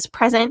Jr. was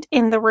present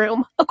in the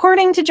room,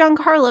 according to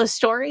Giancarlo's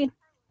story.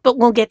 But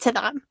we'll get to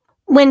that.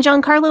 When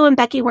Giancarlo and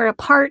Becky were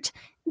apart,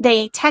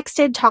 they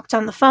texted, talked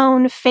on the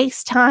phone,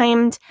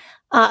 FaceTimed.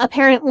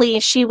 Apparently,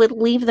 she would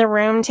leave the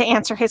room to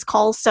answer his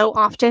calls so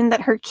often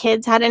that her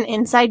kids had an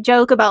inside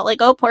joke about,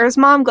 like, oh, where's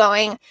mom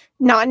going?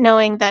 Not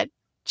knowing that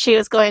she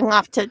was going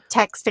off to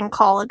text and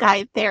call a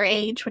guy their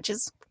age, which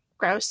is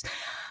gross.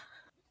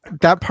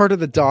 That part of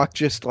the doc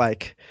just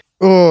like,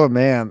 oh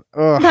man.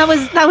 Ugh.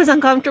 That was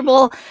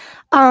uncomfortable.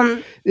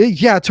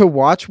 Yeah, to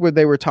watch what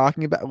they were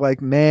talking about, like,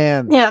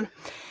 man. Yeah.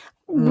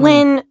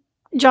 When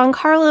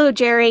Giancarlo,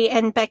 Jerry,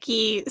 and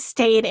Becky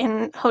stayed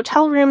in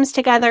hotel rooms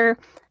together,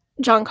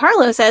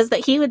 Giancarlo says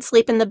that he would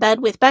sleep in the bed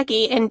with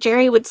Becky and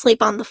Jerry would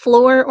sleep on the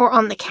floor or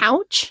on the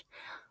couch,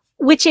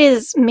 which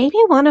is maybe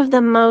one of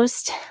the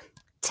most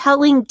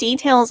telling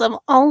details of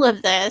all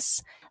of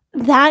this.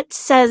 That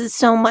says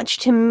so much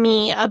to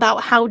me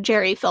about how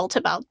Jerry felt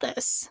about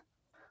this.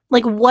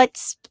 Like, what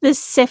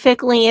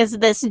specifically is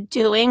this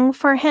doing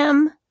for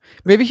him?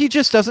 Maybe he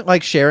just doesn't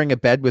like sharing a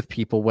bed with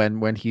people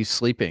when he's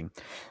sleeping.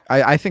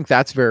 I think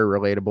that's very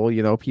relatable.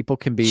 You know, people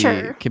can be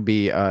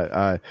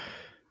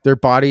their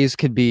bodies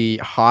can be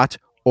hot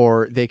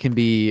or they can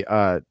be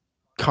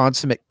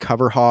consummate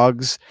cover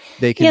hogs.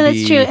 They can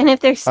that's true. And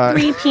if there's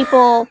three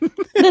people,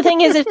 the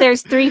thing is, if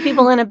there's three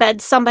people in a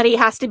bed, somebody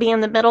has to be in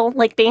the middle,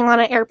 like being on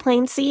an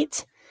airplane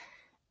seat.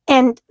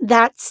 And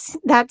that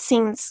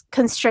seems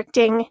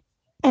constricting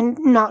and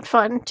not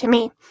fun to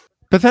me.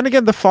 But then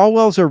again, the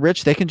Falwells are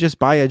rich. They can just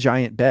buy a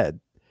giant bed.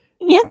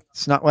 Yeah.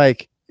 It's not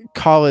like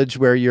college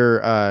where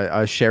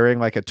you're sharing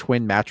like a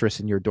twin mattress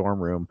in your dorm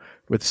room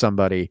with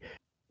somebody.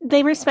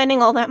 They were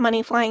spending all that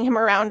money flying him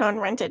around on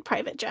rented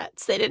private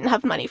jets. They didn't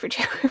have money for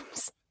two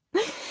rooms.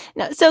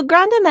 No. So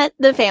Granda met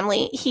the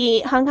family. He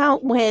hung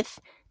out with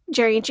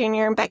Jerry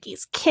Jr. and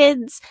Becky's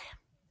kids.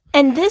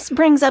 And this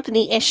brings up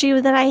the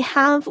issue that I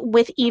have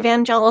with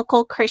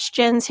evangelical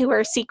Christians who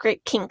are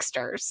secret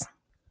kinksters.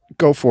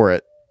 Go for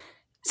it.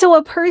 So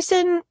a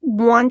person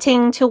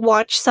wanting to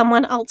watch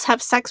someone else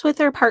have sex with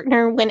their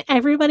partner when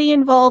everybody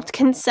involved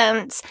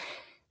consents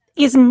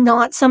is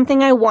not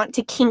something I want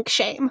to kink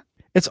shame.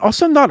 It's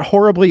also not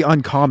horribly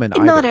uncommon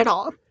either. Not at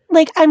all.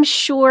 Like, I'm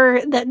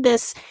sure that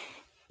this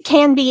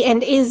can be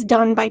and is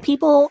done by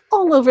people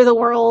all over the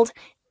world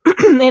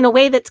in a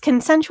way that's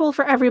consensual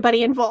for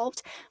everybody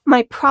involved.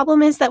 My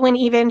problem is that when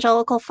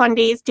evangelical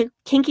fundies do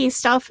kinky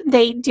stuff,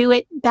 they do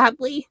it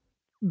badly.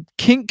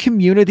 Kink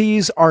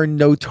communities are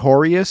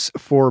notorious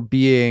for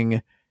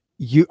being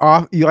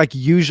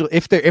usually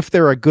if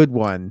they're a good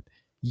one,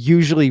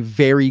 usually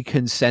very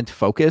consent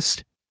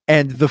focused.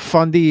 And the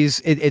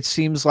fundies, it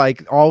seems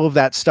like all of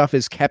that stuff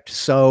is kept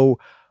so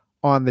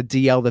on the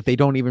DL that they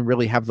don't even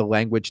really have the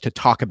language to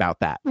talk about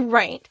that.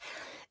 Right.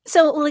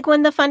 So, like,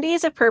 when the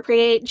fundies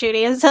appropriate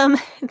Judaism,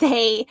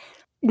 they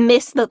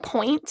miss the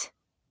point,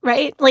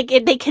 right? Like,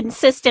 they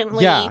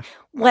consistently,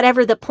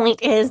 whatever the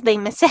point is, they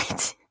miss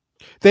it.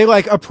 They,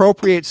 like,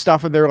 appropriate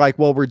stuff and they're like,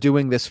 well, we're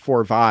doing this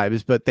for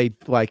vibes, but they,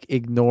 like,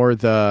 ignore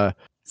the...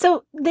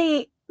 So,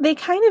 they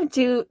kind of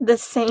do the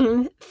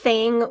same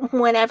thing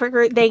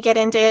whenever they get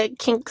into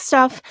kink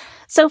stuff.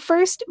 So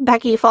first,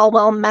 Becky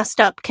Falwell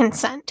messed up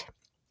consent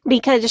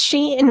because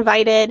she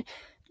invited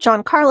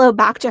Giancarlo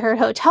back to her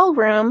hotel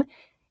room.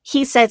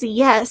 He says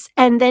yes,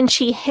 and then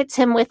she hits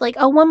him with like,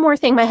 oh, one more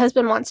thing my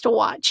husband wants to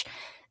watch.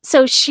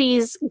 So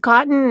she's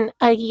gotten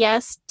a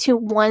yes to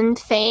one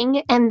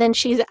thing, and then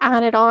she's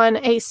added on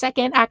a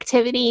second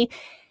activity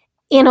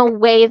in a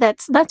way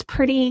that's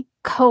pretty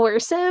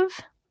coercive.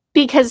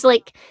 Because,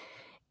 like,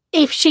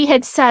 if she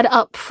had said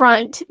up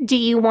front, do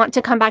you want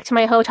to come back to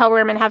my hotel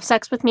room and have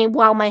sex with me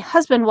while my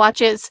husband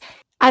watches?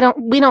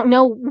 We don't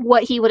know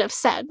what he would have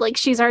said. Like,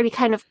 she's already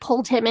kind of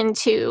pulled him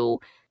into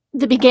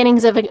the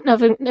beginnings of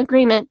an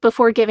agreement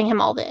before giving him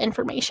all the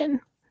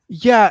information.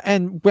 Yeah,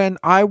 and when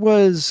I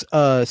was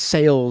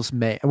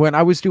when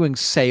I was doing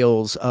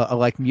sales,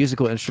 like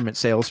musical instrument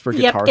sales for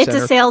Guitar Center.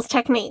 It's a sales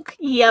technique.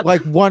 Yep.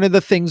 Like, one of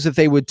the things that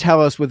they would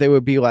tell us, they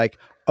would be like,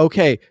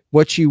 okay,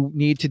 what you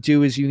need to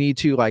do is you need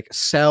to like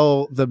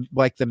sell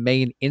the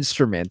main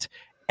instrument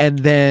and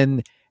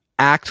then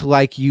act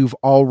like you've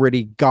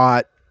already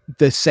got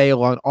the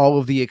sale on all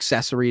of the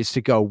accessories to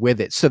go with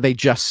it. So they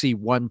just see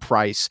one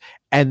price.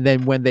 And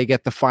then when they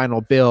get the final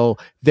bill,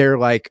 they're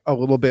like a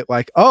little bit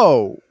like,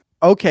 oh,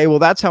 okay, well,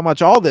 that's how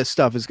much all this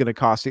stuff is going to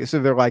cost you. So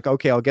they're like,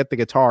 okay, I'll get the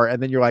guitar.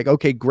 And then you're like,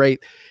 okay,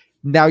 great.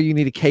 Now you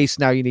need a case.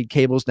 Now you need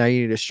cables. Now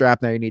you need a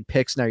strap. Now you need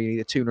picks. Now you need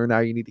a tuner. Now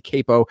you need a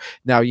capo.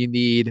 Now you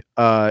need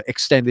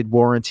extended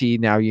warranty.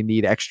 Now you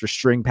need extra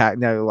string pack.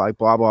 Now, like,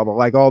 blah, blah, blah.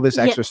 Like all this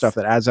extra stuff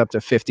that adds up to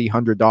 $50,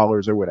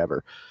 $100 or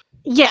whatever.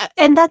 Yeah,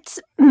 and that's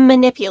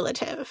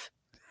manipulative.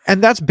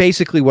 And that's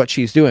basically what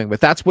she's doing. But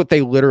that's what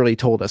they literally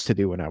told us to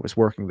do when I was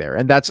working there.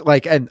 And that's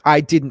like, and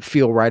I didn't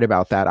feel right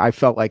about that. I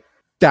felt like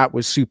that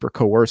was super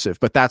coercive.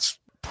 But that's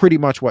pretty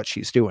much what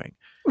she's doing.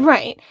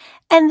 Right.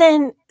 And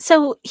then,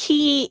 so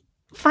he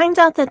finds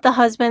out that the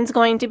husband's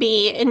going to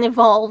be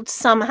involved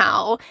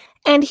somehow,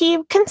 and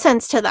he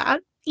consents to that,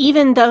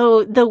 even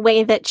though the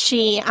way that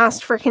she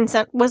asked for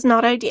consent was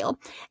not ideal.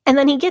 And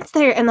then he gets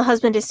there, and the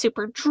husband is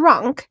super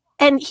drunk,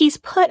 and he's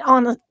put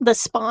on the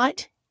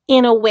spot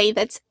in a way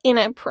that's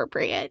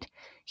inappropriate.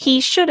 He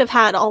should have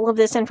had all of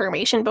this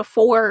information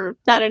before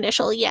that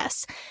initial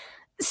yes.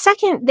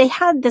 Second, they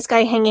had this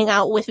guy hanging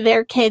out with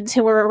their kids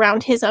who were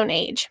around his own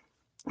age.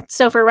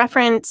 So for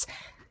reference,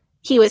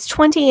 he was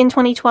 20 in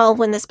 2012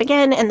 when this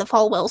began, and the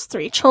Falwell's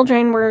 3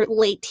 children were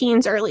late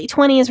teens, early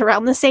 20s,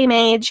 around the same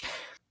age.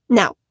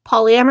 Now,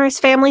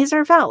 polyamorous families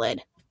are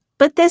valid,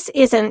 but this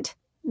isn't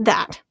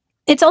that.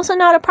 It's also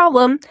not a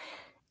problem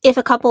if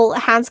a couple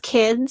has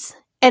kids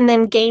and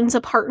then gains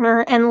a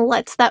partner and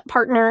lets that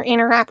partner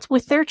interact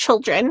with their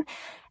children.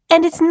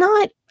 And it's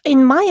not,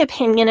 in my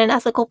opinion, an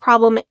ethical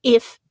problem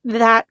if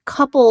that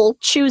couple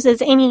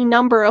chooses any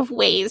number of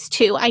ways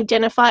to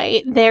identify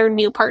their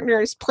new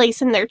partner's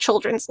place in their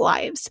children's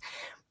lives.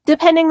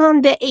 Depending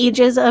on the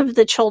ages of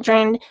the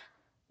children,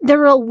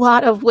 there are a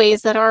lot of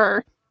ways that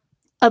are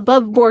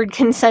above board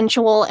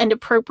consensual and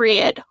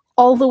appropriate,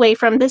 all the way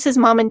from this is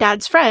mom and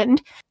dad's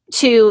friend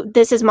to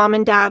this is mom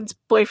and dad's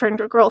boyfriend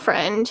or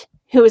girlfriend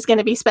who is going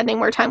to be spending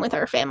more time with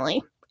our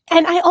family.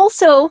 And I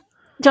also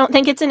don't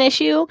think it's an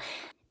issue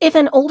if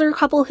an older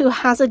couple who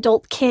has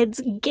adult kids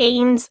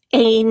gains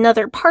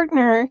another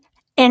partner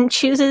and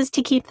chooses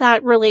to keep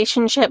that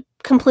relationship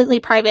completely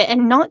private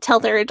and not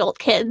tell their adult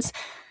kids.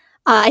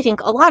 I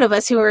think a lot of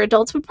us who are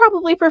adults would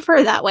probably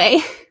prefer that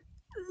way.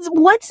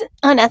 What's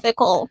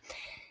unethical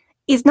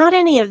is not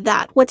any of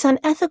that. What's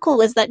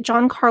unethical is that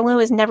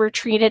Giancarlo is never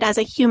treated as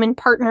a human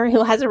partner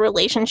who has a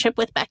relationship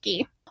with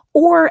Becky,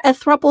 or a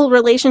throuple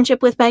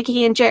relationship with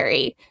Becky and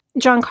Jerry.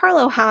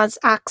 Giancarlo has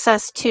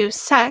access to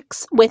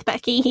sex with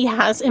Becky. He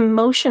has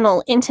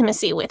emotional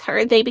intimacy with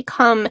her. They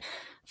become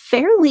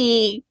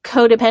fairly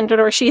codependent,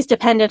 or she's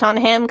dependent on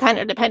him, kind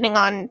of depending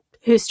on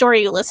whose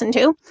story you listen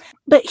to.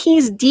 But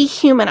he's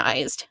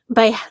dehumanized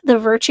by the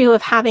virtue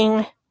of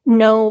having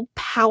no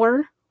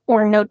power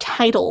or no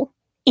title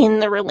in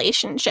the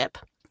relationship.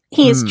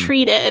 He is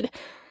treated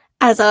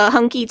as a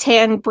hunky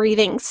tan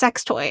breathing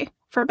sex toy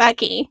for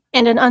Becky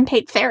and an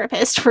unpaid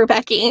therapist for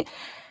Becky.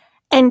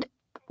 And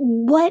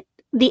what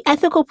the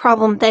ethical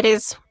problem that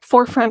is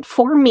forefront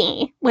for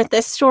me with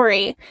this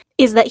story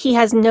is that he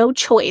has no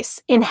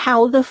choice in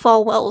how the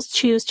Falwells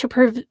choose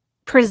to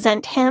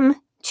present him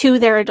to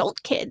their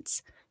adult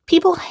kids.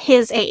 People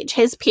his age,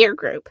 his peer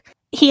group.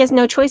 He has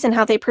no choice in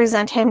how they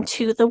present him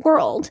to the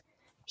world.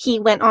 He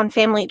went on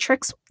family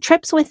trips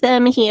with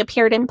them. He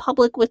appeared in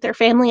public with their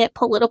family at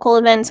political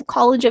events,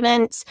 college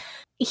events.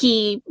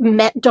 He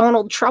met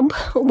Donald Trump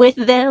with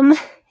them.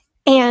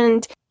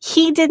 And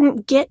he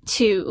didn't get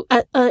to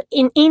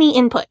in any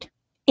input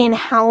in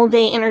how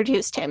they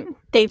introduced him.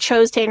 They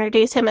chose to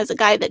introduce him as a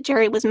guy that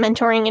Jerry was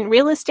mentoring in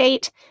real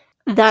estate.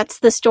 That's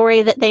the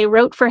story that they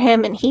wrote for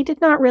him, and he did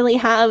not really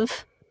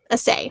have a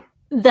say.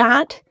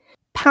 That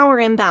power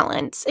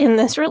imbalance in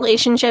this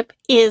relationship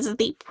is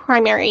the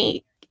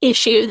primary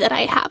issue that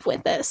I have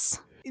with this.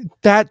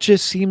 That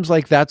just seems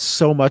like that's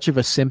so much of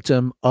a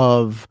symptom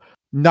of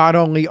not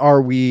only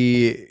are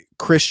we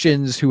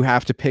Christians who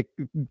have to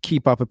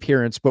keep up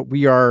appearance, but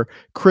we are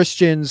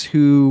Christians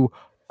who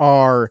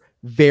are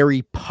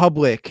very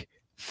public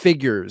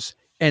figures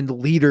and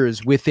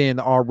leaders within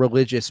our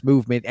religious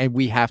movement, and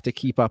we have to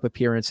keep up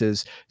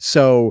appearances.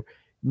 So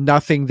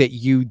nothing that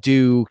you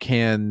do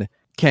can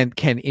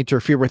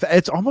interfere with.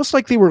 It's almost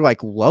like they were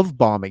like love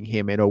bombing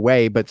him in a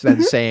way, but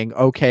then saying,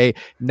 okay,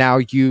 now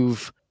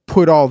you've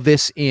put all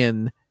this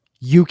in,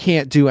 you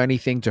can't do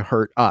anything to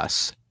hurt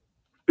us.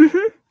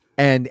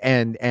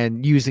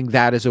 And using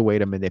that as a way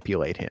to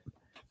manipulate him.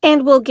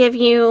 And we'll give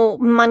you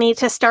money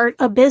to start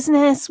a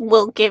business.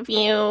 We'll give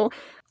you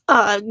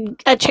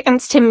a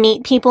chance to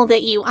meet people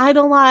that you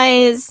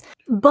idolize,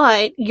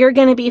 but you're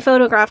going to be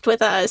photographed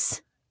with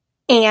us,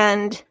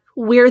 and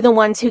we're the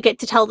ones who get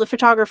to tell the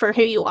photographer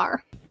who you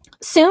are.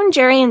 Soon,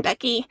 Jerry and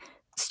Becky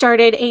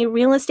started a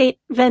real estate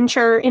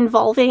venture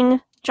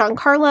involving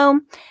Giancarlo.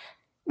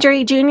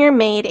 Jerry Jr.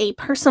 made a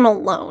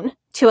personal loan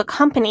to a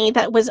company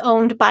that was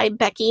owned by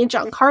Becky,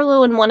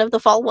 Giancarlo, and one of the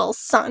Falwell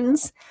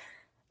sons.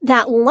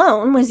 That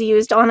loan was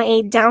used on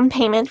a down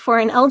payment for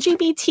an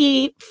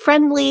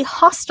LGBT-friendly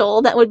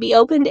hostel that would be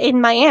opened in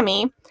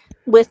Miami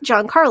with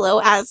Giancarlo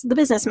as the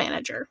business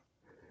manager.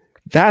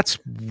 That's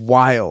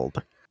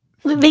wild.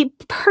 They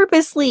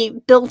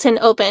purposely built and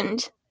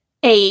opened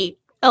a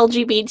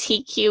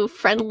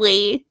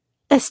LGBTQ-friendly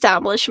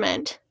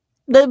establishment.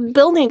 The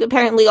building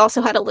apparently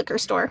also had a liquor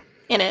store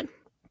in it,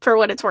 for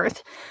what it's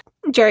worth.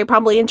 Jerry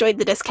probably enjoyed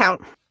the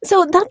discount.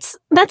 So that's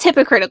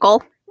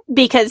hypocritical,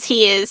 because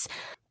he is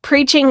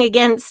preaching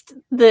against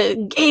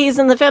the gays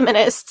and the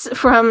feminists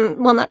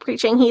not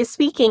preaching, he is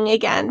speaking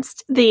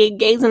against the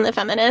gays and the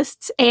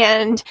feminists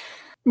and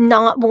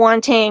not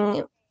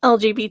wanting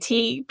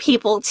LGBT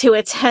people to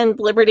attend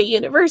Liberty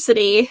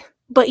University,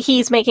 but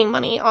he's making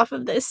money off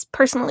of this,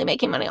 personally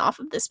making money off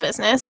of this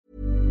business.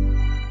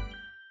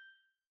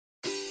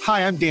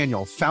 Hi, I'm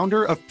Daniel,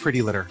 founder of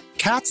Pretty Litter.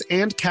 Cats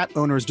and cat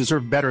owners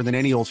deserve better than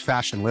any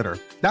old-fashioned litter.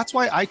 That's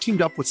why I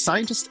teamed up with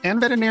scientists and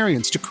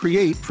veterinarians to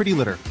create Pretty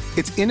Litter.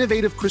 Its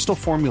innovative crystal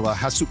formula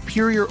has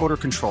superior odor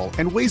control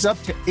and weighs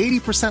up to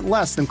 80%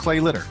 less than clay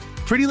litter.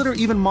 Pretty Litter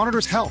even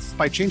monitors health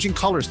by changing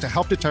colors to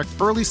help detect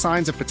early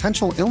signs of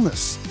potential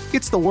illness.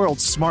 It's the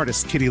world's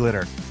smartest kitty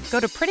litter.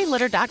 Go to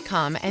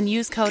prettylitter.com and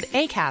use code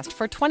ACAST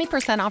for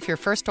 20% off your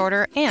first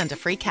order and a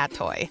free cat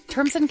toy.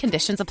 Terms and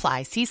conditions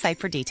apply. See site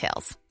for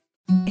details.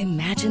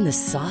 Imagine the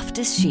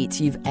softest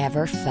sheets you've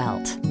ever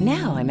felt.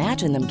 Now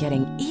imagine them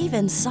getting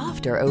even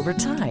softer over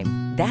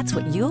time. That's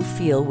what you'll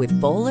feel with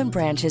Boll &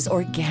 Branch's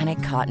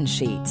organic cotton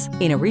sheets.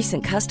 In a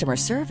recent customer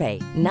survey,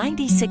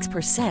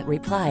 96%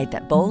 replied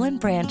that Boll &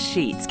 Branch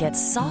sheets get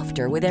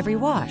softer with every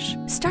wash.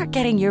 Start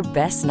getting your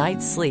best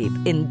night's sleep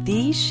in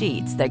these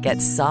sheets that get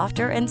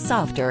softer and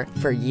softer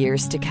for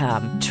years to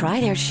come. Try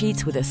their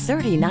sheets with a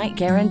 30-night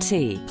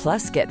guarantee.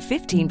 Plus, get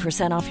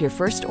 15% off your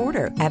first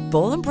order at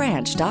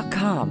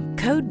bollandbranch.com.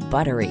 Code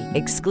BUTTERY.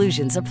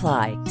 Exclusions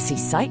apply. See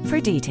site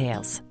for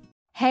details.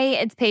 Hey,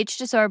 it's Paige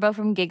DeSorbo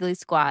from Giggly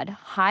Squad.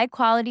 High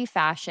quality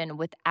fashion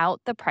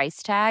without the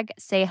price tag.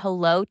 Say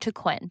hello to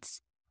Quince.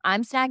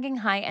 I'm snagging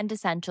high-end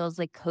essentials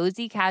like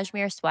cozy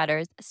cashmere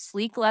sweaters,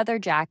 sleek leather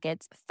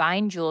jackets,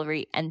 fine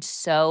jewelry, and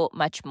so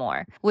much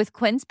more. With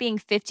Quince being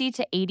 50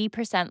 to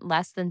 80%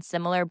 less than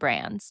similar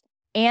brands.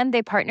 And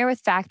they partner with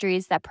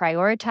factories that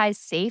prioritize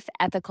safe,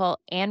 ethical,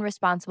 and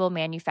responsible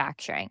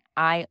manufacturing.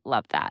 I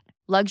love that.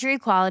 Luxury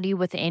quality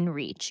within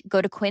reach.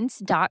 Go to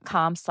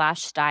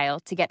quince.com/style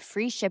to get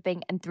free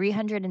shipping and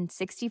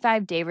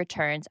 365-day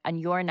returns on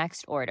your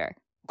next order.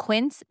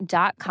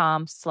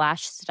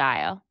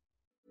 Quince.com/style.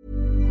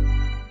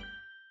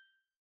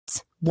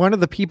 One of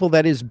the people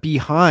that is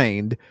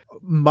behind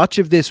much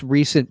of this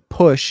recent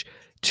push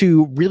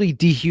to really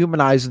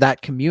dehumanize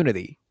that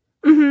community.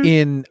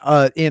 In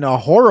a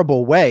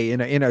horrible way,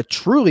 in a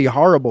truly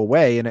horrible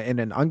way, in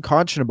an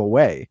unconscionable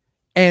way.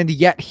 and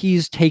yet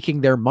he's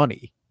taking their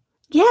money.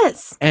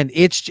 Yes. And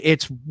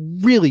it's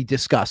really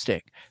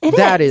disgusting.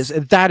 That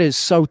is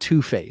so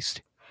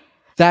two-faced.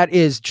 That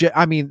is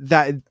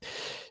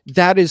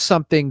that is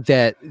something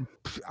that,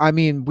 I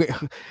mean,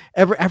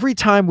 every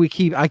time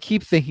I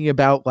keep thinking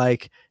about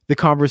like the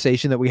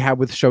conversation that we had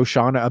with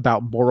Shoshana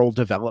about moral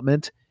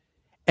development.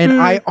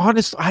 And I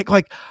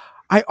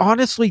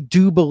honestly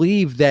do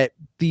believe that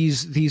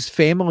these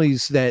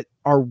families that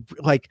are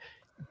like,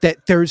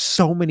 that there's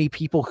so many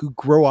people who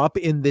grow up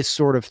in this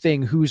sort of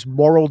thing whose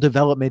moral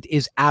development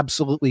is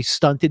absolutely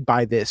stunted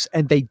by this,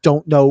 and they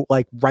don't know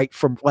like right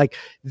from like,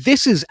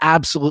 this is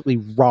absolutely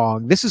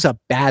wrong. This is a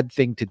bad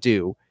thing to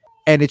do,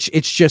 and it's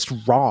just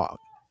wrong.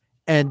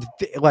 And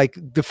like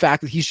the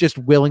fact that he's just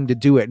willing to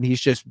do it, and he's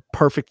just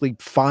perfectly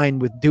fine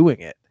with doing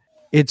it.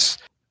 It's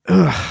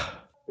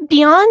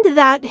beyond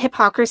that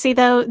hypocrisy,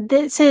 though.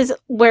 This is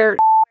where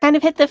kind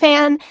of hit the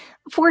fan.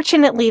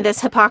 Fortunately, this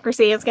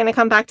hypocrisy is going to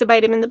come back to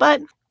bite him in the butt.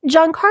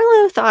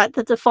 Giancarlo thought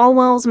that the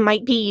Falwells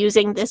might be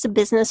using this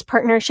business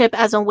partnership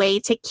as a way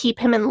to keep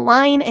him in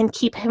line and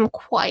keep him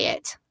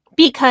quiet,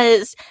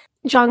 because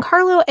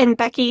Giancarlo and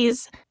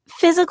Becky's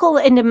physical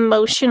and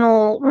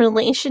emotional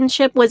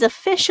relationship was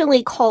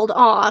officially called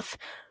off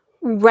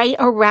right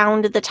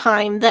around the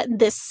time that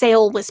this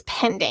sale was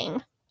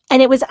pending.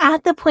 And it was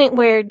at the point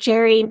where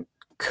Jerry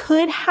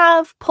could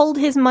have pulled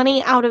his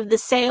money out of the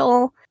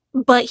sale,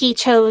 but he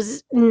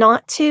chose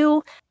not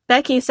to.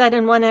 Becky said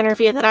in one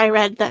interview that I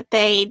read that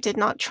they did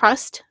not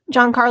trust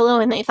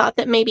Giancarlo, and they thought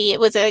that maybe it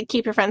was a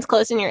keep your friends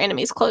close and your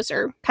enemies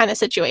closer kind of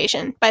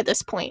situation by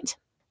this point.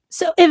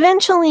 So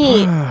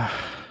eventually,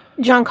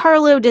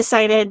 Giancarlo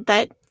decided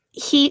that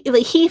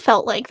he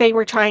felt like they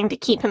were trying to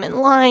keep him in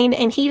line,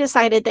 and he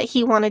decided that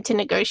he wanted to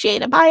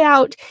negotiate a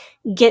buyout,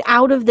 get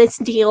out of this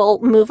deal,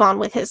 move on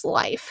with his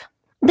life.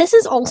 This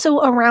is also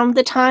around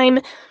the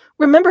time,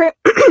 remember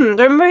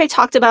I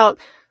talked about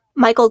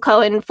Michael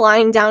Cohen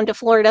flying down to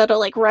Florida to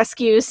like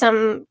rescue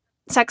some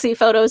sexy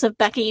photos of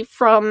Becky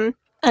from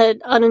an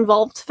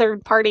uninvolved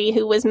third party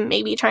who was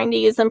maybe trying to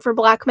use them for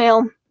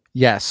blackmail?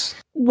 Yes.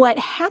 What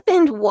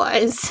happened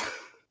was,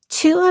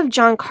 two of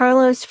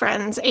Giancarlo's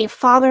friends, a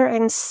father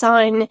and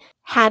son,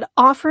 had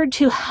offered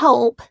to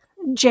help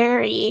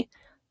Jerry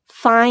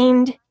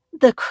find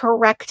the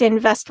correct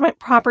investment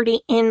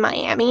property in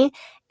Miami,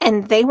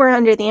 and they were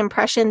under the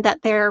impression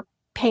that their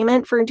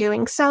payment for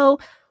doing so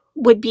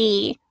would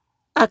be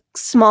a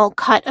small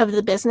cut of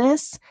the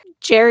business.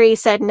 Jerry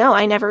said, no,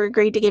 I never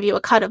agreed to give you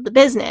a cut of the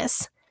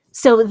business.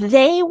 So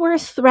they were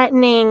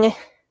threatening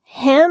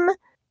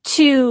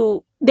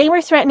to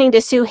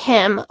sue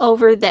him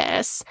over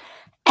this.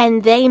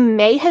 And they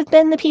may have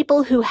been the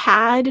people who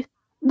had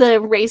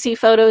the racy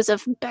photos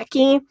of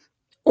Becky,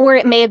 or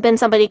it may have been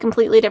somebody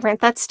completely different.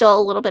 That's still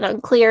a little bit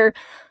unclear.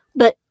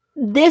 But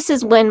this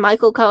is when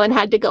Michael Cohen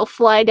had to go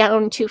fly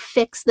down to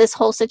fix this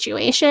whole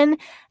situation.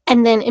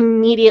 And then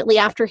immediately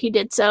after he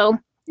did so,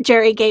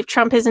 Jerry gave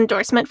Trump his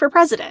endorsement for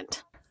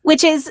president,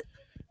 which is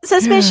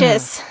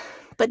suspicious,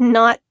 but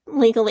not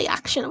legally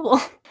actionable.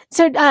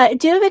 So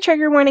do have a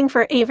trigger warning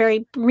for a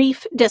very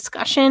brief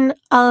discussion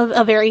of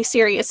a very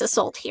serious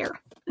assault here.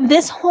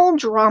 This whole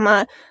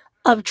drama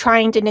of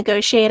trying to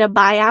negotiate a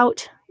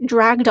buyout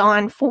dragged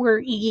on for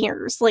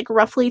years, like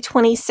roughly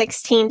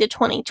 2016 to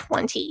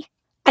 2020.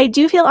 I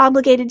do feel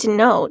obligated to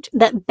note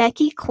that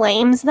Becky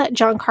claims that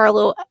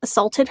Giancarlo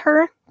assaulted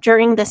her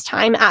during this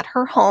time at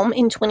her home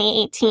in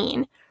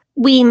 2018.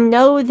 We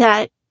know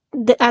that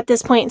at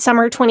this point,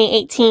 summer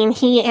 2018,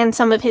 he and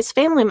some of his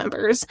family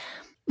members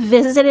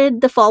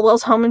visited the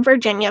Falwells' home in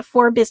Virginia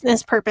for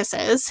business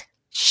purposes.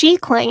 She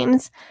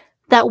claims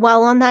that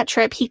while on that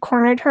trip, he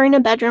cornered her in a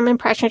bedroom and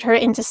pressured her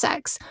into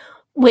sex,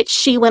 which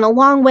she went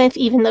along with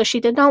even though she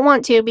did not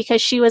want to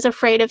because she was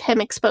afraid of him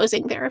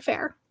exposing their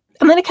affair.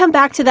 I'm going to come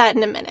back to that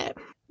in a minute.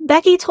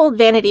 Becky told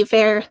Vanity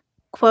Fair,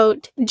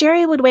 quote,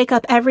 Jerry would wake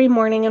up every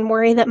morning and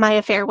worry that my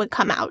affair would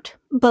come out.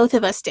 Both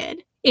of us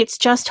did. It's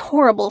just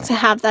horrible to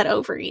have that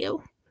over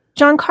you.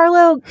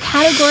 Giancarlo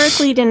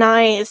categorically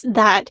denies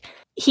that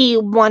he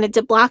wanted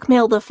to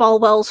blackmail the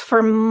Falwells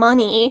for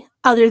money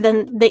other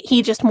than that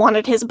he just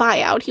wanted his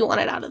buyout. He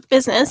wanted out of the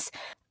business.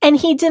 And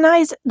he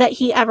denies that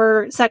he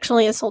ever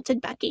sexually assaulted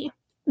Becky.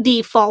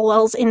 The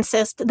Falwells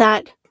insist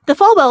that the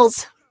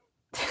Falwells,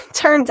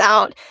 turns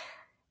out,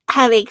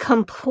 have a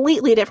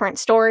completely different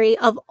story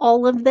of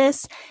all of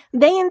this.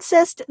 They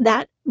insist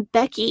that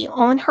Becky,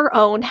 on her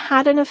own,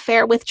 had an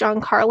affair with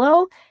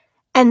Giancarlo,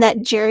 and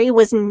that Jerry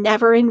was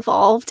never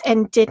involved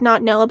and did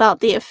not know about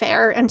the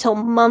affair until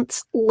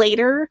months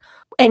later,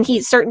 and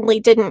he certainly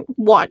didn't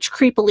watch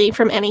creepily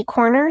from any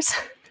corners.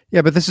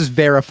 Yeah, but this is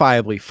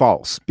verifiably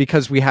false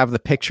because we have the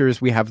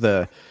pictures, we have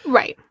the...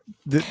 Right.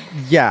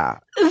 Yeah.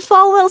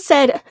 Falwell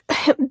said,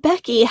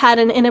 Becky had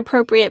an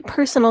inappropriate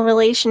personal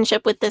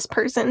relationship with this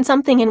person,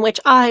 something in which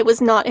I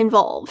was not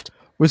involved.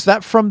 Was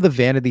that from the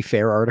Vanity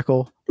Fair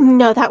article?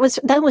 No, that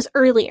was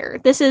earlier.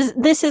 This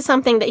is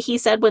something that he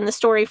said when the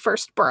story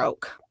first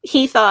broke.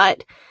 He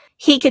thought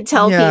he could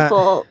tell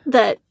people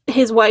that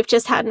his wife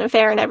just had an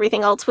affair and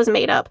everything else was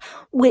made up,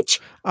 which...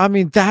 I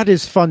mean, that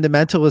is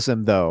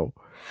fundamentalism, though.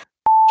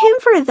 Him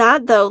for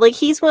that, though. Like,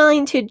 he's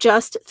willing to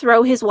just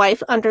throw his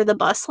wife under the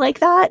bus like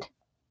that.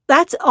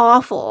 That's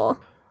awful.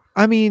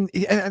 I mean,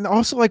 and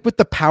also, like, with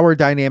the power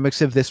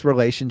dynamics of this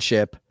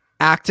relationship,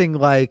 acting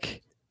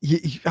like...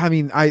 I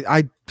mean,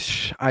 I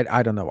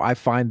don't know. I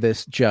find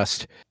this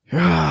just...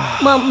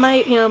 Well,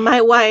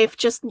 my wife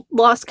just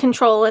lost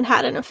control and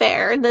had an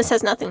affair, and this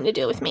has nothing to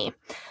do with me.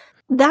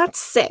 That's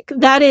sick.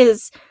 That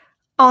is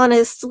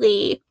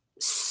honestly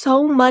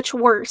so much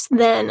worse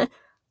than,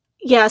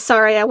 yeah,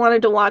 sorry, I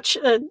wanted to watch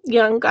a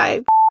young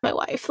guy my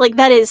wife. Like,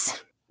 that is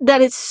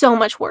so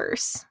much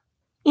worse.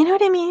 You know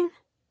what I mean?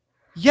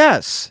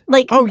 Yes.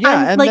 Like, oh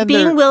yeah, and like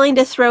being willing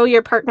to throw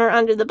your partner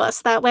under the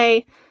bus that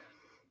way.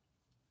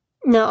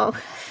 No.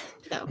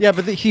 Yeah,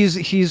 but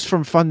he's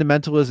from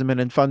fundamentalism,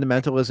 and in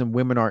fundamentalism,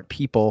 women aren't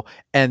people,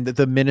 and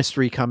the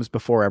ministry comes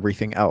before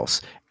everything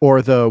else,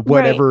 or the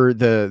whatever right.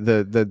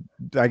 the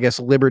I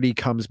guess liberty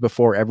comes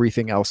before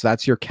everything else.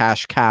 That's your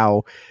cash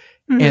cow,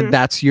 and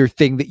that's your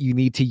thing that you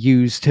need to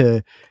use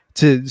to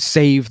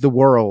save the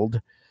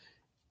world.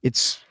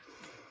 It's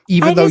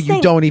even though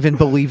you don't even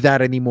believe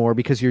that anymore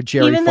because you're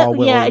Jerry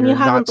Falwell. Yeah, and you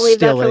haven't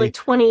believed that for like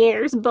 20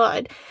 years,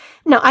 bud.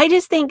 No, I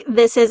just think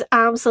this is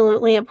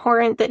absolutely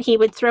abhorrent that he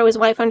would throw his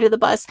wife under the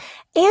bus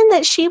and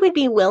that she would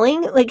be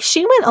willing. Like,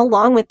 she went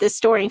along with this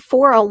story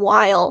for a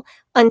while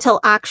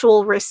until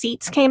actual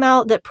receipts came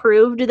out that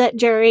proved that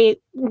Jerry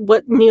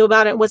knew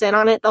about it, was in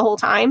on it the whole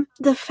time.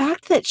 The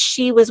fact that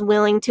she was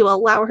willing to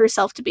allow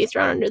herself to be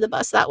thrown under the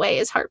bus that way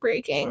is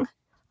heartbreaking,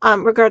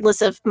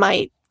 regardless of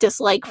my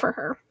dislike for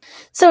her.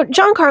 So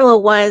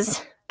Giancarlo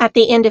was at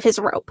the end of his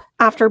rope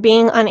after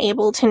being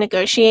unable to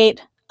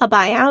negotiate a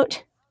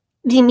buyout.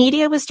 The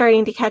media was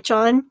starting to catch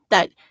on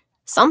that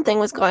something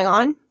was going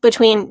on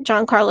between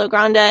Giancarlo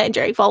Granda and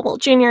Jerry Falwell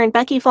Jr. and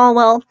Becky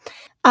Falwell,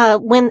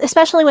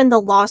 especially when the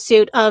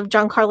lawsuit of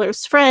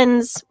Giancarlo's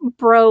friends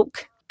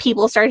broke.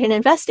 People started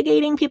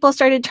investigating. People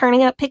started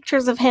turning up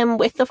pictures of him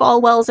with the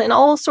Falwells in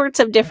all sorts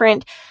of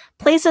different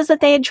places that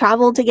they had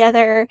traveled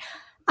together.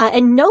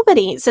 And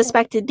nobody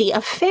suspected the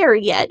affair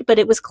yet, but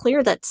it was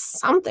clear that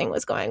something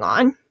was going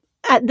on.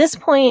 At this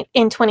point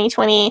in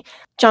 2020,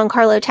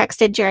 Giancarlo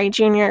texted Jerry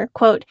Jr.,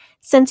 quote,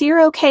 "Since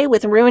you're okay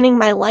with ruining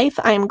my life,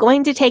 I am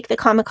going to take the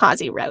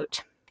kamikaze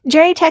route."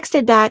 Jerry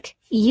texted back,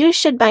 "You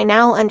should by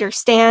now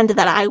understand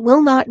that I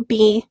will not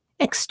be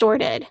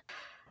extorted."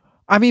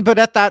 I mean, but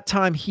at that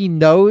time, he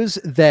knows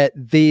that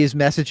these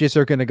messages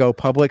are going to go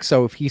public.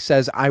 So if he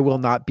says, "I will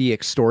not be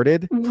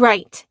extorted,"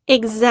 right,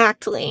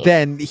 exactly,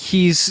 then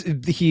he's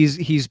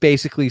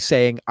basically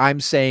saying, "I'm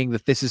saying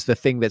that this is the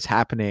thing that's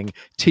happening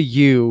to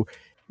you.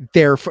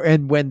 Therefore,"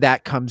 and when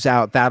that comes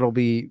out, that'll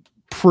be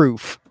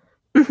proof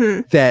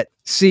that.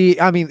 See,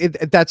 I mean,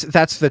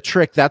 that's the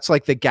trick. That's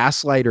like the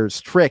gaslighter's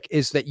trick,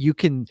 is that you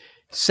can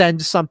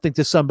send something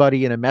to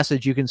somebody in a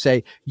message. You can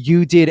say,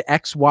 "You did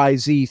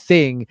XYZ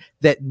thing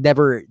that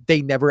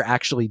they never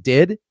actually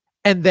did."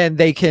 And then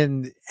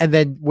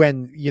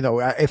when,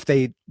 if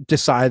they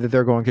decide that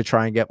they're going to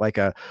try and get like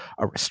a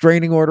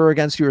restraining order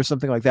against you or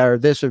something like that, or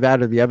this or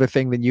that or the other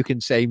thing, then you can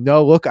say,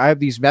 "No, look, I have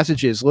these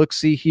messages. Look,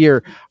 see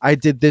here, I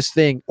did this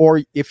thing."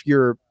 Or if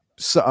you're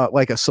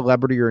like a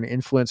celebrity or an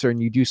influencer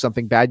and you do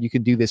something bad, you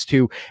can do this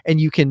too.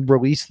 And you can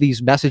release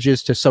these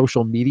messages to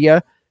social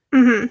media.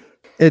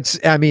 It's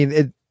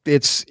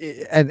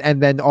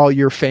and then all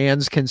your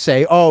fans can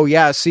say, "Oh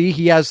yeah, see,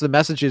 he has the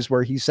messages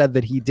where he said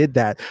that he did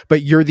that,"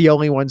 but you're the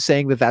only one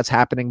saying that that's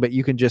happening. But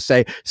you can just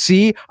say,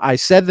 "See, I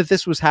said that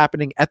this was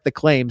happening at the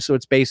claim." So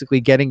it's basically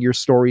getting your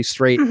story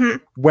straight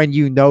when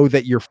you know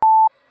that you're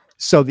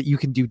so that you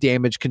can do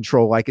damage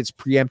control, like it's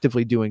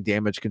preemptively doing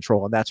damage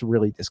control. And that's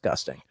really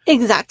disgusting.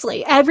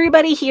 Exactly.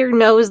 Everybody here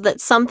knows that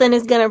something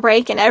is going to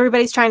break and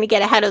everybody's trying to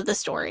get ahead of the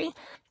story.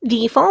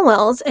 The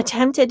Falwells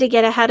attempted to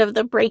get ahead of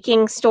the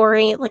breaking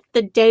story like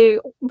the day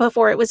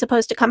before it was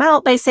supposed to come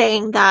out by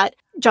saying that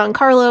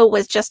Giancarlo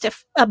was just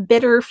a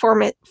bitter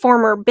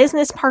former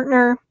business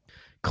partner.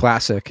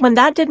 Classic. When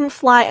that didn't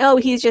fly,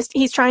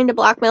 he's trying to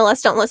blackmail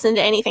us. Don't listen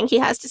to anything he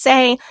has to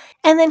say.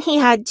 And then he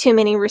had too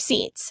many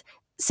receipts.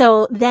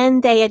 So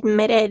then they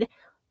admitted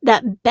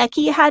that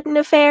Becky had an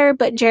affair,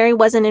 but Jerry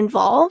wasn't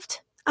involved.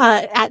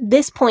 At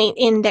this point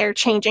in their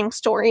changing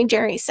story,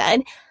 Jerry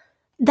said,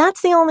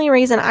 "That's the only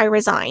reason I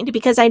resigned,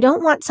 because I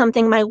don't want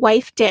something my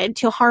wife did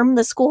to harm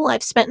the school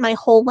I've spent my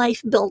whole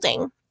life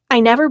building.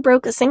 I never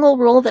broke a single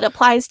rule that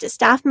applies to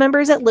staff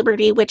members at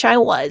Liberty, which I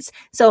was,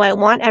 so I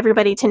want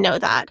everybody to know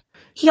that."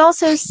 He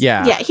also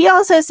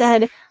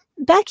said,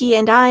 "Becky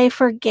and I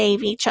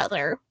forgave each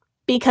other,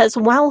 because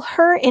while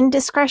her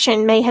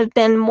indiscretion may have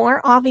been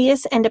more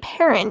obvious and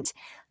apparent,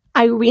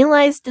 I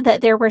realized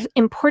that there were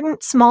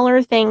important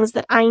smaller things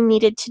that I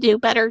needed to do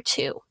better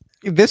too."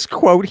 This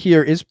quote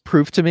here is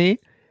proof to me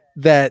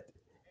that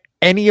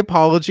any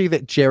apology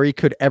that Jerry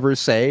could ever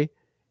say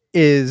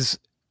is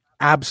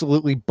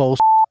absolutely bullshit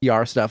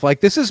PR stuff.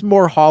 Like, this is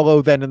more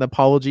hollow than an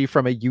apology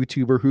from a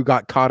YouTuber who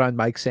got caught on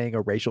mic saying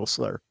a racial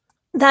slur.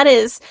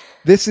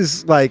 This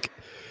is like...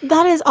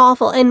 That is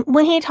awful. And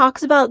when he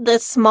talks about the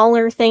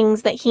smaller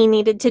things that he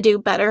needed to do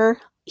better,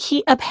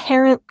 he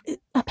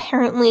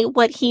apparently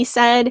what he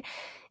said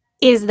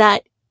is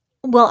that,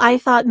 well, I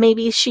thought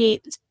maybe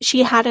she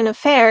had an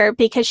affair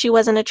because she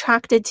wasn't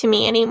attracted to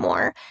me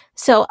anymore.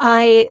 So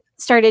I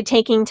started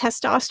taking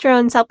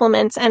testosterone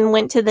supplements and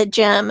went to the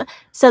gym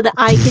so that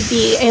I could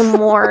be a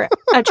more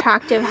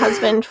attractive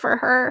husband for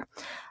her.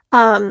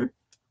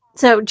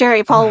 So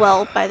Jerry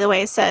Falwell, by the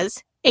way,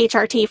 says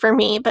HRT for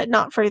me, but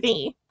not for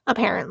thee,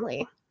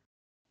 apparently.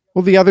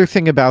 Well, the other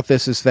thing about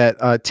this is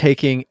that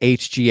taking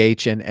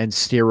HGH and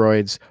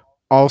steroids,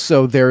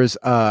 also there's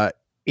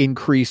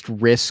increased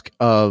risk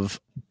of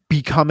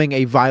becoming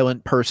a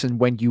violent person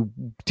when you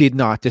did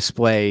not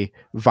display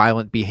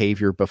violent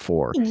behavior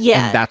before.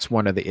 Yeah. And that's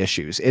one of the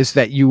issues, is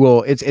that you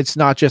will, it's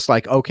not just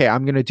like, okay,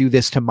 I'm going to do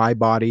this to my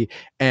body,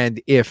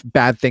 and if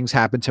bad things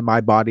happen to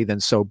my body,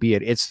 then so be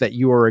it. It's that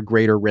you are a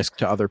greater risk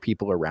to other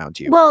people around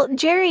you. Well,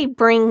 Jerry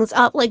brings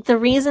up, like, the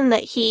reason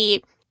that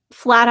he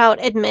flat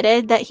out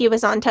admitted that he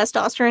was on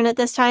testosterone at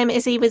this time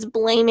is he was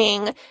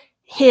blaming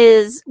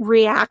his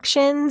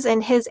reactions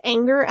and his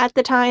anger at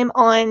the time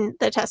on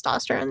the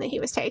testosterone that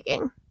he was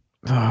taking.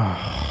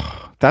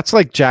 That's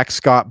like Jack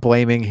Scott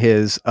blaming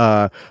his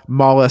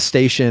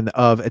molestation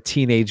of a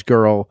teenage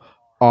girl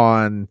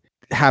on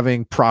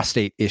having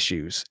prostate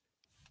issues.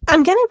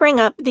 I'm going to bring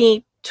up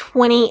the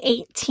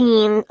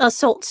 2018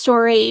 assault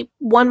story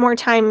one more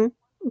time,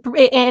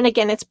 and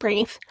again, it's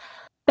brief.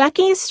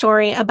 Becky's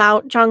story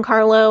about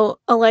Giancarlo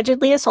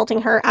allegedly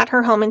assaulting her at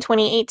her home in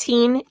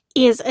 2018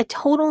 is a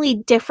totally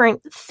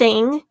different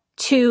thing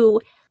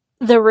to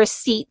the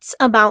receipts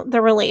about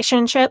the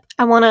relationship.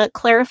 I want to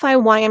clarify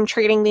why I'm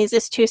treating these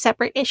as two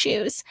separate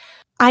issues.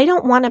 I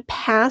don't want to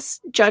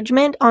pass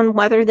judgment on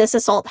whether this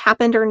assault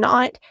happened or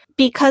not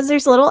because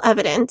there's little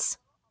evidence.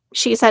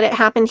 She said it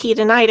happened, he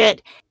denied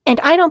it. And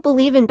I don't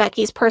believe in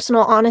Becky's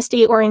personal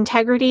honesty or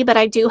integrity, but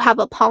I do have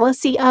a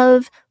policy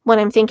of, when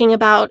I'm thinking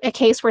about a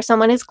case where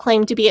someone is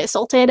claimed to be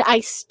assaulted, I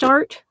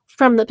start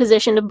from the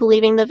position of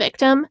believing the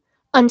victim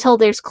until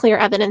there's clear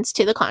evidence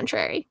to the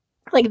contrary.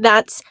 Like,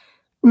 that's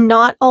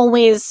not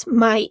always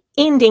my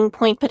ending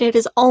point, but it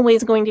is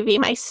always going to be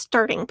my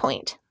starting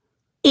point.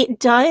 It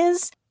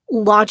does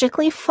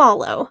logically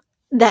follow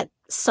that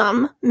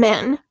some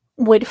men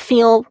would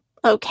feel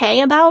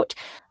okay about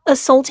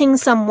assaulting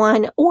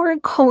someone or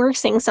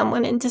coercing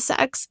someone into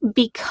sex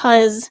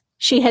because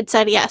she had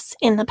said yes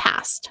in the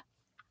past.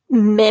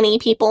 Many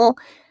people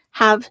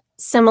have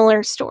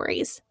similar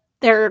stories.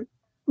 They're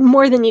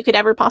more than you could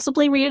ever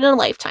possibly read in a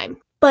lifetime.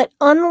 But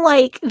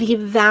unlike the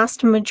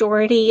vast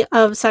majority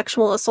of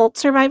sexual assault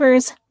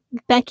survivors,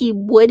 Becky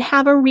would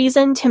have a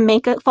reason to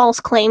make a false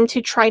claim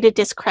to try to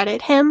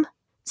discredit him.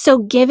 So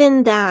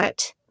given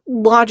that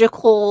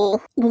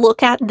logical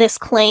look at this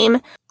claim,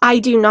 I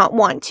do not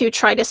want to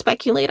try to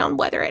speculate on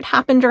whether it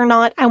happened or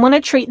not. I want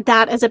to treat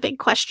that as a big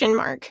question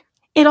mark.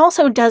 It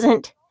also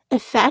doesn't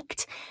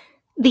affect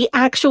the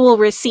actual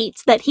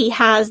receipts that he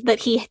has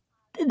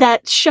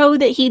that show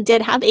that he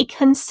did have a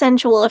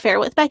consensual affair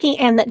with Becky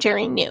and that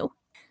Jerry knew.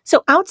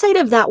 So outside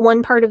of that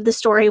one part of the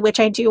story, which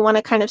I do want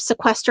to kind of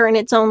sequester in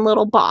its own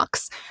little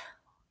box,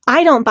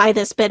 I don't buy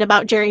this bit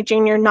about Jerry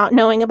Jr. not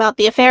knowing about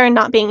the affair and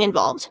not being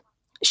involved.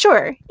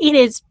 Sure, it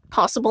is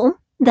possible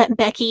that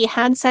Becky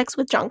had sex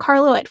with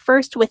Giancarlo at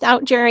first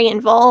without Jerry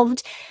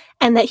involved,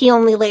 and that he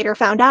only later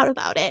found out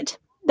about it.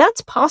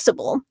 That's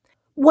possible.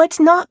 What's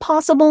not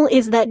possible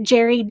is that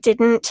Jerry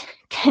didn't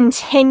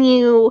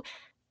continue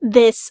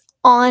this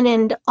on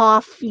and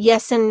off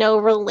yes and no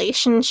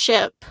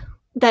relationship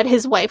that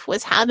his wife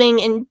was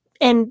having,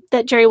 and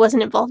that Jerry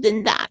wasn't involved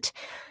in that.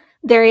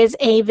 There is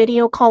a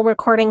video call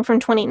recording from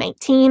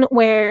 2019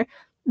 where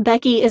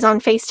Becky is on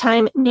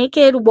FaceTime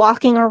naked,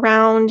 walking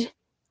around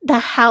the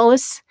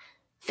house,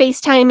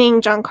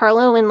 FaceTiming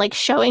Giancarlo and like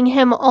showing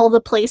him all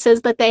the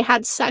places that they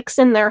had sex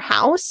in their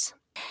house.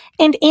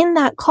 And in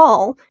that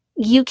call,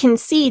 you can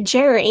see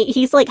Jerry,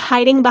 he's like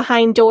hiding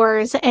behind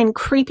doors and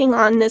creeping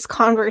on this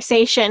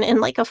conversation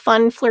in like a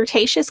fun,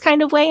 flirtatious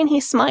kind of way, and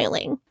he's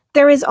smiling.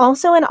 There is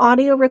also an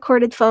audio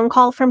recorded phone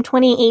call from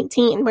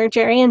 2018 where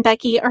Jerry and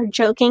Becky are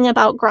joking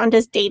about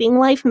Granda's dating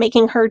life,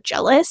 making her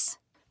jealous.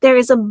 There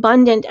is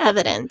abundant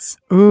evidence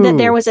that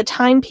there was a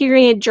time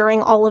period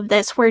during all of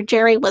this where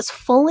Jerry was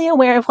fully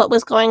aware of what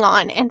was going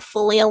on and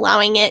fully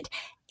allowing it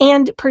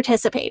and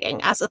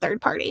participating as a third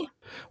party.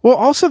 Well,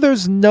 also,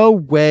 there's no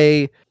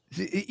way,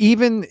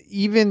 even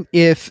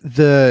if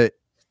the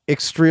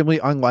extremely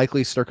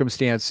unlikely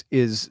circumstance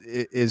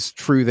is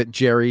true that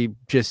Jerry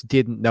just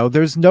didn't know,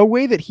 there's no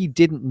way that he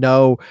didn't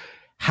know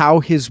how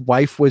his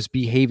wife was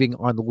behaving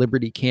on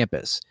Liberty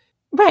campus.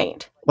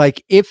 Right.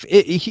 Like,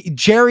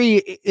 Jerry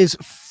is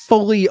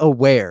fully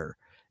aware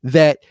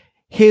that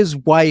his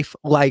wife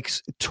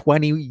likes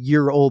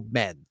 20-year-old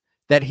men,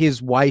 that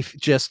his wife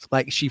just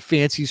like, she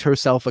fancies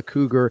herself a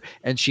cougar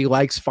and she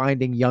likes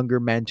finding younger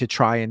men to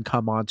try and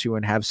come onto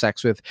and have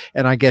sex with.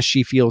 And I guess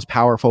she feels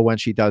powerful when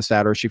she does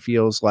that, or she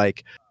feels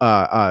like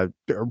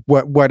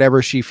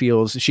whatever she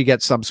feels, she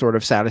gets some sort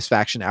of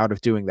satisfaction out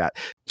of doing that.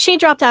 She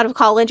dropped out of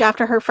college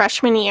after her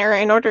freshman year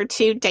in order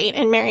to date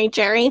and marry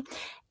Jerry.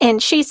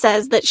 And she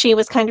says that she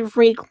was kind of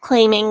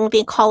reclaiming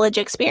the college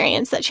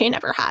experience that she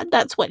never had.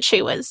 That's what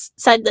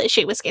said that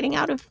she was getting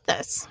out of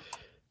this.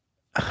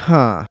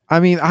 Huh. I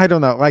mean, I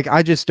don't know. Like,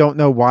 I just don't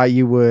know why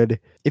you would,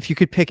 if you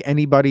could pick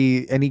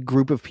anybody, any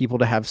group of people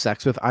to have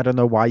sex with, I don't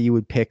know why you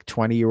would pick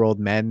 20-year-old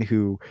men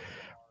who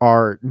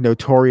are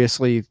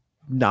notoriously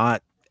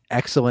not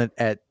excellent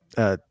at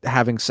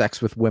having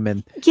sex with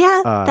women.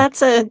 Yeah,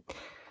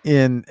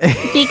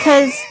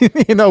 because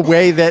in a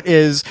way that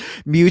is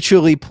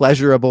mutually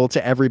pleasurable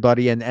to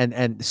everybody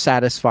and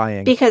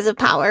satisfying because of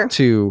power.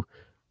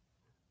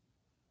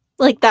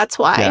 That's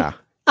why.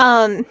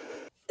 Yeah.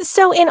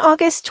 So in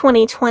August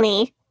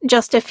 2020,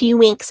 just a few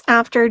weeks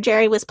after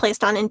Jerry was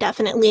placed on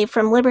indefinite leave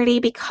from liberty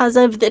because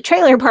of the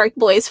Trailer Park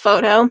Boys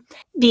photo,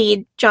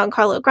 the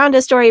Giancarlo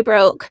Granda story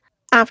broke.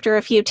 After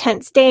a few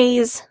tense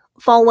days,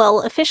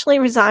 Falwell officially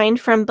resigned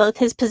from both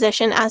his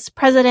position as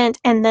president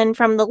and then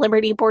from the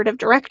Liberty Board of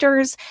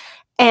Directors.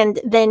 And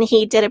then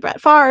he did a Brett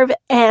Favre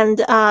and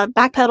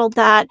backpedaled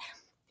that,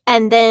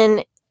 and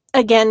then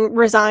again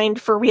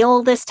resigned for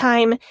real this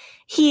time.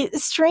 He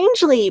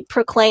strangely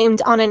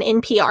proclaimed on an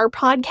NPR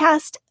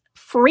podcast,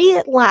 "Free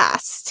at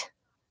last,"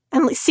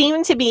 and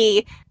seemed to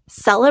be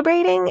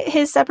celebrating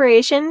his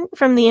separation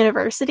from the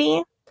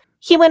university.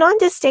 He went on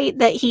to state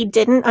that he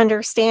didn't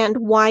understand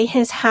why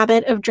his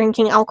habit of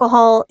drinking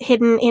alcohol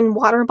hidden in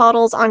water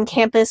bottles on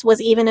campus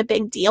was even a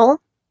big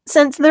deal,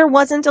 since there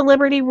wasn't a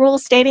Liberty rule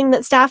stating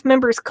that staff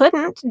members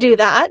couldn't do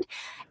that,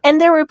 and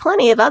there were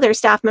plenty of other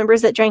staff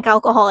members that drank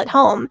alcohol at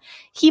home.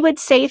 He would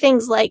say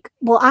things like,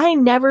 "Well, I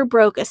never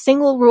broke a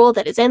single rule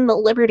that is in the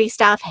Liberty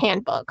staff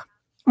handbook,"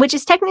 which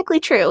is technically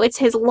true. It's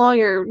his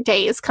lawyer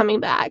days coming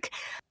back,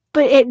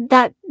 but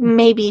that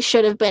maybe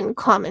should have been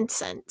common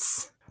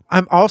sense.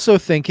 I'm also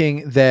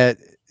thinking that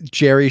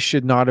Jerry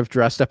should not have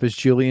dressed up as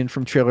Julian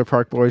from Trailer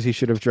Park Boys. He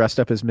should have dressed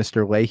up as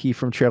Mr. Leahy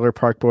from Trailer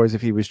Park Boys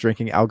if he was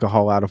drinking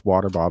alcohol out of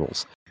water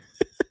bottles.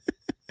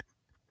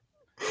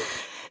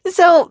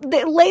 So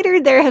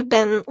later there have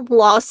been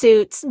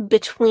lawsuits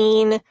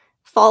between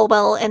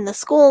Falwell and the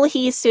school.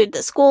 He sued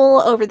the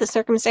school over the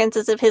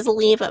circumstances of his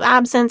leave of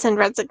absence and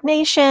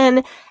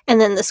resignation,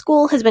 and then the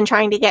school has been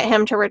trying to get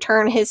him to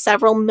return his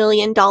several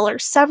 $million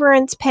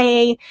severance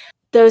pay.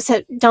 Those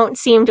don't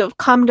seem to have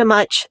come to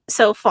much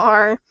so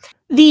far.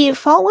 The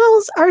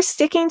Falwells are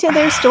sticking to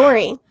their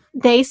story.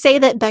 They say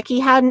that Becky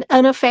had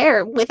an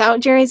affair without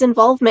Jerry's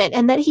involvement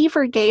and that he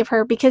forgave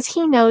her because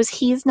he knows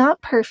he's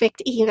not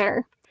perfect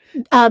either.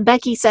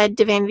 Becky said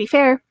to Vanity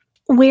Fair,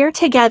 "We're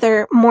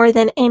together more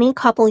than any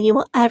couple you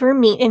will ever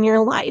meet in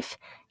your life.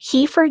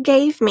 He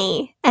forgave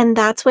me, and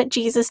that's what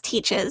Jesus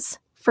teaches,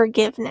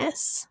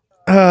 forgiveness."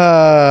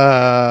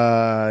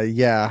 Yeah.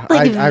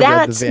 I read the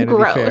Vanity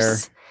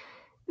gross. Fair.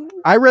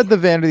 I read the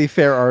Vanity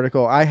Fair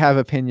article. I have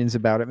opinions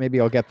about it. Maybe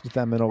I'll get to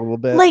them in a little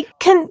bit.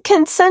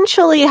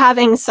 Consensually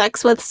having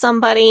sex with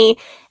somebody,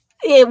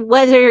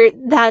 whatever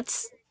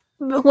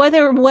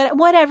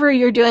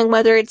you're doing,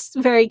 whether it's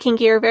very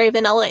kinky or very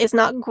vanilla, is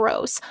not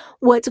gross.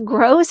 What's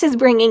gross is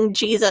bringing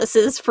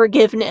Jesus's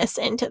forgiveness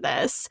into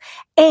this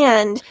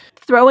and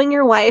throwing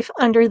your wife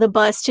under the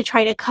bus to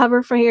try to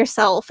cover for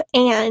yourself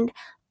and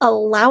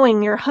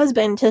allowing your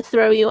husband to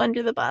throw you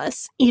under the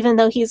bus, even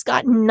though he's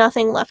got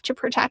nothing left to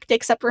protect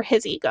except for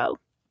his ego.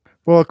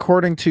 Well,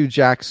 according to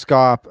Jack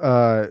Scopp,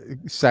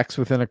 sex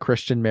within a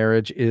Christian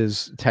marriage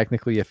is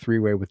technically a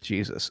three-way with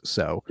Jesus.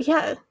 So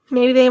yeah,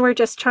 maybe they were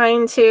just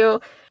trying to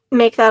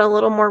make that a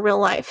little more real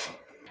life.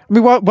 I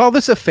mean, while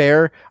this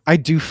affair, I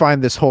do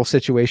find this whole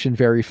situation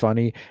very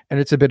funny, and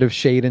it's a bit of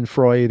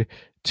Schadenfreude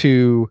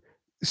to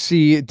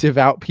see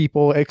devout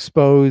people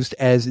exposed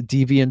as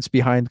deviants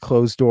behind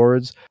closed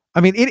doors. I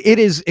mean, it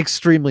is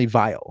extremely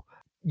vile.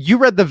 You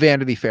read the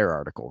Vanity Fair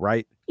article,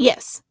 right?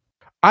 Yes.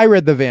 I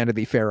read the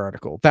Vanity Fair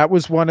article. That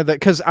was one of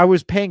because I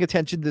was paying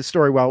attention to the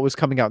story while it was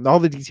coming out and all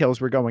the details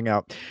were going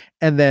out.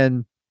 And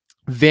then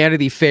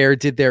Vanity Fair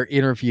did their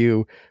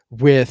interview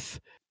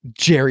with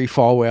Jerry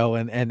Falwell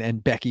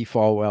and Becky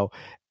Falwell.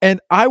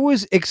 And I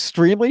was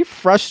extremely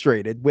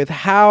frustrated with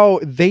how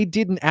they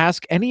didn't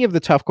ask any of the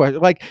tough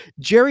questions. Like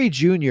Jerry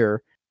Jr.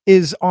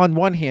 is, on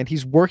one hand,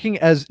 he's working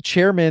as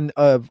chairman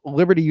of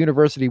Liberty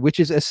University, which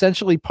is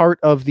essentially part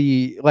of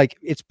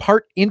it's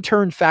part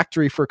intern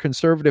factory for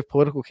conservative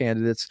political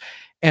candidates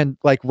and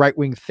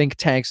right-wing think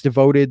tanks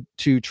devoted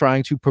to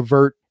trying to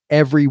pervert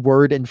every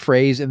word and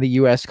phrase in the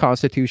U.S.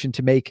 Constitution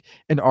to make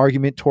an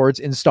argument towards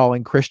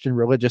installing Christian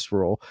religious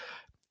rule.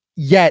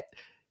 Yet,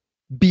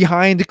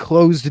 behind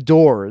closed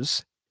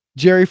doors,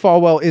 Jerry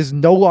Falwell is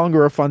no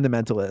longer a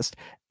fundamentalist.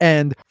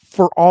 And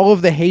for all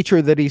of the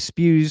hatred that he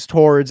spews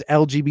towards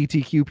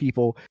LGBTQ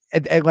people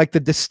and the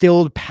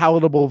distilled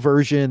palatable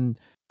version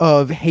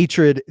of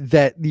hatred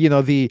that,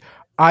 the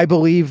I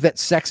believe that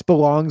sex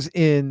belongs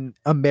in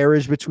a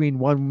marriage between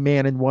one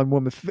man and one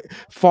woman.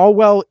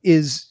 Falwell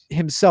is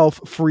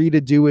himself free to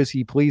do as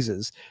he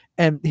pleases.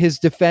 And his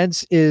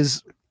defense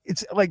is,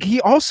 it's like, he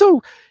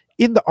also,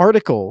 in the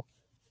article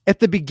at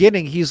the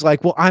beginning, he's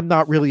like, well, I'm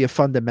not really a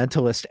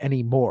fundamentalist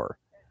anymore.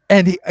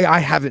 And I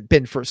haven't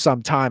been for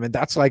some time. And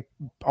that's like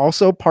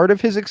also part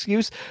of his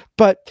excuse.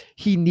 But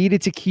he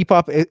needed to keep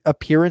up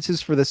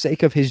appearances for the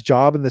sake of his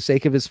job and the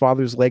sake of his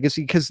father's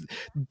legacy, because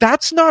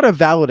that's not a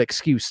valid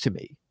excuse to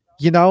me.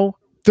 You know,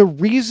 the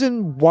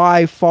reason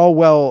why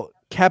Falwell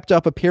kept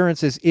up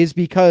appearances is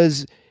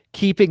because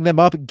keeping them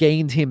up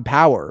gained him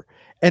power.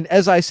 And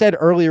as I said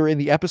earlier in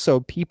the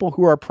episode, people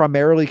who are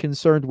primarily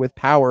concerned with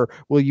power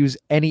will use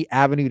any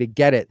avenue to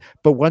get it.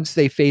 But once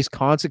they face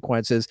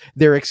consequences,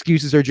 their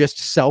excuses are just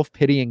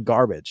self-pitying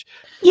garbage.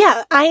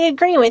 Yeah, I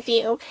agree with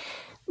you.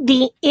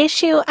 The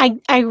issue,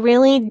 I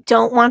really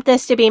don't want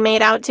this to be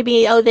made out to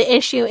be, oh, the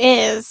issue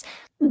is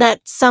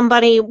that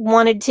somebody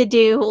wanted to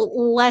do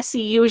less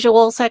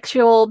usual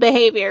sexual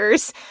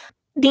behaviors.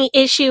 The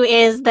issue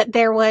is that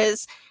there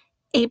was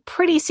a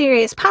pretty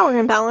serious power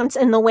imbalance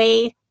in the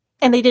way,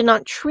 and they did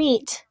not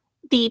treat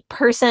the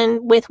person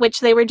with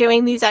which they were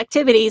doing these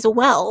activities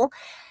well.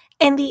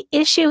 And the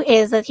issue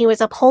is that he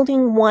was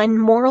upholding one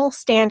moral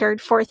standard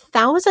for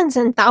thousands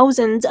and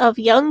thousands of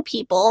young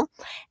people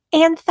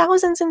and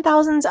thousands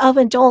of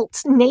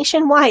adults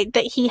nationwide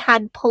that he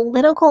had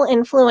political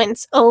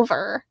influence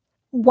over,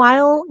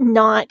 while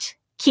not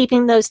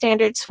keeping those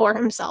standards for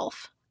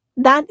himself.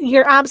 That,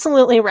 you're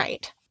absolutely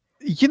right.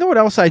 You know what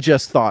else I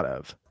just thought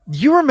of?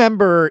 You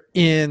remember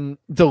in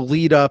the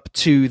lead up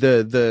to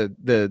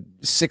the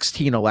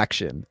 16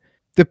 election,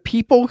 the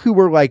people who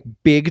were like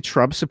big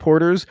Trump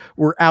supporters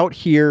were out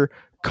here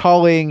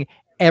calling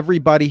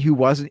everybody who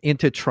wasn't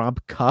into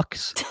Trump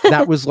cucks.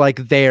 That was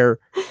like their...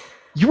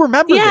 You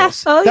remember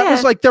this? Oh, that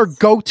was like their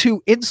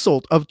go-to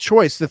insult of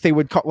choice that they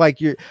would call, like,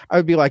 I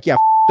would be like, yeah,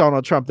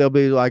 Donald Trump. They'll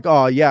be like,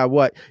 oh yeah,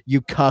 what,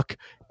 you cuck?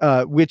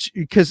 Which,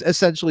 because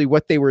essentially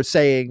what they were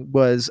saying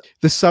was,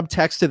 the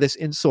subtext to this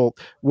insult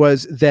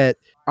was that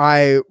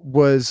I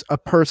was a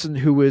person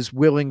who was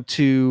willing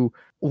to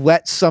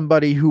let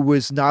somebody who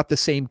was not the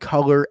same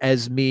color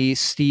as me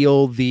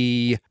steal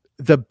the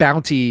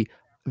bounty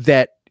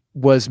that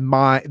was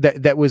mine,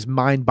 that was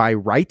mine by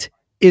right,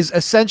 is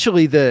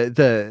essentially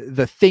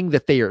the thing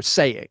that they are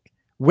saying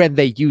when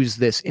they use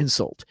this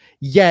insult.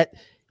 Yet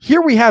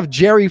here we have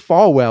Jerry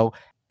Falwell,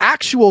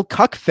 actual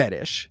cuck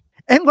fetish.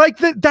 And like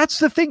that's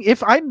the thing.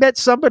 If I met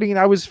somebody and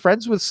I was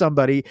friends with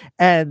somebody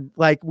and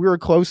like we were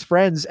close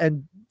friends,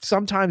 and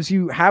sometimes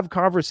you have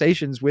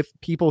conversations with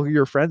people who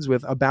you're friends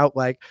with about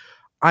like,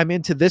 I'm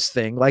into this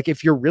thing. Like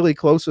if you're really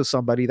close with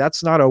somebody,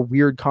 that's not a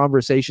weird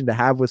conversation to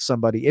have with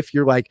somebody. If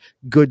you're like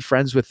good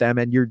friends with them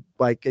and you're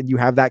like, and you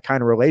have that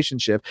kind of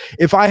relationship.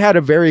 If I had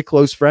a very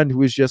close friend who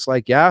was just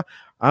like, yeah,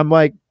 I'm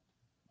like,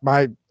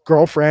 my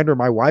girlfriend or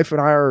my wife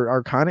and I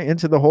are kind of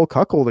into the whole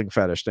cuckolding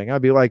fetish thing,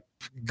 I'd be like,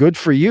 good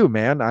for you,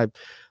 man. I'm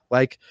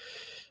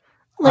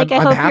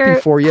happy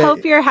for you.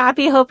 Hope you're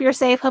happy. Hope you're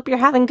safe. Hope you're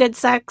having good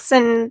sex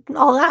and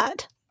all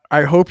that.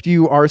 I hope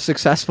you are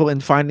successful in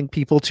finding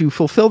people to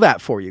fulfill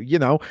that for you, you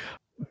know.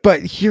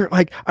 But here,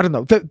 like, I don't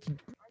know,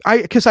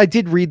 because I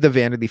did read the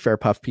Vanity Fair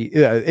puff piece.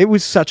 It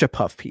was such a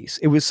puff piece.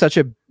 It was such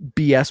a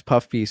BS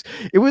puff piece.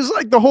 It was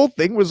like the whole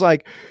thing was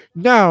like,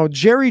 now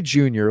Jerry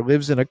Jr.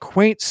 lives in a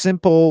quaint,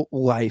 simple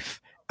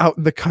life out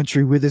in the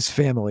country with his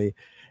family.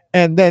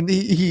 And then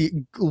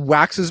he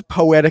waxes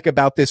poetic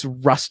about this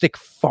rustic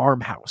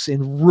farmhouse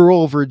in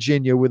rural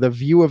Virginia with a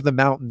view of the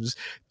mountains,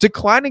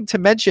 declining to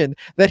mention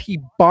that he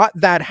bought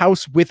that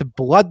house with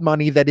blood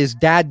money that his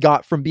dad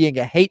got from being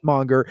a hate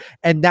monger,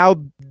 and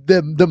now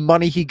the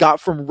money he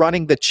got from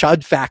running the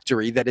Chud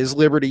factory that is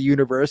Liberty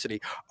University.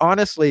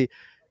 Honestly,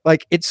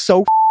 like, it's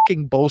so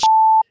fucking bullshit.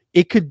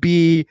 It could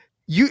be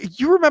you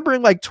remember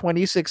in like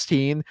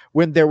 2016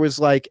 when there was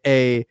like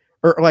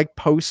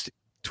post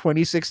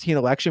 2016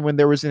 election when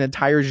there was an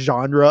entire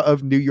genre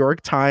of New York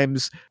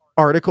Times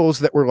articles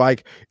that were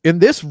like, in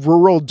this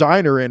rural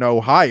diner in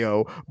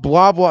Ohio,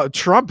 blah blah,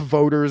 Trump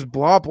voters,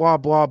 blah blah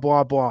blah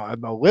blah blah,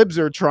 and the libs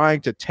are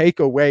trying to take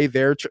away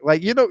their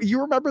like, you know,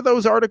 you remember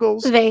those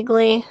articles?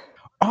 Vaguely.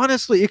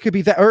 Honestly, it could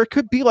be that, or it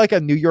could be like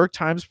a New York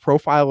Times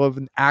profile of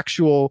an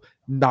actual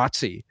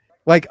Nazi.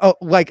 Like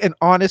an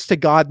honest to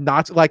God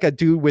Nazi, like a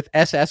dude with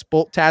SS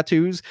bolt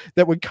tattoos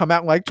that would come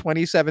out in like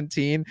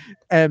 2017,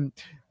 and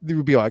they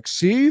would be like,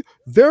 see,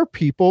 they're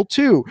people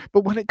too.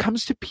 But when it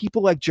comes to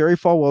people like Jerry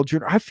Falwell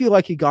Jr., I feel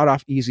like he got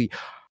off easy.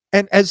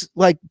 And as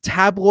like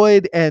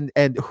tabloid and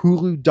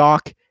Hulu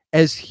doc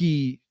as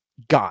he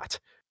got,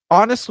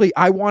 honestly,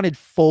 I wanted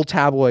full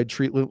tabloid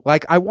treatment.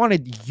 Like I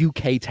wanted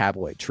UK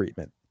tabloid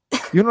treatment.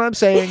 You know what I'm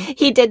saying?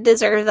 He did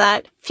deserve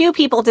that. Few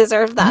people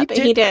deserve that, but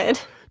he did.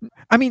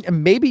 I mean,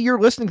 maybe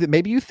you're listening to,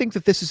 maybe you think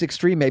that this is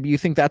extreme. Maybe you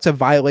think that's a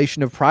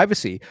violation of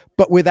privacy.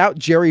 But without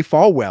Jerry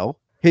Falwell,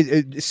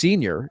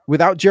 Senior.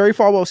 Without Jerry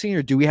Falwell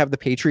Senior, do we have the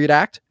Patriot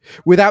Act?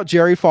 Without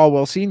Jerry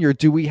Falwell Senior,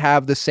 do we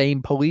have the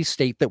same police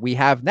state that we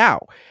have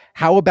now?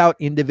 How about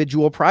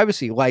individual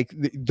privacy, like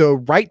the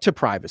right to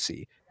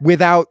privacy?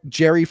 Without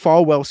Jerry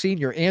Falwell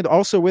Senior, and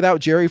also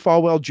without Jerry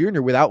Falwell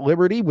Jr., without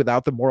liberty,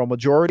 without the moral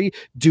majority,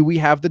 do we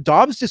have the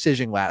Dobbs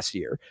decision last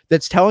year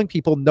that's telling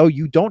people, no,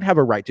 you don't have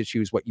a right to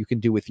choose what you can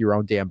do with your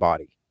own damn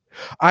body?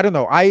 I don't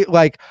know.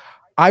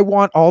 I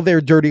want all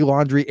their dirty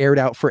laundry aired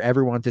out for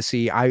everyone to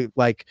see.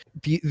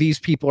 These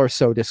people are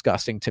so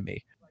disgusting to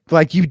me.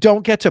 Like, you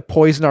don't get to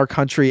poison our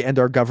country and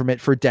our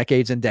government for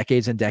decades and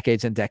decades and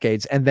decades and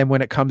decades. And then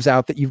when it comes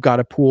out that you've got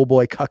a pool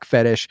boy cuck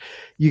fetish,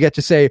 you get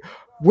to say,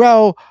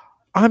 well,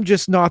 I'm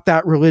just not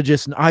that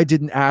religious and I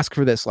didn't ask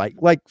for this. Like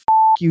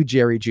you,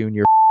 Jerry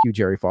Jr., you,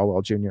 Jerry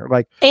Falwell Jr.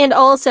 And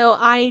also,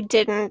 I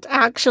didn't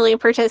actually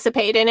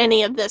participate in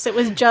any of this. It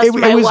was just my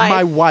wife. It was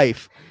my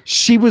wife.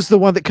 She was the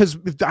one that, because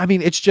I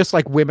mean, it's just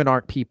like women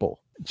aren't people.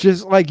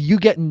 Just like, you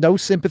get no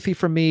sympathy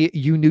from me.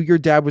 You knew your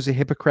dad was a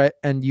hypocrite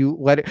and you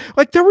let it.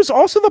 Like, there was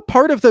also the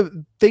part of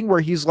the thing where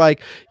he's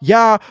like,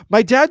 yeah,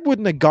 my dad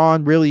wouldn't have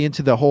gone really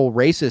into the whole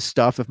racist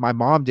stuff if my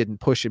mom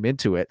didn't push him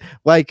into it.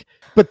 Like,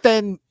 but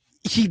then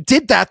he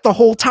did that the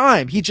whole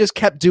time. He just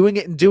kept doing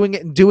it and doing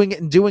it and doing it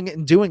and doing it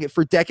and doing it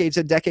for decades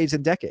and decades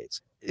and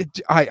decades.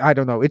 I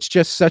don't know. It's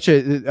just such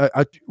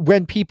a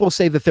when people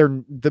say that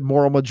the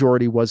moral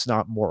majority was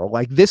not moral,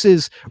 like, this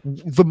is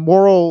the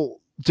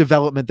moral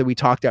development that we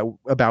talked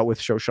about with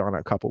Shoshana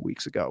a couple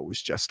weeks ago. It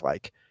was just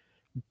like,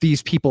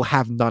 these people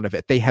have none of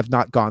it. They have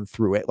not gone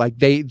through it. Like,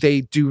 they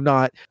do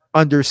not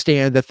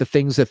understand that the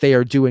things that they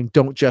are doing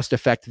don't just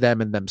affect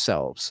them and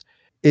themselves.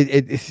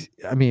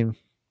 I mean,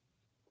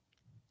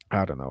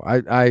 I don't know.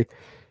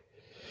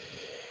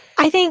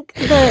 I think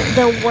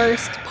the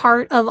worst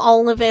part of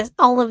all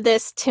of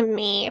this to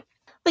me,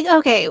 like,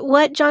 okay,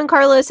 what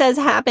Giancarlo says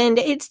happened.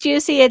 It's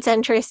juicy. It's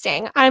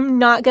interesting. I'm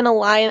not going to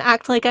lie and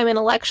act like I'm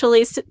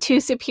intellectually too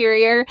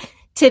superior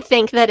to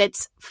think that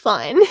it's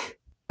fun.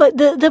 But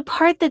the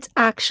part that's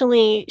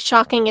actually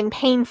shocking and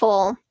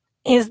painful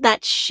is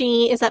that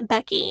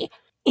Becky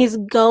is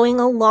going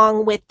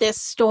along with this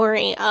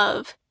story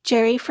of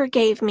Jerry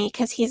forgave me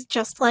because he's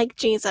just like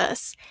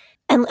Jesus,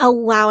 and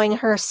allowing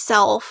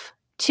herself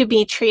to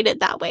be treated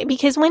that way.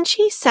 Because when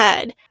she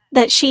said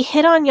that she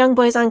hit on young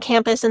boys on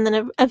campus and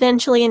then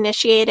eventually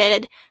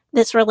initiated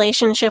this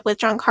relationship with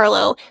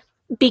Giancarlo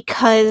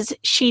because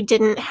she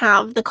didn't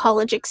have the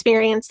college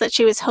experience that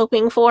she was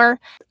hoping for,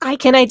 I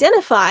can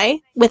identify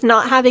with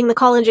not having the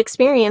college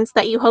experience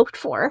that you hoped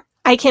for.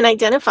 I can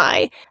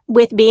identify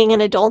with being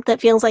an adult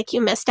that feels like you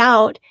missed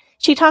out.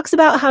 She talks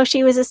about how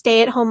she was a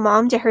stay-at-home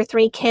mom to her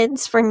 3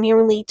 kids for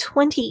nearly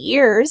 20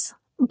 years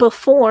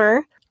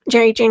before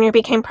Jerry Jr.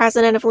 became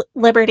president of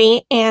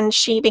Liberty, and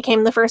she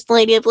became the first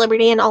lady of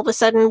Liberty, and all of a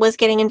sudden was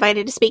getting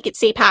invited to speak at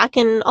CPAC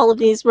and all of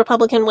these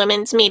Republican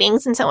women's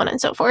meetings and so on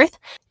and so forth.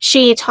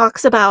 She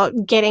talks about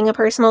getting a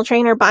personal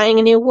trainer, buying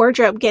a new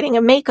wardrobe, getting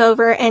a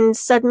makeover, and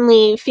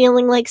suddenly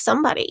feeling like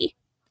somebody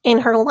in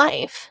her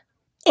life.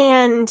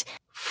 And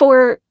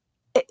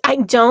I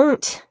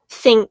don't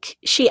think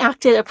she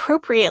acted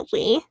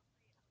appropriately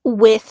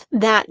with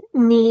that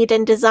need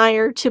and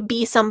desire to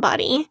be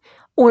somebody,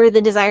 or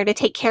the desire to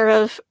take care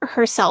of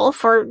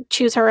herself or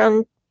choose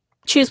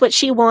what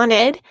she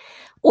wanted,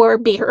 or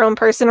be her own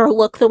person or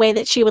look the way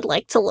that she would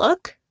like to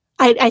look.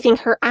 I think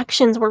her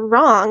actions were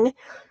wrong,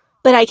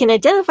 but I can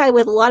identify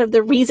with a lot of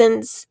the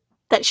reasons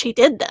that she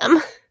did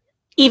them,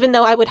 even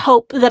though I would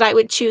hope that I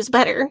would choose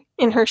better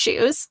in her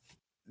shoes.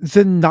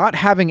 The not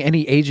having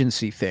any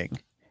agency thing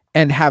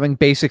and having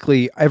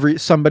basically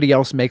somebody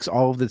else makes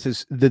all of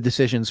the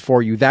decisions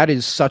for you, that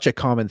is such a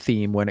common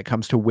theme when it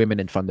comes to women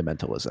and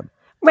fundamentalism.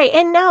 Right,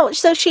 and now,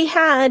 so she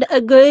had a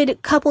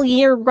good couple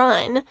year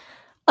run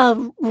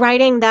of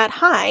riding that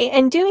high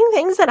and doing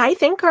things that I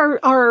think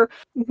are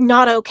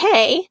not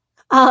okay.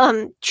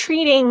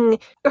 Treating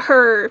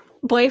her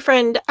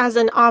boyfriend as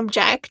an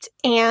object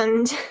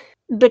and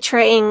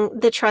betraying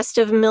the trust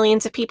of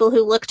millions of people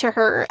who look to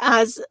her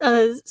as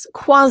a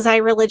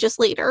quasi-religious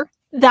leader.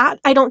 That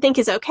I don't think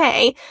is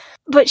okay.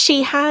 But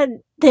she had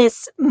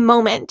this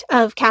moment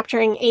of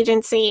capturing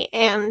agency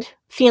and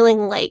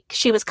feeling like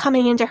she was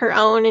coming into her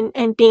own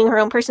and being her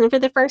own person for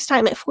the first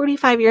time at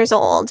 45 years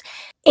old.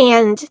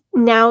 And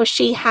now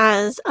she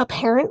has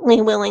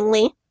apparently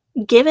willingly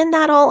given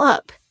that all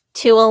up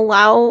to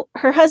allow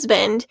her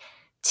husband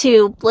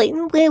to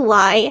blatantly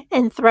lie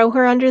and throw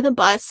her under the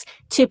bus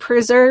to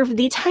preserve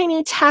the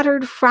tiny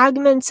tattered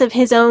fragments of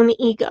his own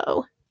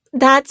ego.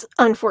 That's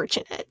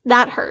unfortunate.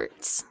 That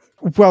hurts.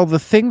 Well, the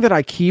thing that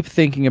I keep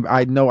thinking of,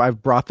 I know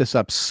I've brought this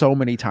up so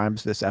many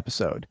times this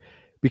episode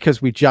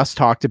because we just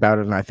talked about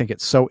it, and I think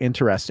it's so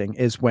interesting,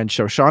 is when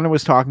Shoshana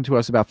was talking to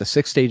us about the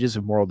 6 stages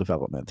of moral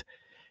development,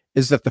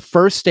 is that the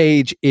first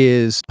stage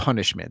is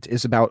punishment,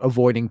 is about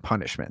avoiding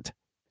punishment.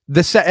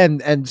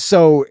 And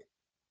so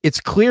it's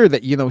clear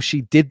that, you know,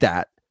 she did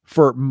that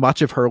for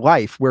much of her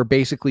life, where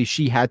basically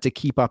she had to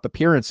keep up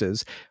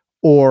appearances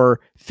or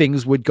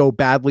things would go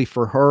badly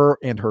for her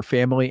and her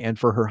family and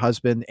for her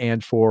husband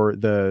and for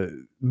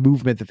the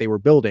movement that they were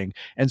building.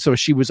 And so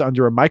she was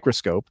under a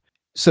microscope.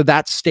 So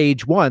that's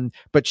stage 1,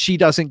 but she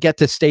doesn't get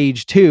to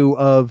stage 2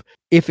 of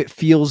if it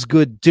feels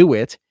good, do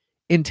it,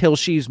 until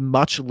she's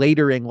much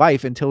later in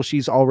life, until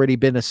she's already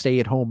been a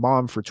stay-at-home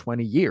mom for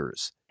 20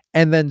 years.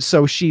 And then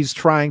so she's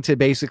trying to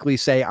basically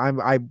say,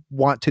 I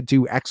want to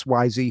do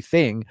XYZ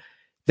thing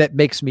that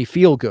makes me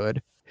feel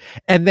good.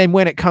 And then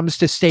when it comes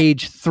to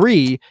stage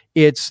 3,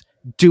 it's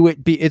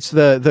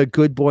the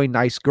good boy,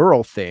 nice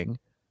girl thing,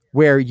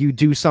 where you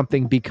do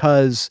something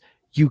because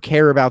you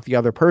care about the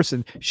other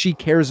person. She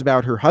cares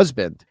about her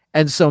husband.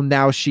 And so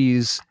now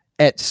she's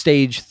at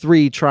stage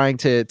 3 trying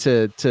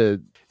to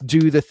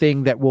do the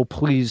thing that will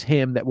please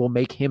him, that will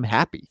make him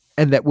happy,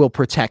 and that will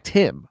protect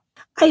him.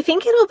 I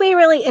think it'll be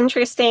really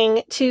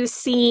interesting to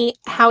see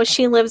how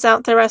she lives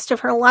out the rest of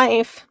her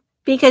life,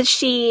 because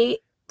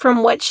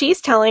from what she's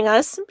telling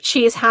us,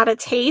 she's had a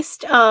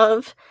taste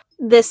of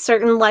this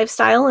certain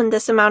lifestyle and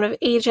this amount of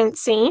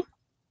agency,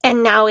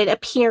 and now it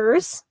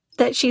appears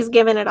that she's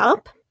given it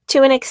up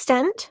to an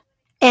extent.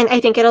 And I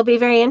think it'll be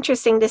very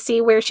interesting to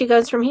see where she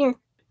goes from here.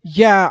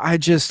 Yeah,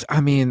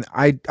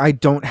 I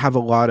don't have a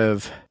lot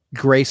of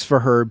grace for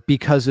her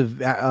because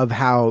of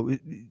how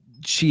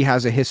she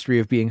has a history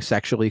of being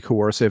sexually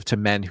coercive to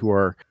men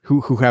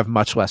who have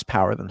much less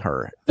power than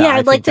her. Yeah,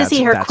 I'd like to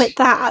see her quit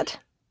that.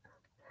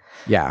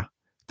 Yeah.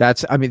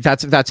 That's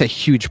a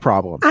huge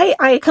problem.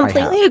 I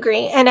completely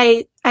agree. And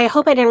I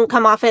hope I didn't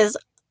come off as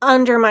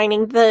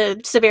undermining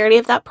the severity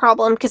of that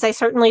problem, because I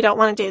certainly don't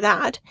want to do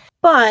that.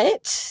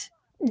 But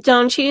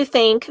don't you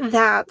think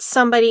that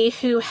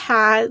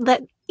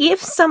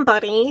if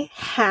somebody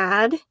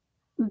had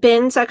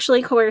been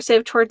sexually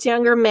coercive towards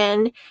younger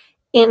men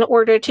in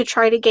order to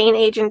try to gain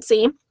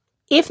agency,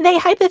 if they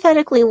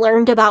hypothetically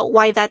learned about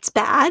why that's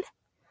bad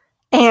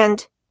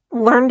and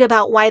learned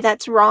about why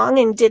that's wrong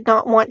and did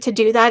not want to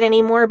do that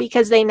anymore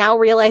because they now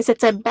realize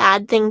it's a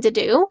bad thing to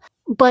do,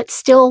 but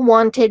still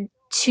wanted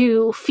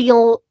to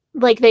feel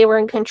like they were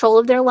in control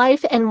of their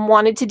life and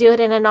wanted to do it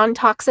in a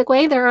non-toxic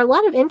way, there are a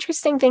lot of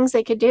interesting things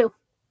they could do.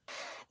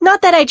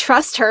 Not that I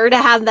trust her to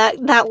have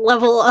that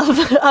level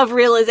of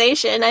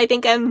realization. I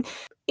think I'm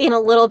in a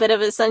little bit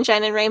of a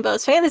sunshine and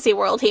rainbows fantasy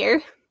world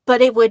here,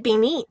 but it would be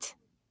neat.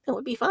 It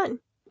would be fun.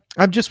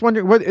 I'm just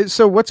wondering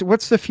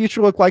what's the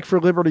future look like for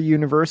Liberty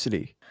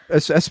University?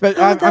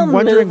 I'm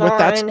wondering what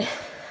that's.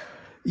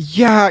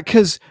 Yeah,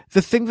 because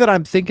the thing that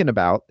I'm thinking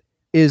about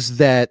is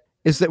that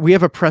we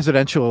have a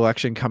presidential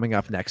election coming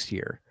up next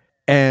year,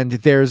 and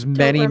there's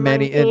many,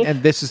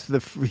 and this is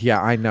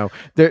I know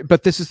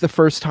but this is the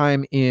first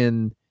time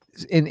in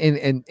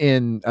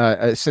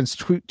since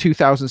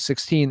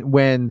 2016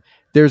 when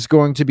there's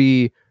going to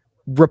be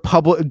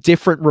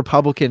different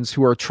Republicans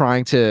who are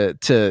trying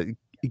to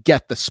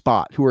get the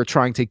spot, who are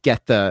trying to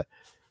get the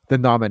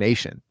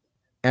nomination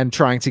and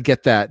trying to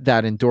get that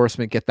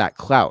endorsement, get that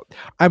clout.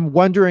 I'm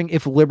wondering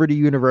if Liberty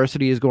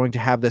University is going to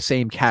have the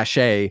same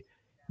cachet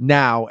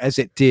now as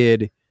it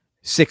did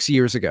 6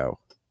 years ago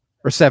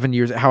or 7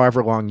 years,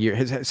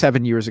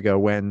 7 years ago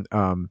when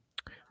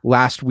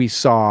last we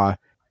saw,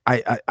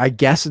 I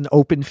guess, an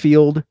open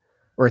field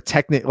or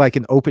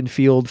an open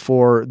field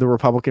for the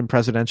Republican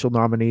presidential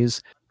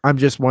nominees. I'm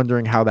just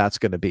wondering how that's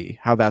going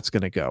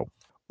to go.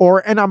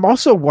 And I'm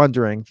also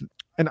wondering,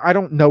 and I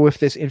don't know if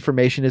this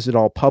information is at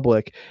all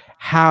public,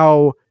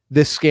 how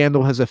this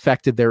scandal has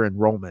affected their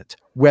enrollment,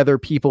 whether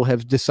people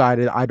have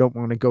decided, I don't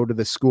want to go to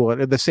this school.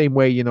 And the same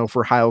way,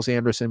 for Hiles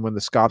Anderson, when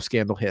the SCOP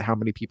scandal hit, how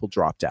many people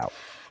dropped out?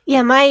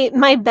 Yeah,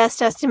 my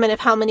best estimate of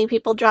how many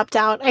people dropped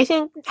out, I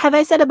think, have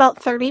I said about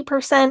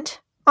 30%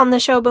 on the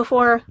show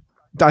before?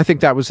 I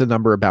think that was the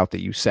number about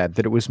that you said,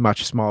 that it was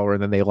much smaller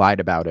and then they lied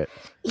about it.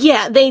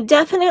 Yeah, they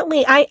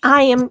definitely, I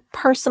am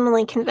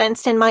personally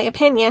convinced, in my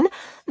opinion,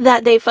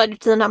 that they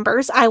fudged the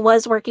numbers. I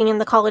was working in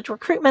the college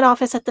recruitment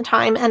office at the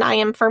time, and I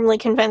am firmly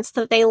convinced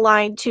that they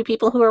lied to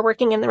people who are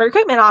working in the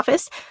recruitment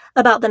office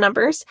about the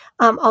numbers,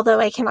 although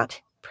I cannot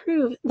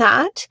prove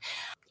that.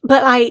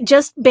 But I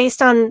just,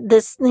 based on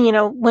this,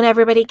 when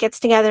everybody gets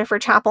together for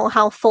chapel,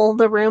 how full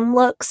the room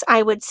looks,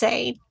 I would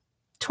say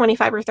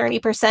 25 or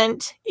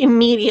 30%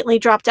 immediately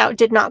dropped out,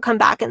 did not come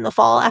back in the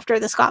fall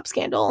after the SCOP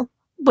scandal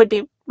would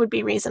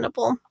be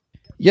reasonable.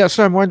 Yeah,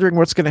 so I'm wondering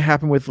what's going to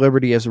happen with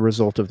Liberty as a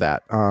result of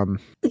that.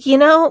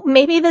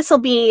 Maybe this will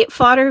be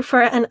fodder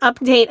for an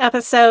update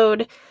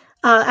episode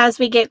as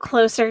we get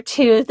closer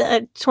to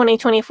the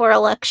 2024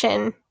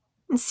 election.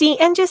 See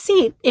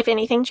if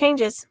anything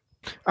changes.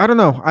 I don't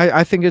know.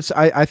 I think it's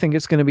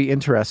going to be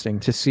interesting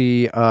to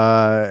see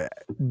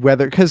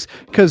whether,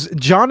 because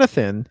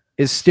Jonathan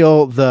is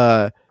still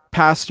the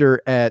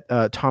pastor at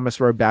Thomas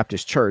Road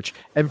Baptist Church,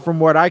 and from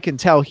what I can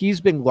tell,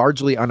 he's been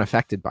largely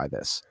unaffected by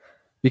this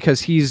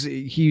because he's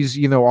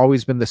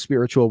always been the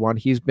spiritual one.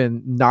 He's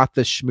been not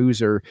the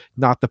schmoozer,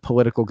 not the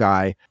political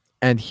guy,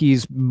 and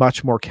he's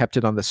much more kept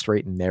it on the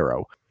straight and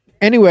narrow.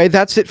 Anyway,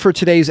 that's it for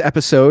today's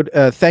episode.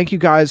 Thank you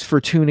guys for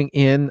tuning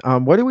in.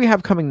 What do we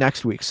have coming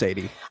next week,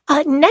 Sadie?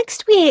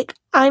 Next week,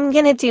 I'm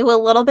going to do a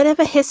little bit of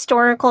a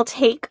historical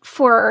take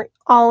for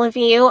all of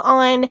you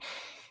on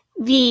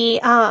the,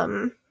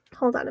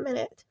 hold on a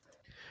minute.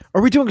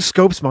 Are we doing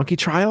Scope's monkey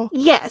trial?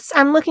 Yes,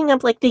 I'm looking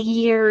up like the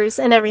years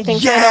and everything.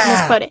 So I don't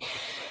misquote it.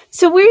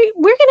 So we're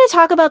going to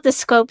talk about the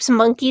Scopes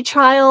monkey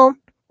trial,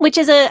 which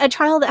is a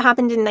trial that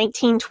happened in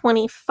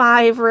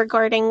 1925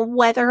 regarding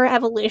whether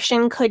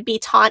evolution could be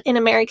taught in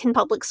American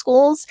public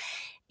schools.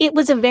 It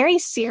was a very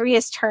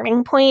serious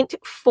turning point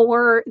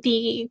for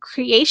the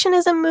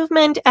creationism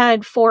movement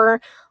and for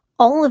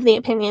all of the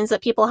opinions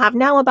that people have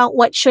now about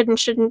what should and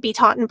shouldn't be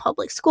taught in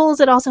public schools.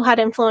 It also had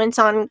influence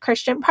on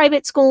Christian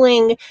private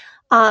schooling.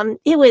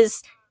 It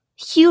was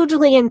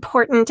hugely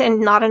important and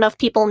not enough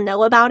people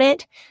know about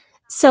it.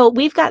 So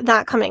we've got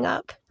that coming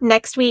up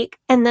next week.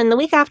 And then the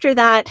week after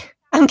that,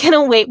 I'm going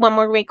to wait one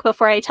more week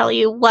before I tell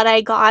you what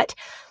I got.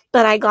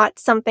 But I got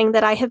something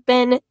that I have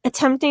been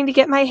attempting to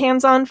get my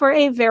hands on for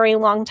a very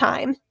long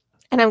time.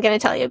 And I'm going to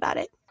tell you about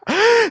it.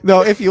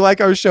 No, if you like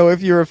our show,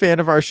 if you're a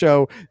fan of our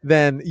show,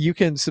 then you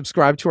can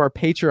subscribe to our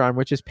Patreon,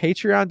 which is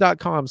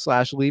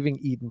patreon.com/Leaving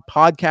Eden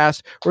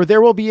Podcast, where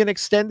there will be an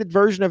extended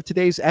version of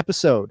today's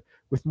episode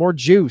with more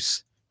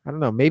juice. I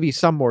don't know, maybe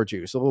some more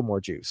juice, a little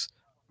more juice,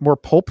 more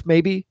pulp,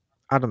 maybe.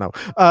 I don't know.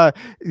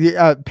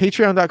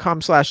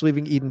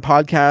 Patreon.com/Leaving Eden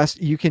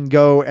Podcast. You can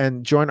go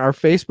and join our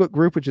Facebook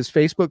group, which is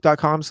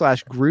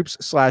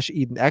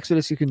facebook.com/groups/Eden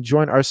Exodus. You can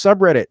join our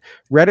subreddit,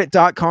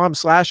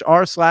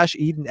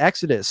 reddit.com/r/Eden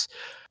Exodus.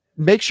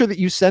 Make sure that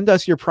you send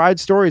us your Pride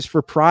stories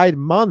for Pride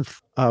Month.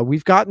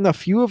 We've gotten a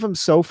few of them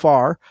so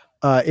far.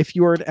 If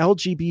you are an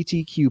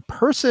LGBTQ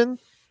person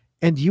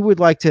and you would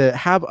like to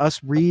have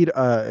us read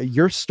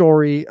your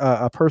story,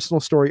 a personal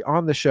story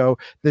on the show,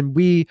 then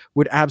we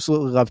would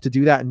absolutely love to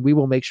do that. And we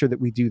will make sure that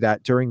we do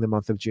that during the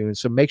month of June.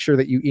 So make sure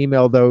that you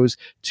email those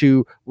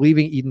to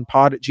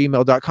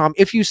leavingedenpod@gmail.com.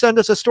 If you send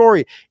us a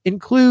story,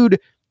 include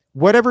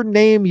whatever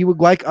name you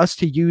would like us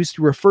to use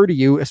to refer to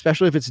you,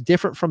 especially if it's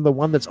different from the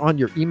one that's on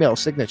your email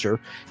signature,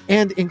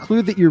 and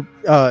include that your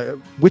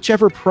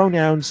whichever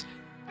pronouns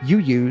you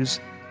use,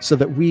 so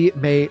that we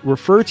may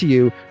refer to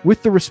you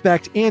with the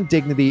respect and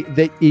dignity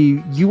that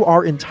you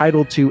are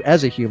entitled to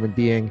as a human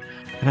being.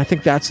 And I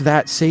think that's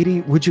that.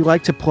 Sadie, would you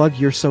like to plug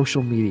your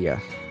social media?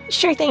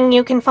 Sure thing.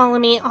 You can follow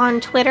me on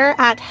Twitter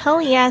at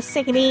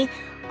HellYesSadie,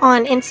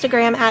 on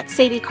Instagram at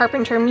Sadie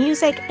Carpenter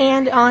Music,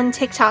 and on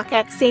TikTok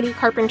at Sadie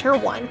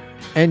Carpenter1.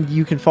 And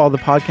you can follow the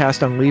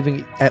podcast on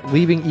Leaving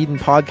Eden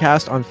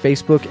Podcast on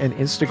Facebook and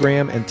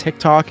Instagram and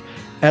TikTok,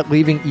 at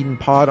Leaving Eden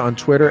Pod on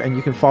Twitter, and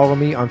you can follow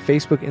me on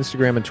Facebook,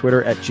 Instagram, and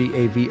Twitter at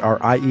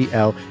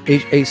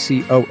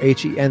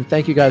GAVRIELHACOHEN.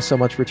 Thank you guys so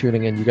much for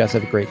tuning in. You guys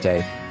have a great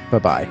day.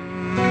 Bye-bye.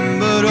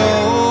 But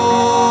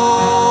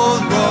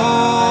old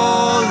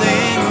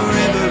rolling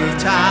river of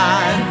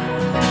time,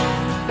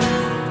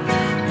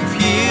 you've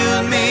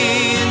healed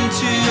me in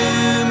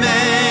too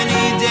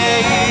many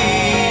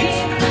days.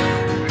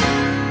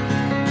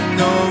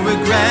 No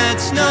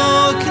regrets,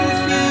 no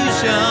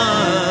confusion.